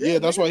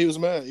 That's why he was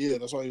mad. Yeah,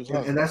 that's why he was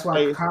mad. And that's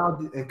why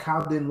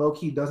Kyle didn't low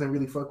key doesn't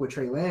really fuck with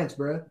Trey Lance,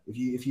 bro.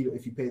 If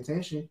you pay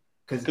attention,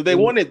 because they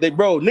wanted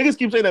niggas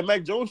keep saying that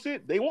Mac Jones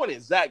shit. They wanted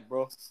Zach,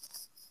 bro.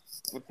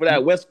 For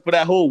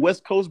that whole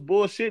West Coast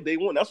bullshit, they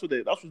want. That's what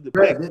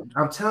the.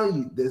 I'm telling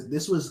you,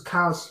 this was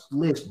Kyle's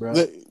list, bro.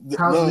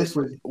 Kyle's list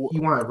was he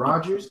wanted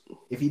Rodgers.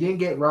 If he didn't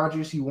get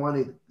Rodgers, he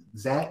wanted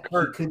Zach. He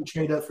couldn't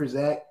trade up for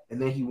Zach,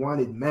 and then he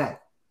wanted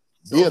Mac.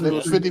 Yeah, they were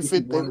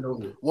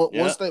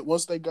 50-50.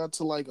 Once they got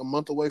to like a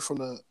month away from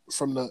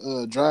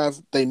the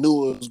drive, they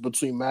knew it was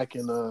between Mac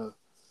and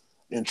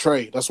and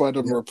Trey. That's why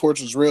the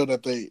reports was real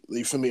that they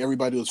feel me.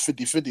 Everybody was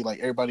 50-50. Like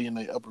everybody in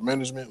the upper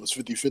management was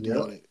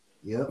 50-50 on it.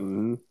 Yep.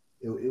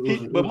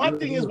 But my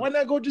thing is, why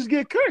not go just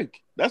get Kirk?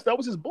 That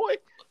was his boy.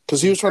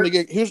 Because he was trying to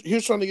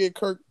get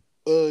Kirk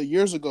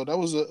years ago. That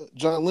was a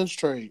John Lynch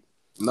trade.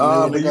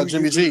 Nah, they got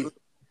Jimmy G.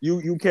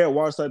 You can't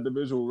watch that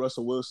division with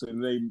Russell Wilson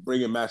and they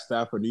bring in Matt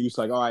Stafford and you just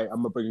like, all right,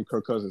 I'm gonna bring in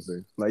Kirk Cousins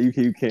in. Like you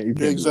can't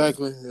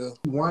exactly. Yeah.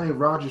 He wanted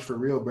Rodgers for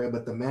real, bro,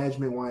 but the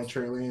management wanted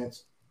Trey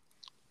Lance.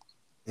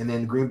 And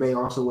then Green Bay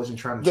also wasn't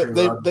trying to trade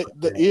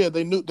Rodgers.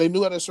 They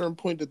knew at a certain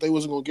point that they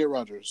wasn't gonna get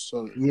Rodgers.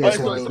 So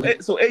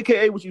so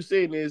AKA what you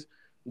saying is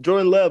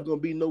Jordan Love gonna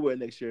be nowhere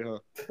next year, huh?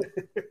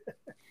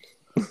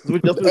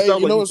 Hey,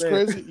 you know what's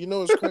crazy? You know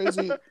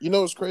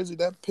what's crazy?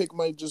 That pick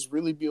might just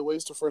really be a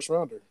waste of first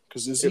rounder.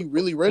 Because is he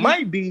really ready?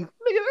 Might be. Nigga,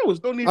 that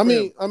was no need. I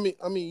mean,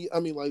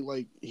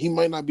 like he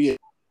might not be.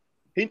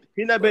 He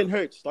not been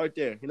hurt. Start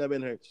there. He not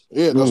been hurt.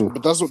 Yeah,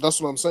 that's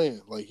what I'm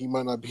saying. Like he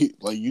might not be.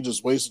 Like you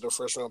just wasted a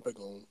first round pick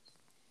on him.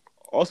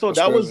 Also, that's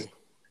that crazy.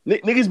 Was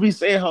niggas be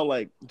saying how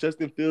like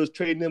Justin Fields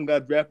trading them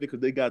got drafted because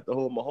they got the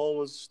whole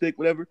Mahomes stick,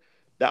 whatever.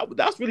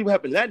 That's really what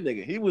happened to that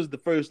nigga. He was the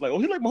first, like,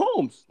 he like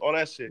Mahomes, all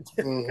that shit.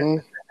 Mm-hmm.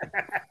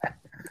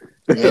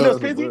 You know what's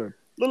crazy?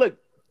 Look,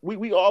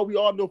 we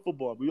all know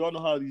football. We all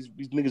know how these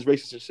niggas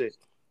racist and shit.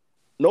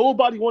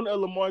 Nobody wanted a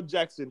Lamar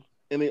Jackson,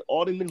 and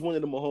all the niggas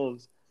wanted the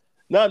Mahomes.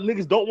 Now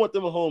niggas don't want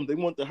the Mahomes. They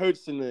want the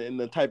Hurts and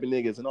the type of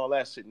niggas and all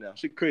that shit now.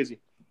 Shit crazy.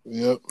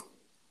 Yep.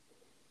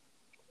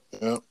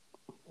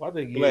 Well, I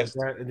think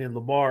that, and then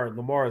Lamar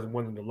is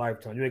one in a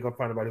lifetime. You ain't gonna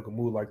find anybody who can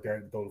move like that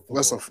and throw the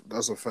football.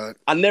 That's a fact.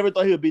 I never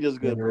thought he would be this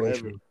good, bro.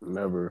 Ever.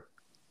 Never.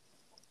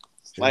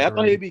 Like I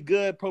thought he'd be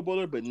good, Pro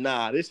Bowler, but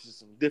nah, this is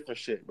some different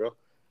shit, bro.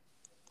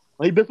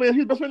 Like, he's best player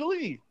in the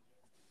league.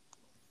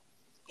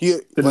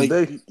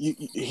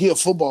 He a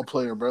football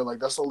player, bro. Like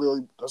that's the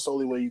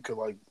only way you could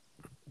like.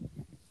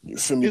 You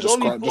feel me? His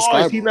only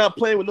flaw is he's not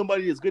playing with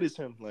nobody as good as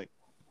him. Like.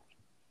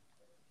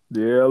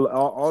 Yeah,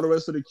 all the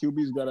rest of the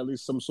QBs got at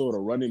least some sort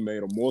of running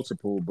mate or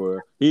multiple, but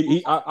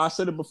I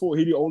said it before,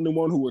 he the only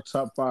one who was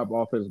top 5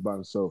 offense by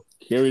himself.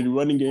 Carried the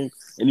running game,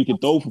 and he can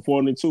throw for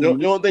 402. You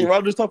don't think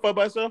Rodgers top 5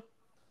 by himself?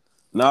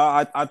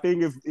 Nah, I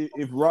think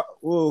because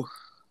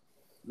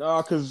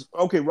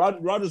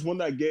Rodgers won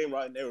that game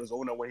right in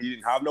Arizona when he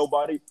didn't have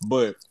nobody,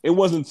 but it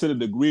wasn't to the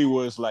degree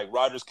where it's like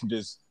Rodgers could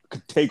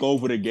take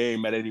over the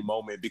game at any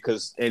moment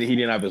and he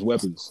didn't have his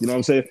weapons. You know what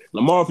I'm saying?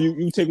 Lamar, if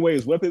you take away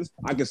his weapons,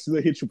 I can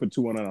still hit you for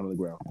 200 on the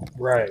ground.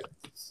 Right.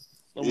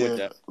 I'm with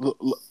that.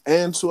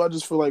 And so I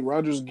just feel like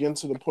Rodgers getting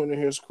to the point in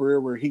his career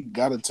where he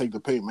got to take the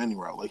Peyton Manning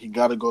route. Like he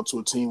got to go to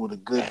a team with a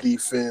good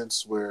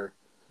defense where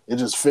it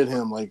just fit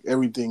him. Like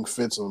everything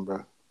fits him,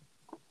 bro.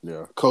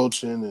 Yeah.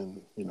 Coaching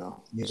and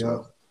Yeah.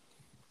 So.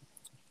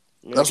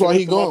 That's why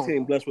he gone.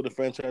 Team blessed with a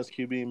franchise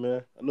QB,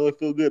 man. I know it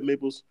feel good,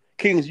 Maples.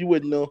 Kings, you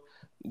wouldn't know.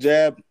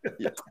 Jab,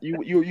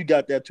 you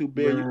got that too,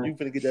 Bear. You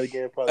finna get that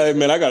again, probably. Hey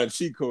man, I got a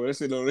cheat code. That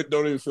shit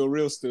don't even feel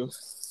real still,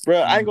 bro.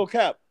 I ain't gonna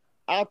cap.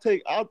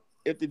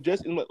 If they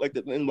just in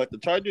the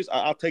Chargers,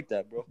 I'll take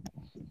that, bro.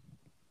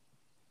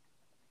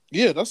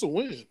 Yeah, that's a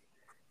win.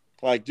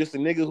 Like just a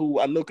nigga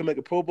who I know can make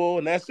a Pro Bowl,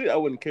 and that's it. I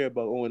wouldn't care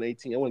about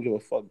 0-18. I wouldn't give a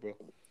fuck, bro.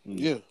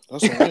 Yeah,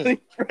 that's a win.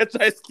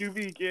 Franchise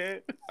QB,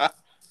 kid.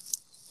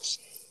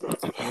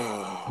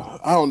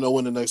 I don't know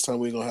when the next time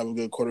we're gonna have a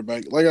good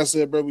quarterback. Like I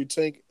said, bro, we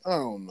tank. I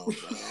don't know.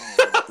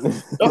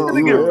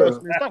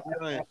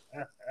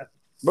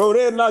 Bro,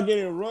 they're not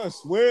getting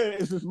rushed. Where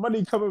is this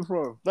money coming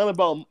from? Not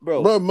about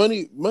bro.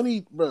 Money,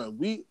 bro.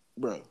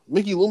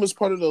 Mickey Loomis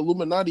part of the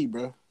Illuminati,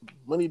 bro.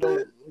 Money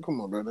don't.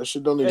 Come on, bro. That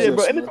shit don't exist. Yeah,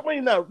 bro. And it's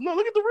money now. No,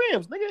 look at the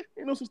Rams, nigga.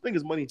 Ain't no such thing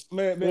as money.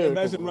 Man,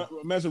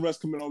 imagine Russ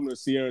coming home to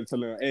Sierra and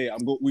telling her, "Hey,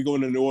 we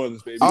going to New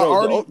Orleans, baby."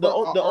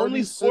 The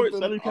only sport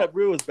that we kept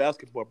real is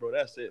basketball, bro.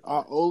 That's it. I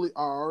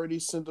already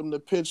sent them the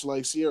pitch,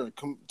 like Sierra,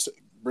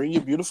 bring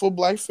your beautiful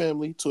black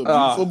family to a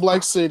beautiful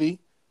black city.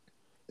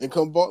 And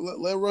come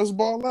let Russ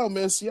ball out,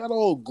 man. Seattle,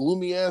 old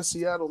gloomy ass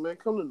Seattle, man.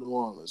 Come to New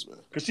Orleans, man.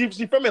 Cause she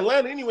from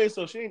Atlanta anyway,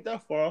 so she ain't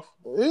that far off.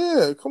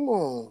 Yeah, come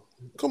on.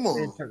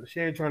 She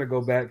ain't trying to go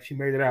back. She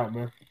made it out,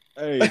 man.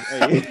 Hey.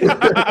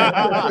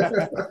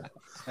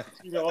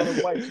 You know all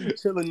the white, she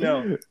chilling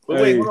now.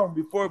 But wait, hold on.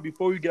 Before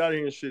we get out of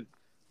here and shit,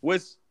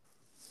 what's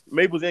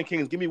Maples and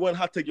Kings? Give me one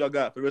hot take y'all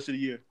got for the rest of the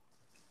year.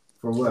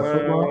 For what?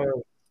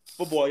 Football?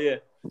 Football, yeah.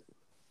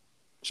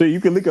 Shit,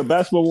 you can link a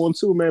basketball one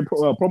too, man.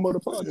 Promo the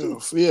pod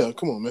too. Yeah,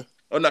 come on, man.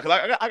 Oh no, cause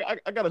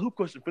I got a hoop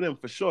question for them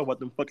for sure about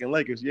them fucking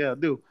Lakers. Yeah, I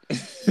do.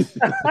 We'll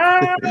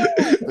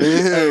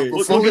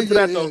get to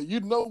that though. You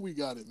know we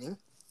got it, man.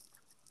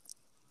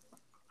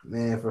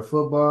 Man, for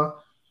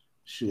football,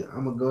 shit,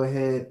 I'm gonna go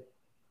ahead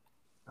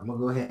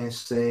and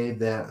say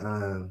that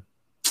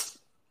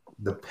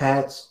the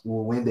Pats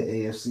will win the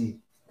AFC.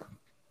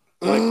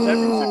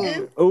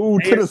 Oh,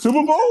 to the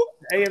Super Bowl?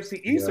 AFC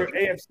East or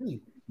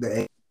AFC? The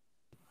AFC.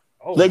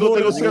 Oh, they go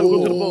to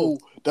the bowl.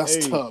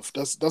 That's tough.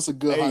 That's a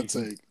good hot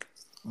take.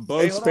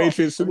 Bucks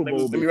Patriots Super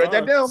Bowl. Let me write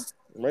that down.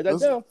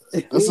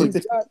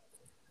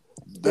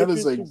 That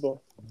is a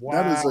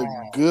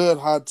good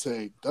hot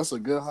take. That's a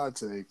good hot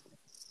take.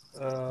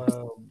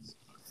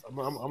 I'm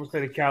gonna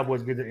say the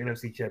Cowboys get the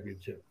NFC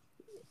Championship.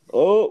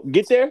 Oh,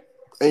 get there?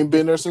 Ain't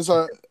been there since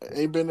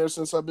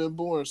I've been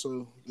born.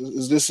 So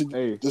is this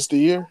the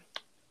year?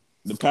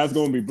 The Pats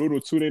gonna be brutal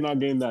too. They're not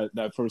getting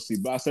that first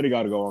seed, but I said they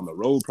got to go on the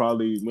road,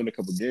 probably win a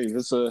couple games.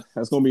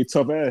 That's gonna be a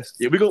tough ass.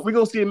 Yeah, we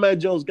gonna see a Matt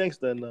Jones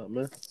gangster now,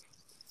 man.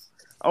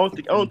 I don't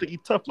think he's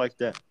tough like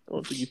that. I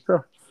don't think he's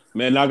tough.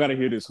 Man, now I gotta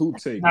hear this hoop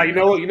take. Now you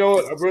know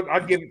what?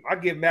 I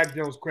give Mac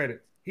Jones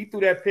credit. He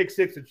threw that pick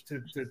six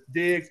to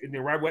Diggs and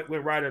then went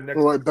right in the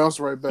next. Right, bounce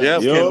right back. Yeah,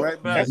 Yep.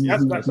 right back.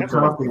 That's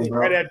when I became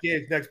right at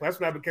Diggs next. That's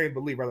when I became a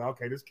believer. Like,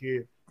 okay, this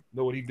kid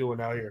know what he's doing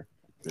out here.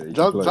 Yeah,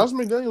 Josh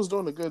McDaniels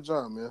doing a good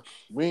job, man.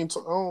 I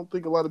don't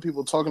think a lot of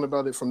people talking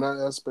about it from that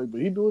aspect, but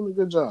he doing a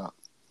good job.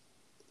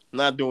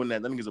 Not doing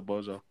that. That nigga's a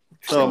bozo.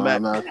 So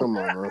Mac, come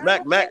on,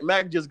 bro.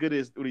 Mac just good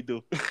as what he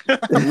do.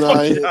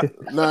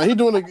 he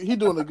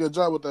doing a good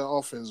job with that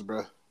offense,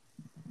 bro.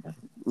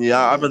 Yeah,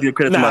 I'd rather give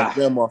credit to my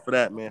grandma for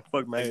that, man.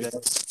 Fuck Mac.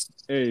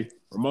 Hey,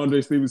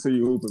 Ramondre Stevenson,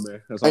 you hooping,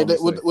 man. That's all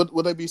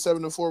Would they be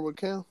 7-4 with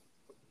Cam?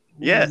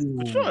 Yeah,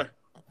 for sure.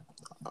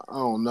 I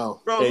don't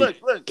know. Bro,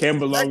 look. Cam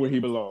belong where he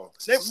belongs.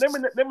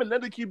 Name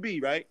another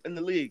QB, right, in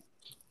the league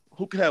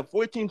who could have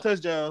 14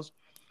 touchdowns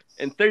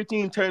and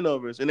 13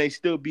 turnovers, and they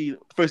still be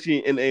first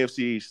seed in the AFC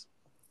East.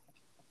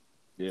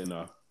 Yeah,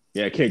 no.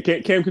 Yeah, Cam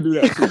could do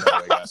that too.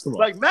 Guys. Come on.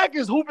 Like, Mac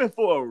is hooping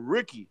for a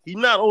rookie. He's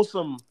not on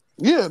some...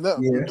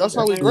 That's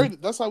how we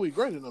graded. That's how we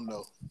graded him,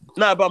 though.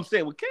 Nah, but I'm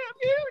saying with Cam,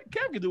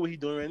 Cam can do what he's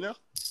doing right now.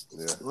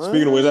 Yeah.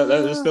 Speaking of which,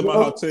 that's still my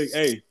hot take.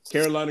 Hey,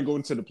 Carolina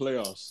going to the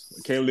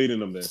playoffs. Cam leading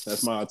them there.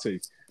 That's my hot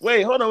take.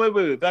 Wait, hold on,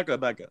 wait. Back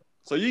up.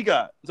 So who you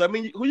got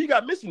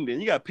missing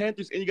then? You got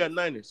Panthers and you got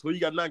Niners. Who you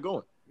got not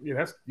going?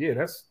 That's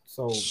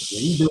so.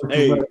 You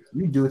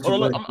do it too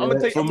much. I'm gonna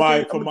tell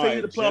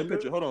you the playoff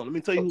picture. Hold on, let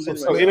me tell you who's in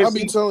it. I'll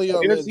be telling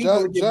y'all,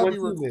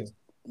 man.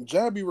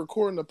 Jab be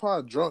recording the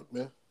pod drunk,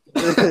 man.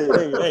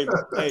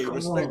 hey,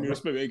 respect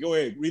me. Hey, go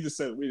ahead. Read the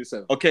seven.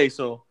 Okay,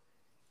 so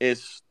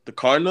it's the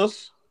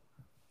Cardinals.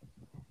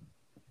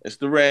 It's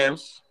the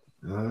Rams.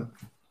 Uh-huh.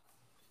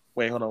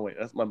 Wait, hold on.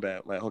 That's my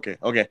bad. Okay.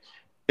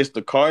 It's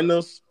the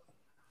Cardinals.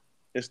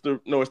 It's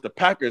the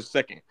Packers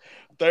second.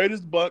 Third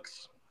is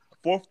Bucks.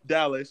 Fourth,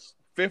 Dallas.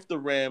 Fifth, the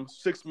Rams.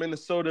 Sixth,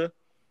 Minnesota.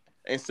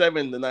 And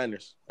seven, the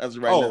Niners. As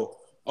of right now.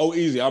 Oh,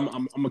 easy. I'm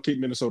gonna keep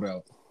Minnesota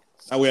out.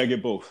 That way I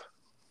get both.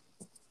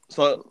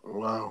 So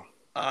wow.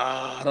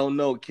 I don't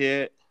know,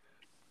 kid.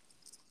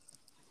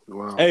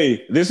 Wow.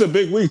 Hey, this is a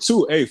big week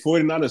too. Hey,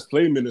 49ers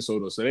play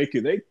Minnesota, so they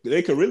could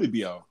really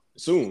be out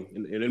soon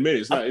in a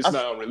minute. It's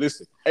not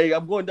unrealistic. Hey,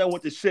 I'm going down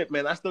with the shit,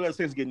 man. I still got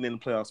Saints getting in the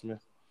playoffs, man.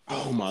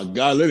 Oh my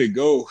God, let it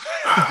go.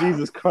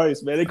 Jesus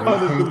Christ, man. They call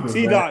this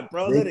T-Dot,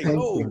 bro. Let it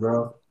go.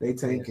 Bro. They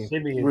tanking.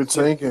 We're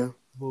tanking.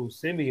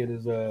 Simeon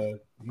is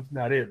he's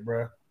not it,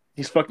 bro.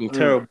 He's fucking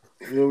terrible.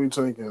 Yeah, we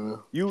tanking, man.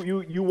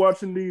 You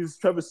watching these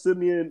Trevor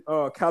Simeon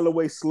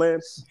Callaway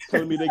slants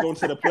telling me they going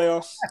to the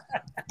playoffs?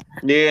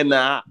 Yeah,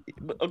 nah.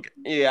 Okay.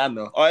 Yeah, I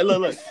know. All right,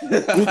 look.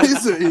 He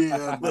said,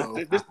 yeah, I know.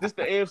 This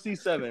the AFC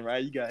 7,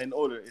 right? You got in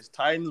order. It's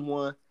Titans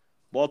 1,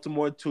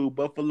 Baltimore 2,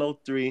 Buffalo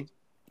 3,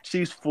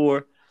 Chiefs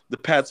 4, the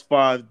Pats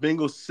 5,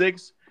 Bengals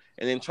 6,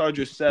 and then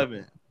Chargers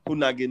 7. Who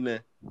not getting in?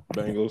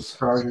 Bengals.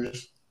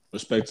 Chargers.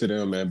 Respect to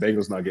them, man.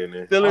 Bengals not getting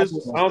in. Steelers,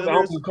 I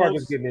don't think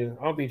Chargers getting in.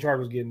 I don't think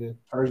Chargers getting in.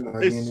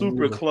 It's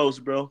super close,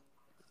 bro.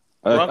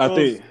 I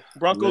think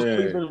Broncos,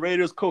 Cleveland,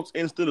 Raiders, Colts,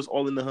 and Steelers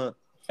all in the hunt.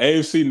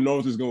 AFC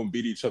North is going to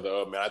beat each other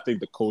up, man. I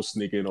think the Colts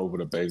sneak in over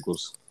the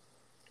Bengals.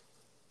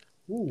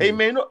 Ooh. Hey,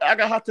 man, I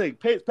got a hot take.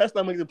 Pats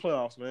not making the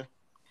playoffs, man.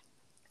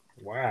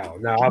 Wow.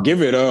 Now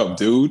give it up,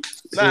 dude.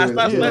 Nah, it's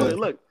not splendid.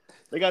 Look,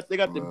 they got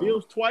the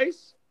Bills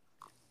twice.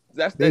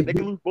 They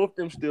can lose both of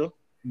them still.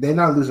 They're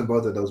not losing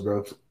both of those,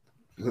 bro.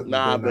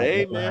 Nah, but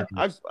hey, man,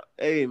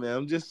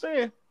 I'm just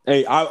saying.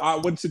 Hey, I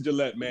went to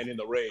Gillette, man, in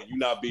the rain. You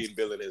not beating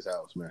Bill in his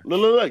house, man.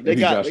 Look. They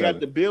got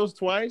the Bills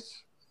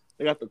twice.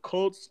 They got the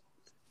Colts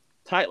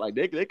tight. Like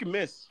they can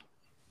miss.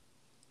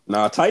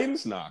 Nah,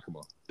 Titans? Nah, come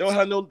on. They don't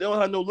have no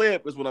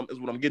layup. Is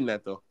what I'm getting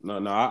at though. No,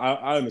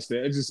 I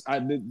understand. It's just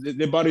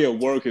their body of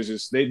work is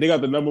just they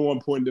got the number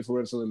 1 point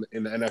differential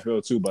in the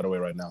NFL too, by the way,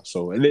 right now.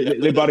 So and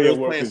their body of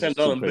work is just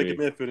too crazy.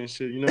 Midfield and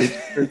shit, you know.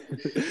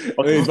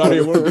 Their body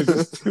of work is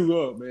just too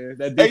up, man.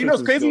 Hey, you know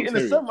what's crazy? In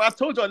the summer, I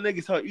told y'all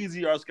niggas how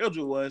easy our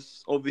schedule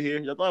was over here.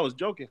 Y'all thought I was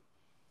joking.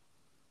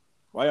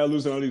 Why y'all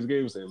losing all these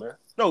games then, man?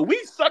 No,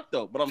 we suck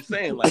though. But I'm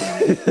saying like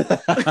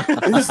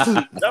that's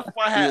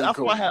why I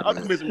had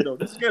optimism though.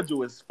 This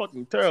schedule is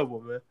fucking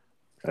terrible, man.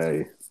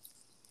 Hey.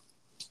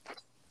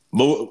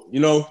 But,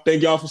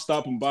 thank y'all for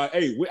stopping by.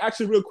 Hey, we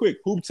actually real quick,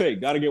 hoop take.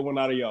 Got to get one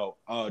out of y'all.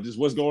 Just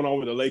what's going on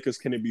with the Lakers?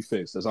 Can it be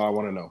fixed? That's all I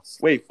want to know.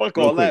 Wait, fuck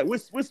all that.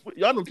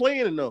 Y'all been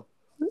playing it though.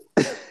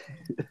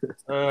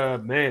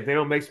 Man, if they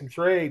don't make some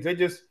trades, they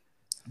just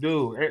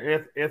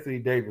Anthony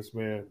Davis,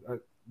 man.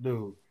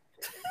 Dude.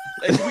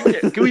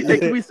 Hey,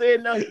 can we say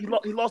it now?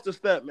 He lost a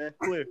step, man.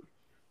 Clear.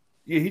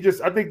 Yeah,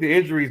 I think the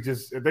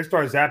injuries they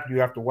start zapping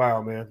you after a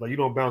while, man. Like you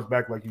don't bounce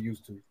back like you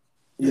used to.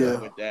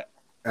 Yeah. With that.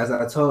 as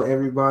I told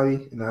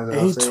everybody, and as I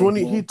He say,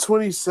 20. He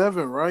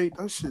 27, right?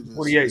 That shit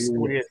is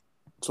 28.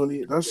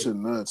 20. That shit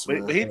nuts,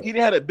 man. But he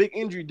had a big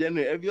injury down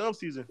there every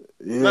offseason.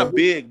 Yeah, Not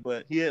big,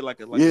 but he had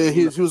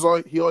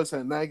he always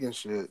had nagging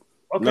shit.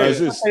 Okay,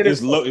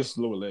 No, it's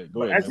lower leg.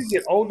 Go ahead. As you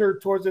get older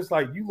towards this,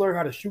 like you learn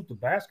how to shoot the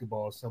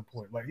basketball at some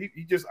point. Like he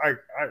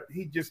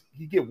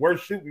get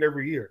worse shooting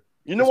every year.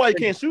 You know why he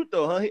can't shoot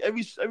though, huh?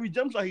 Every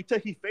jump shot he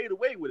take, he fade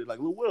away with it like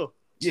Lil Will.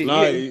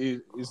 Yeah,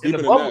 it's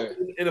deeper than that.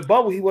 In the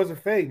bubble, he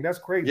wasn't fading. That's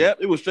crazy. Yep,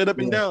 it was straight up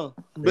and down.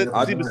 But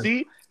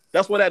see,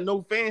 that's why that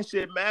no fan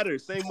shit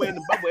matters. Same way in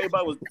the bubble,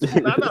 everybody was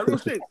not real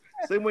shit.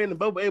 Same way in the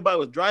bubble, everybody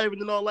was driving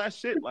and all that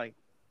shit. Like,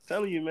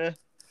 telling you, man.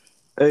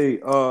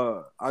 Hey,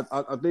 I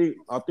think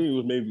it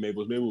was maybe it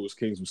was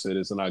Kings who said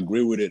this, and I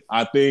agree with it.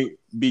 I think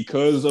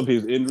because of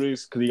his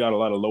injuries, because he got a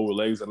lot of lower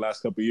legs the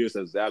last couple of years,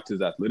 that's zapped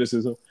his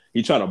athleticism.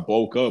 He tried to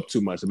bulk up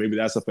too much, so maybe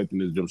that's affecting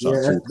his jump shot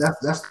too. That's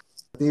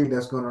the theory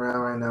that's going around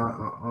right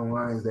now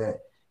online is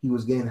that he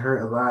was getting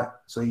hurt a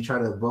lot, so he tried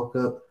to bulk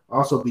up.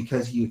 Also,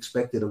 because he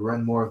expected to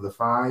run more of the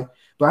 5.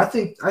 But I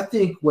think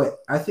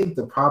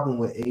the problem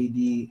with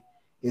AD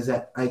is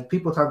that like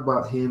people talk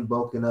about him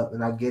bulking up,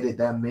 and I get it.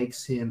 That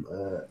makes him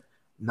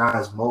not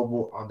as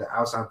mobile on the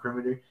outside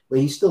perimeter, but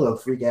he's still a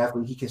freak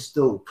athlete. He can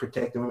still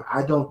protect him.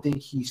 I don't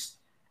think he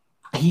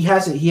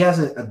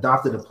hasn't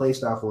adopted a play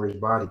style for his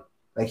body.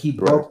 Like he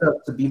bulked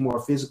up to be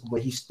more physical,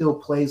 but he still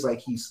plays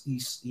like he's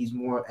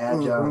more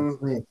agile and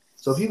slim.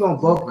 So if you're gonna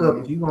bulk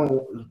up, you're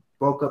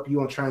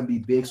gonna try and be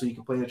big so you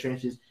can play in the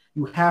trenches.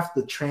 You have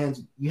to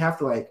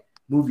like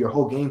move your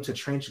whole game to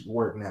trench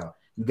work now.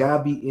 You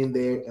gotta be in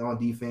there on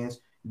defense.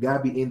 You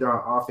gotta be in there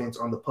on offense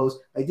on the post.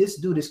 Like this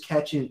dude is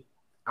catching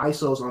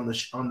ISOs on the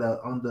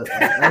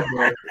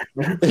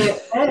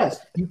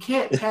elbow. You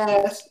can't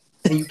pass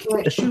and you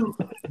can't shoot,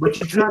 but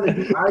you're trying to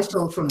do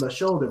ISOs from the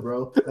shoulder,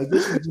 bro. Like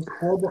this is just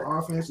horrible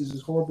offense. This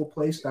is horrible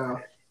play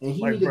style, and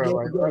he needs to get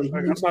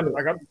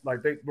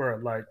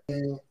together.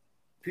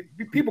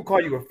 People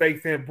call you a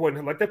fake fan, boy.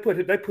 Like they put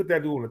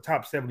that dude on the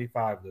top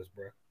 75 list,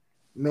 bro.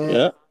 Man,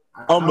 yeah,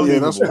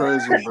 that's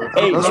crazy, bro.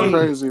 That's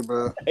crazy,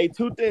 bro. Hey,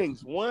 2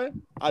 things.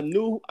 One, I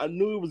knew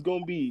it was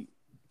gonna be.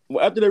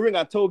 Well, after the ring,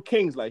 I told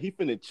Kings like he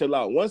finna chill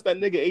out. Once that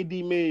nigga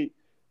AD made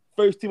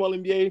first team All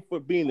NBA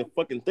for being the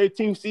fucking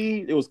 13th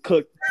seed, it was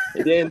cooked.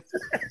 And then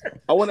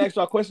I want to ask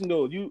y'all a question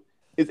though.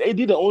 Is AD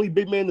the only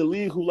big man in the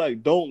league who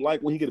like don't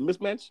like when he get a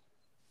mismatch?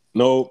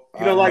 No,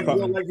 you don't like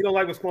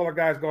when smaller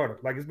guys guard him.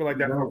 Like it's been like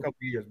that for a couple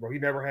of years, bro. He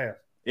never has.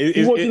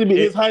 He wants you to be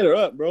his higher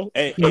up, bro.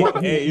 He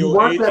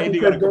wants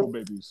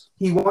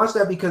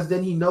that because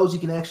then he knows he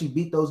can actually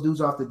beat those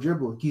dudes off the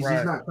dribble. He's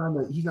not trying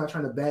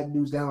to bag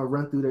dudes down or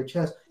run through their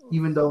chest.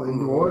 Even though in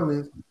New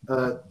Orleans,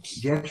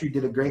 Gentry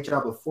did a great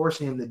job of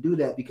forcing him to do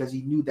that because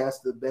he knew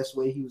that's the best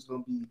way he was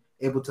going to be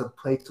able to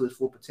play to his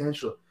full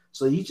potential.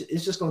 So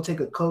it's just going to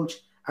take a coach.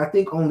 I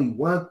think only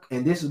one,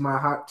 and this is my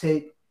hot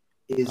take,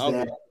 is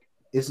that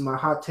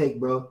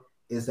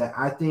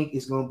I think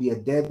it's going to be a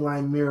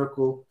deadline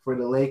miracle for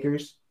the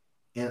Lakers.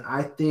 And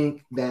I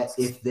think that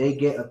if they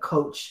get a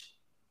coach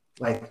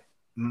like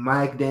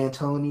Mike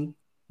D'Antoni,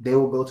 they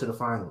will go to the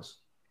finals.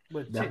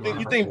 But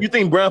you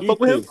think Brown fuck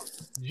with him?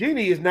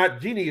 Genie is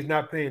not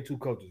paying 2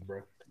 coaches,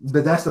 bro.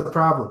 But that's the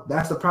problem.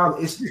 The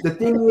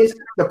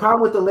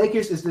problem with the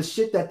Lakers is the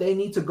shit that they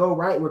need to go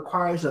right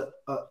requires a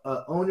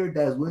owner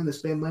that is willing to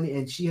spend money,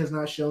 and she has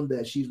not shown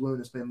that she's willing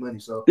to spend money.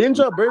 So didn't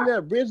y'all burn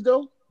that bridge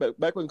though?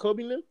 Back when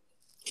Kobe lived?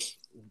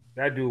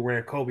 That dude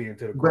ran Kobe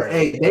into the ground. But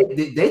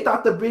hey, they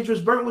thought the bridge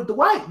was burnt with the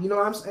white. You know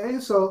what I'm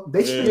saying? So they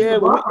I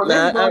ain't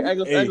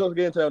gonna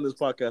get into that on this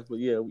podcast, but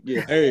yeah.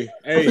 Hey,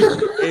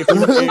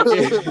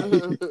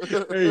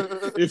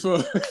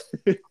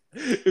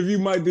 if you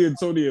Mike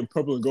D'Antoni and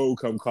purple and gold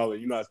come calling,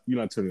 you're not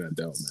turning that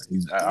down, man.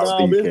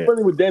 It's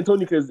funny with D'Antoni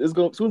because it's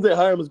going as soon as they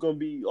hire him, it's gonna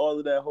be all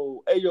of that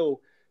whole. Hey yo,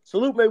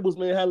 salute Maples,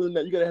 man, handling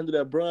that. You gotta handle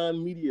that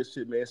Bron media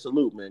shit, man.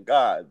 Salute, man.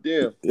 God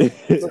damn.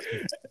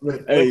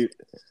 Hey.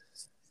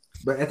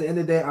 But at the end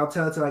of the day, I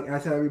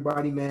tell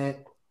everybody,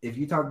 man, if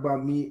you talk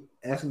about me,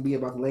 asking me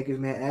about the Lakers,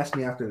 man, ask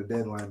me after the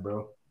deadline,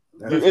 bro.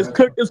 It's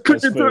cooked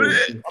into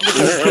it.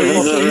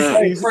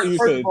 First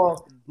of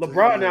all,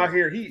 LeBron out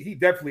here, he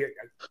definitely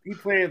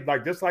playing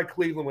like just like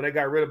Cleveland when they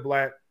got rid of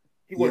Black.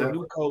 He was a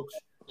new coach,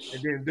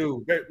 and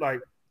then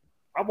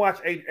I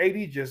watched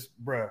AD just,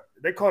 bruh.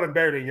 They called him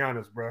better than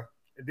Giannis, bruh.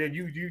 And then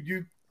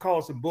you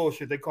call some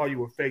bullshit. They call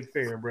you a fake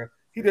fan, bruh.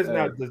 He does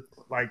not just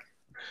like.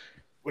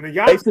 When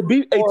Giannis to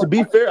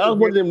be fair, I was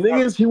one of them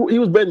niggas. He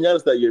was better than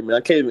Giannis that year, man.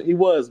 I can't even. He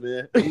was,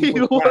 man. He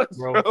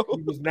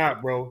was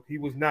not, bro. He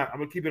was not. I'm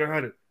gonna keep it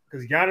 100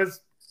 because Giannis,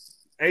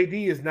 AD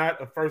is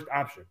not a first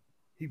option.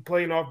 He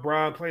playing off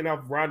Bron, playing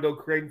off Rondo,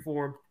 creating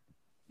for him.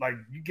 Like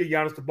you get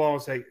Giannis the ball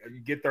and say you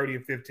get 30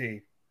 and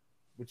 15,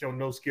 with your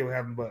no skill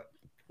having butt.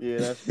 Yeah,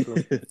 that's true.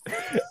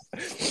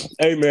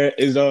 Hey man,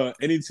 is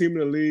any team in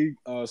the league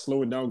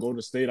slowing down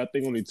Golden State? I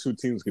think only 2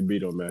 teams can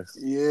beat them, man.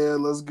 Yeah,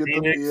 let's get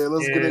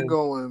it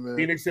going, man.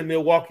 Phoenix and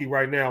Milwaukee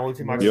right now. Only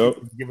team I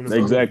giving them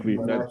exactly.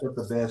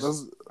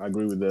 I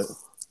agree with that.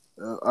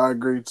 I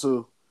agree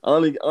too. I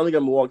only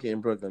got Milwaukee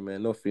and Brooklyn,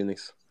 man. No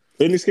Phoenix.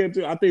 Phoenix can't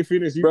do. I think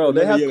Phoenix. Bro,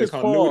 they have Chris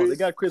Paul. They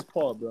got Chris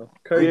Paul, bro.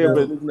 Curry,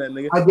 but that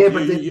nigga. I get,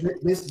 but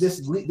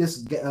this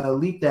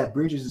leap that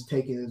Bridges is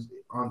taking is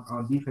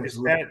on defense.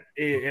 I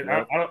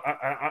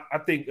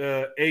think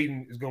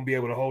Aiden is gonna be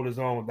able to hold his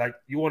own. Like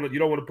you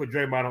don't want to put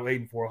Draymond on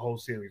Aiden for a whole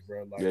series,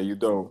 bro. Like, yeah, you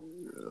don't.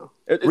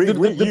 You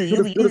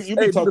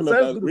been talking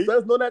about that. Do the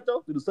Suns know that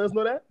though? Do the Suns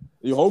know that?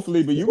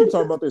 Hopefully, but you can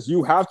talk about this.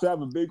 You have to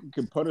have a big who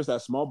can punish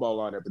that small ball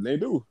lineup, and they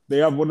do. They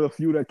have one of the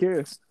few that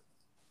can.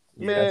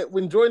 Man,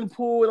 when Jordan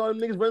Poole and all them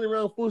niggas running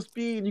around full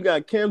speed, you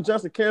got Cam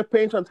Johnson, Cam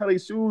Payne trying to tie their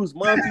shoes.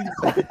 Monty,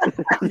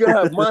 you gotta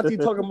have Monty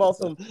talking about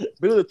some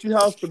build a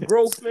treehouse for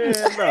growth, man.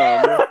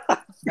 Nah,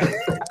 man.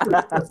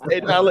 Hey,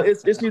 nah,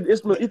 it's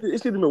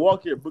either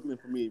Milwaukee or Brooklyn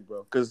for me,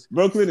 bro. Because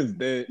Brooklyn is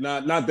dead.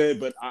 Not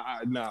dead, but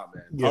nah,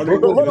 man. Yeah,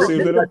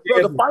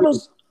 the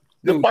finals.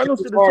 The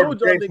finals should have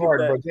showed y'all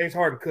niggas that James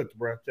Harden cooked,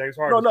 bro. James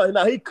Harden.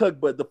 No, he cooked,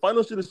 but the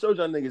finals should have showed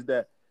y'all niggas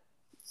that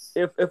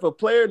if a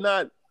player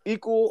not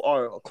equal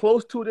or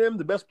close to them,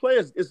 the best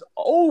players, it's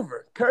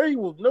over. Curry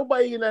will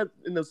nobody in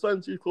the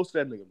Sun series close to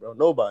that nigga, bro.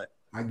 Nobody.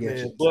 I get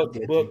you.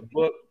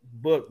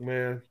 Book,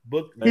 man.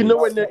 He's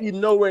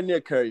nowhere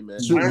near Curry, man.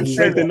 I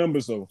understand the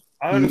numbers though.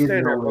 I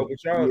understand that, bro.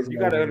 But y'all, you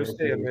gotta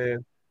understand,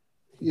 man.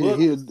 Yeah,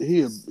 he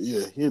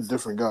a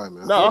different guy,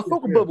 man. No, I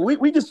fuck with Book, but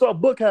we just saw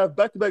Book have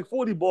back-to-back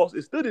 40 balls.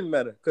 It still didn't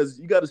matter because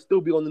you got to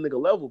still be on the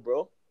nigga level,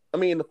 bro. I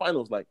mean, in the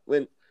finals, like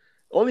when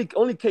only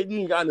KD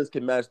and Giannis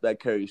can match that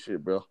Curry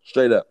shit, bro.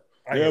 Straight up.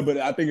 Yeah, but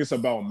I think it's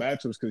about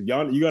matchups because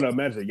you gotta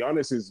imagine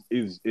Giannis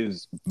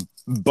is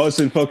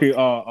busting fucking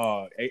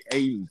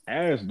Aiden's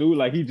ass, dude.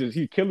 Like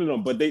he's killing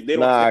them, but they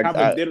don't have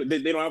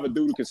a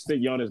dude who can stick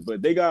Giannis,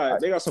 but they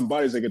got some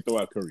bodies they can throw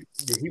at Curry.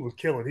 Yeah, he was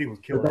killing.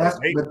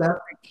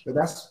 But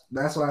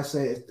that's why I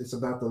say it's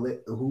about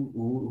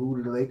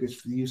who the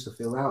Lakers used to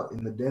fill out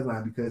in the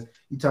deadline, because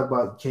you talk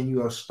about can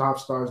you a top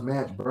stars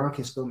match? Bron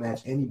can still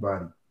match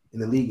anybody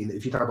in the league, and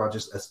if you talk about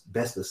just a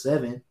best of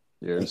 7.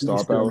 Yeah, he can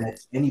still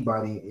match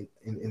anybody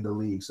in the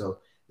league. So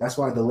that's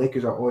why the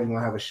Lakers are always gonna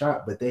have a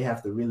shot, but they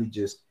have to really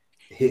just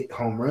hit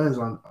home runs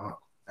by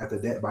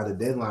the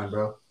deadline,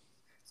 bro.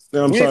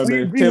 No, I'm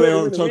sorry, man.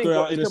 Taylor Tucker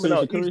out in the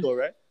series East, though,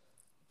 right?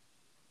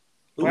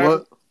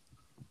 What?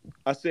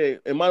 I said,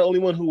 am I the only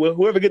one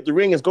whoever get the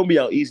ring is gonna be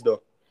out East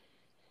though?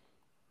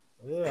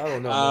 Yeah, I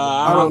don't know.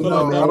 I don't know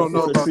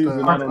about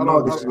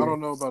that. I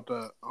don't know about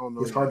that.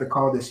 It's hard to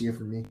call this year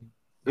for me.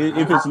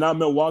 If it's not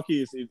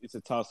Milwaukee, it's a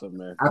toss up,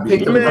 man. I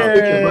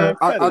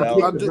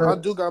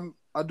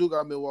do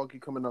got Milwaukee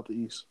coming out the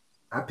East.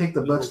 I picked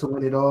the Bucks to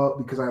win it all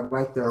because I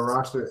like their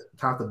roster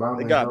top to bottom.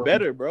 They got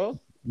better, bro.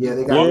 Yeah,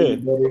 they got better.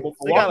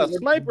 They got a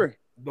sniper.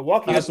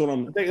 Milwaukee. That's what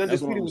I'm. They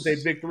undisputed with their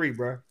big 3,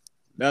 bro.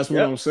 That's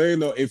what I'm saying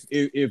though.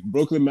 If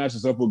Brooklyn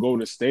matches up with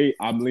Golden State,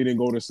 I'm leaning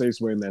Golden State's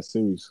winning that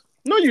series.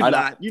 No, you're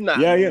not. You're not.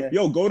 Yeah. Man.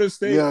 Yo, Golden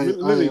State.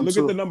 Literally, look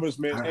at the numbers,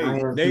 man.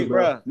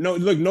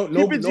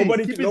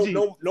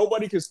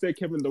 Nobody can stay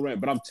Kevin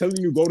Durant, but I'm telling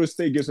you, Golden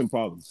State gives him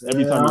problems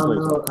every time he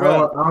plays.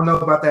 I don't know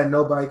about that.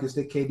 Nobody can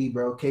stick KD,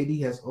 bro.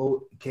 KD has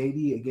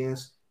KD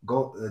against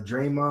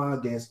Draymond,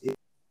 against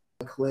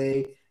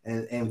Clay,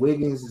 and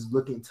Wiggins is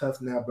looking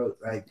tough now, bro.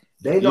 Like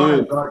they know how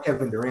to guard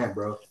Kevin Durant,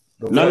 bro.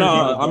 I'm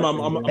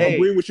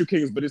agreeing with you,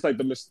 Kings, but it's like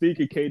the mystique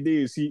of KD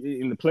is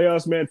he in the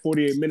playoffs, man.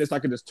 48 minutes, I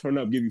could just turn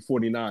up, give you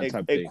 49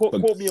 type thing.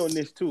 Quote me on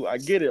this too. I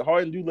get it.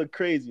 Harden do look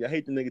crazy. I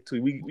hate the nigga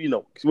too. We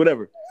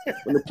whatever.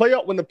 When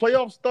the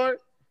playoffs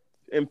start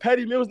and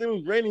Patty Mills then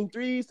was raining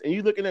threes and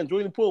you looking at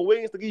Jordan Poole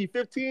Wiggins to give you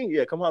 15,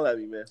 yeah, come holla at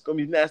me, man. It's gonna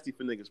be nasty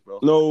for niggas, bro.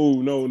 No.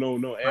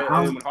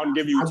 And when Harden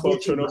give you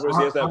 12 turnovers,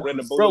 he has that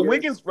random bro.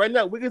 Wiggins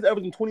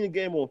averaging 20 a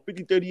game on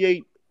 50,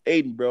 38,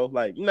 80, bro.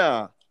 Like,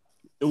 nah.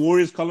 The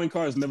Warriors' calling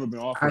card has never been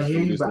off. I hear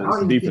you, but I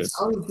don't even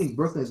think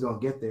Brooklyn's gonna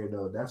get there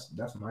though. That's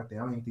my thing.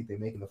 I don't even think they're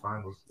making the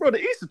finals. Bro, the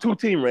East is a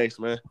 2-team race,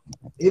 man.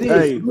 It is.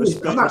 Hey,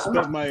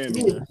 respect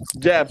Miami.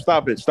 Jab,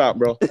 stop,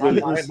 bro.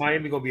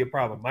 Miami gonna be a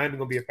problem. Miami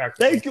gonna be a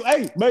factor. Thank you,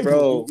 hey,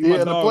 bro. You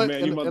my dog,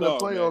 man. You my in dog,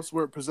 the playoffs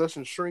where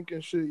possession shrink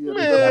and shit. Yeah,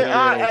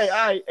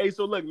 man, hey,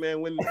 so look,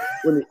 man, when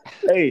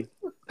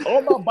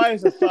all my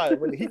bias aside,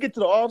 when he get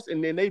to the offs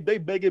and then they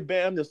beg it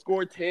Bam to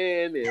score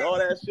 10 and all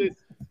that shit.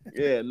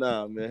 Yeah,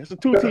 nah, man. It's a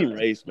 2-team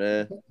race,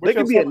 man. They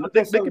could be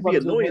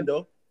annoying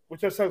though.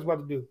 What your son's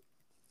about to do?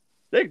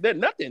 They're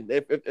nothing.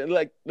 They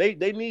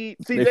need.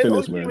 See, they're the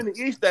only team in the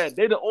East that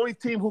they're the only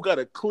team who got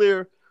a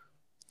clear.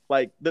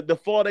 Like the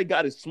flaw they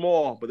got is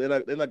small, but they're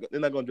not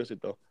gonna address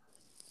it though.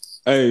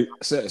 Hey,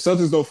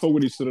 Celtics don't fuck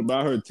with each other, but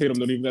I heard Tatum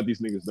don't even got these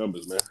niggas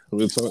numbers, man.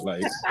 We'll talk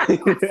like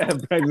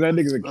that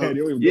nigga's a cat.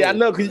 Yeah, I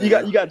know, because you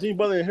got Jimmy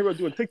Butler and Hero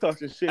doing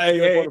TikToks and shit.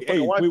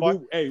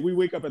 Hey, we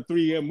wake up at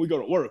 3 a.m. We go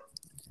to work.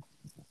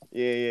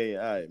 Yeah.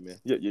 All right, man.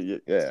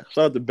 Yeah.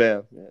 Shout out to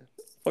Bam, man.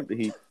 Fuck the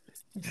Heat.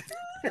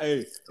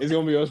 Hey, it's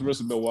gonna be us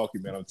versus Milwaukee,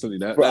 man. I'm telling you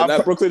that. Bro,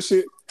 that Brooklyn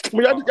shit.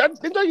 Didn't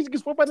y'all used to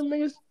get swept by them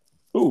niggas?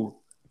 Who?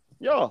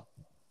 Y'all.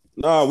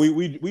 Nah,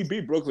 we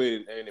beat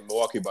Brooklyn and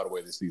Milwaukee, by the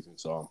way, this season.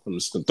 So I'm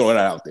just gonna throw that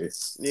out there.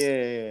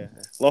 Yeah.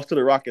 Lost to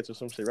the Rockets or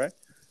some shit, right?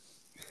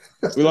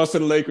 We lost to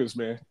the Lakers,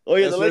 man. Oh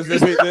yeah, the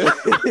Lakers.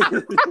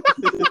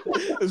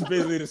 It's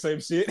basically the same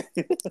shit.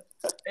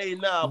 Hey,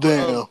 nah.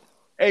 Damn.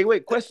 Hey,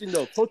 wait. Question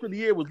though. Coach of the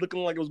year was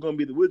looking like it was gonna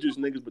be the Wizards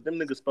niggas, but them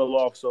niggas fell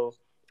off. So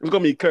it was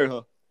gonna be Kerr,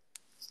 huh?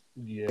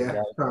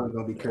 Yeah, probably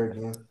gonna be Kerr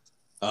again.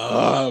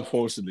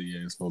 Unfortunately,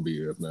 yeah, it's gonna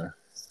be it, man.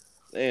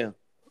 Damn.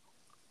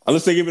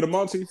 Unless they give it to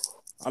Monty.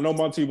 I know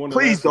Monty won.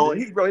 Please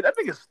don't. Bro, that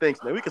nigga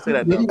stinks, man. We can say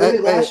that.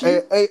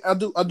 Hey, I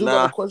do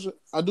got a question.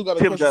 I do got a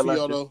question for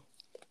y'all though.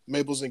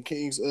 Maples and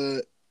Kings.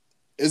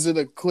 Is it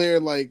a clear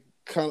like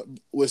kind of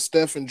with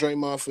Steph and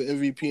Draymond for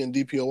MVP and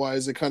DPOY?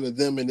 Is it kind of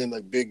them and then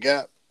a big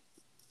gap?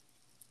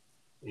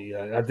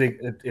 Yeah, I think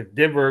if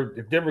Denver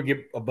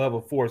get above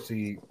a 4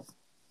 seed,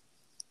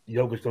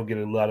 Jokic gonna get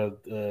a lot of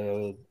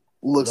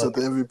looks at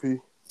the MVP.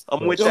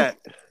 I'm with that.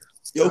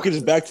 Jokic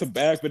is back to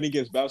back, but he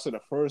gets bounced in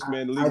the first.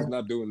 Man, the league is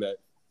not doing that.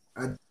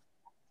 I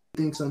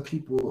think some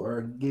people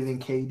are giving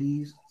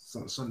KD's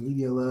some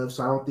media love,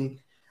 so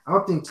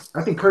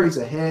I think Curry's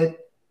ahead,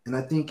 and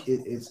I think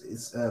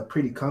it's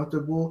pretty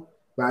comfortable.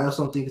 But I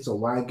also don't think it's a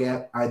wide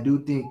gap. I do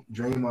think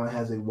Draymond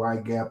has a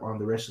wide gap on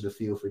the rest of the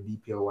field for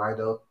DPOY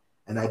though,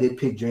 and I did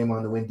pick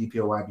Draymond to win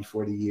DPOY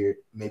before the year.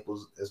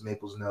 Maples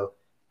know,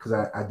 because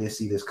I did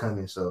see this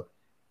coming. So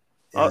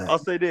I'll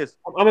say this.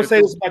 I'm gonna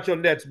say this about your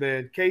Nets,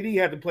 man. KD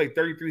had to play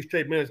 33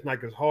 straight minutes,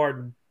 like it's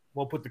Harden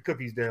won't put the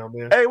cookies down,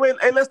 man. Hey, wait,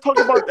 let's talk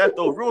about that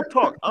though. Real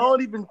talk. I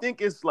don't even think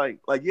it's like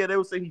yeah, they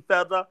would say he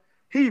fouled out.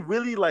 He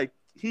really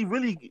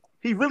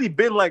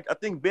been like I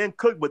think Ben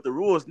Cook, but the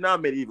rules now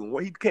made it even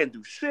worse. He can't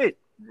do shit.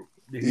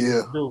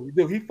 Yeah,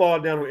 dude, he fall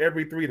down on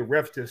every three. The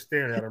refs just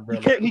staring at him. Bro.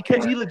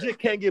 He legit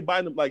can't get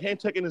by them. Like hand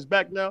checking his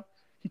back now.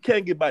 He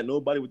can't get by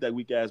nobody with that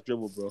weak ass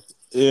dribble, bro.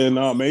 Yeah,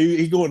 no, man.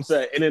 He going to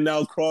that in and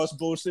out cross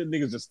bullshit.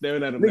 Niggas just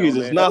staring at him. Niggas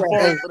is not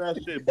falling for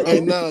that shit, bro.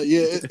 Hey, no,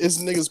 yeah, it's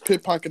niggas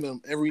pickpocketing him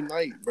every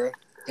night, bro.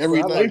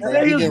 Every night,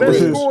 bro. He was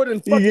better scored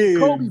than fucking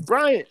Kobe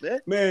Bryant,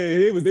 man.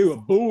 Man, they were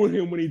booing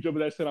him when he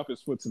dribbled that shit off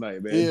his foot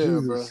tonight, man. Yeah,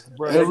 Jesus.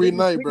 bro. Every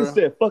night, bro. He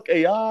said, fuck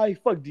AI,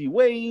 fuck D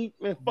Wade,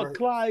 man, fuck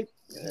Clyde.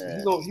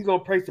 He's gonna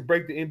praise to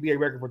break the NBA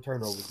record for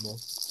turnovers, man.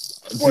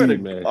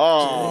 Man.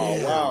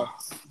 Oh, wow.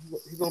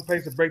 He's gonna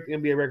praise to break the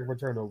NBA record for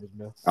turnovers,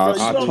 man.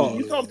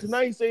 You saw him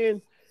tonight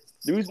saying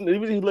the reason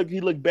he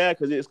looked bad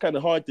because it's kind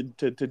of hard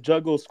to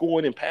juggle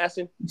scoring and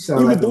passing.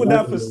 We've been doing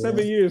that for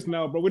 7 years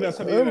now, bro. We're not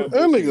saying that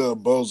nigga a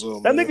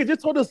bozo. That nigga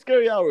just told us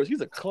scary hours.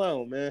 He's a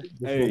clown, man.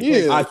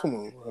 Hey, come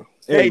on, bro.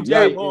 Hey,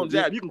 Jab,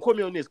 you can quote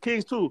me on this.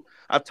 Kings too.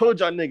 I told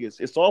y'all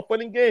niggas, it's all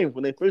fun and games.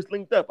 When they first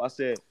linked up, I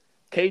said,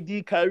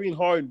 KD, Kyrie, and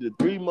Harden, the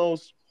three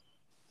most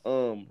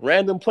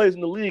random plays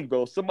in the league,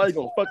 bro. Somebody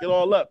gonna fuck it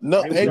all up.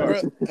 No, hey,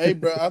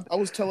 bro. I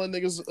was telling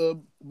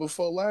niggas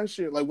before last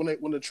year, like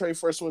when the trade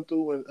first went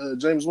through, when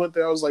James went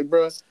there, I was like,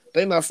 bro,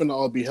 they not finna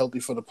all be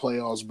healthy for the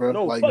playoffs, bro.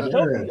 No, like fuck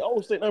healthy. I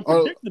was saying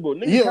unpredictable.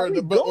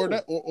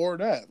 Or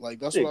that. Like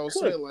that's what I was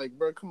saying. Like,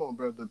 bro, come on,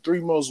 bro. The three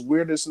most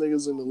weirdest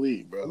niggas in the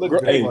league, bro.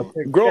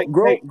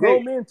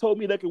 Grown men told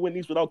me they could win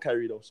these without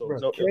Kyrie though. So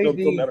no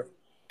matter.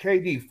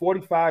 KD,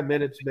 45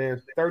 minutes,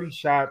 man, 30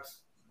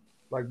 shots.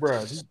 Like,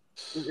 bro. It's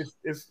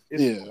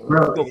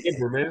bro.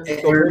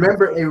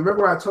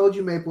 Remember I told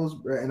you,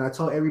 Maples, and I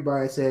told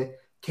everybody, I said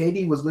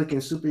KD was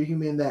looking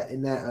superhuman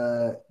in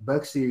that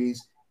Bucks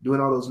series, doing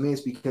all those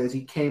minutes because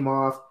he came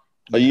off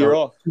a year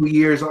off,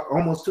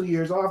 almost 2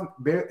 years off,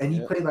 and he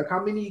played like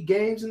how many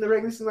games in the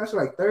regular season last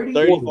year? Like 30,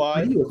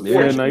 35.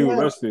 Now he was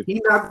rested.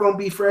 He's not gonna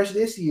be fresh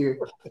this year.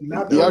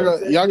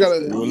 Y'all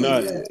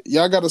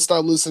gotta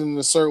stop listening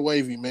to Sir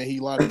Wavy, man. He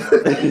lied.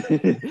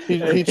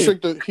 he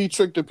tricked the people.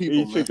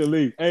 He tricked the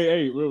league.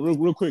 Hey,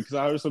 real quick, because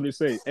I heard somebody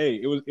say, hey,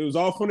 it was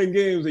all fun and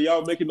games, and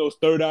y'all making those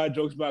third eye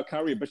jokes about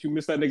Kyrie, but you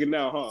missed that nigga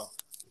now, huh?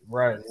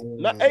 Right.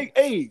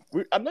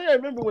 I know I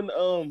remember when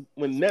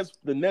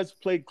the Nets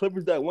played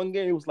Clippers that one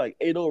game. It was like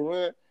 8-0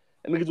 run,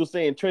 and niggas was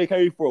saying trade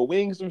Kyrie for a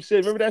wing, some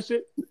shit. Remember that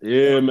shit?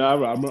 Yeah,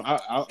 man.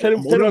 I tell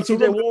him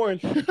TJ Warren.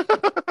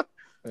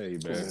 Hey,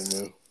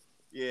 man.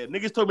 Yeah,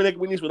 niggas told me they could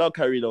win these without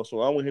Kyrie though,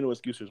 so I don't want to hear no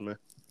excuses, man.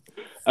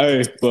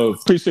 Hey, but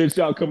appreciate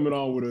y'all coming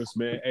on with us,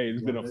 man. Hey,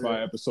 it's been a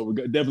fire episode. We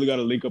definitely got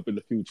to link up in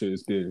the future.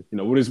 It's good. You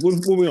know,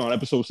 what we on,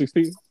 episode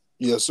 16?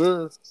 Yes,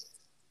 sir.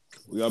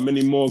 We got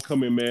many more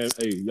coming, man.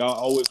 Hey, y'all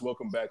always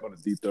welcome back on the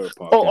D3rd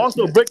podcast. Oh,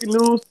 also, man. breaking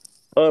news.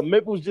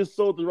 Maples just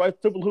sold the right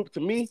triple hoop to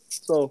me,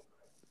 so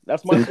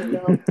that's my shit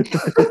now. And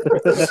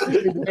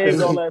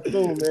all that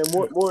soon, man.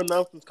 More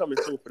announcements coming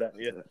soon for that,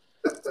 yeah.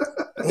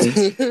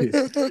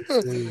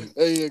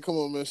 Hey, come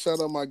on, man.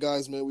 Shout out my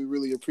guys, man. We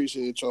really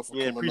appreciate y'all for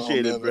coming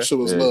appreciate on, it, man. That shit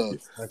was love.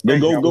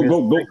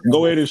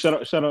 Go ahead and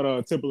shout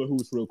out Temple of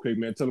Hoops real quick,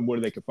 man. Tell them where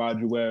they can find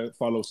you at,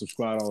 follow,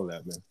 subscribe, all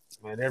that, man.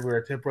 Man,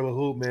 everywhere. Temple of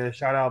Hoop, man.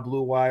 Shout out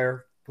Blue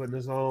Wire putting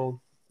us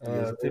on.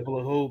 Temple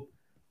of Hoop,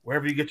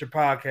 wherever you get your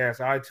podcasts,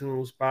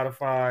 iTunes,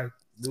 Spotify.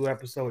 New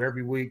episode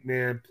every week,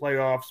 man.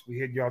 Playoffs, we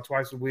hit y'all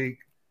twice a week.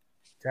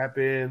 Tap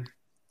in.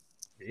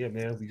 Yeah,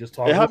 man. We just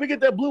talk. Hey, how we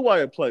get that Blue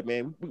Wire plug,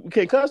 man? We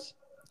can't cuss?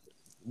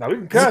 No, we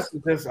can cuss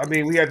because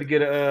we had to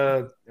get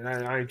and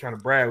I ain't trying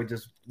to brag.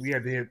 We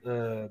had to hit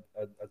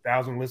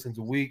 1,000 listens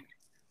a week.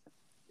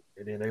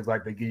 And then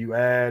they give you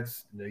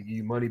ads, and they give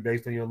you money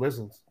based on your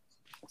listens.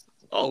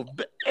 Oh,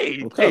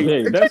 hey,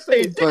 that's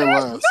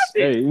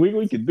Hey,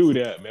 we can do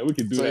that, man. We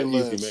can do Say that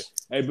less. easy, man.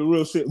 Hey, but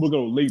real shit, we're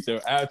gonna link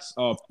their ads.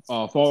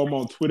 Follow them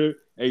on Twitter.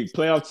 Hey,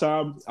 playoff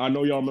time. I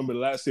know y'all remember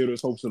last year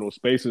there's hopes in those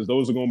spaces.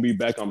 Those are gonna be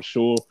back, I'm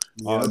sure.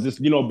 Just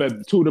two of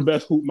the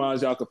best hoop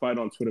minds y'all can find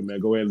on Twitter, man.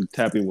 Go ahead and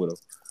tap in with them.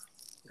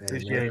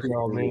 Appreciate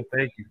y'all, man.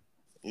 Thank you.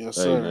 Yes,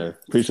 Hey, sir. man.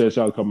 Appreciate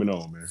y'all coming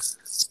on, man.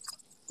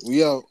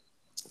 We out.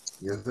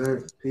 Yes,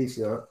 sir. Peace,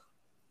 y'all.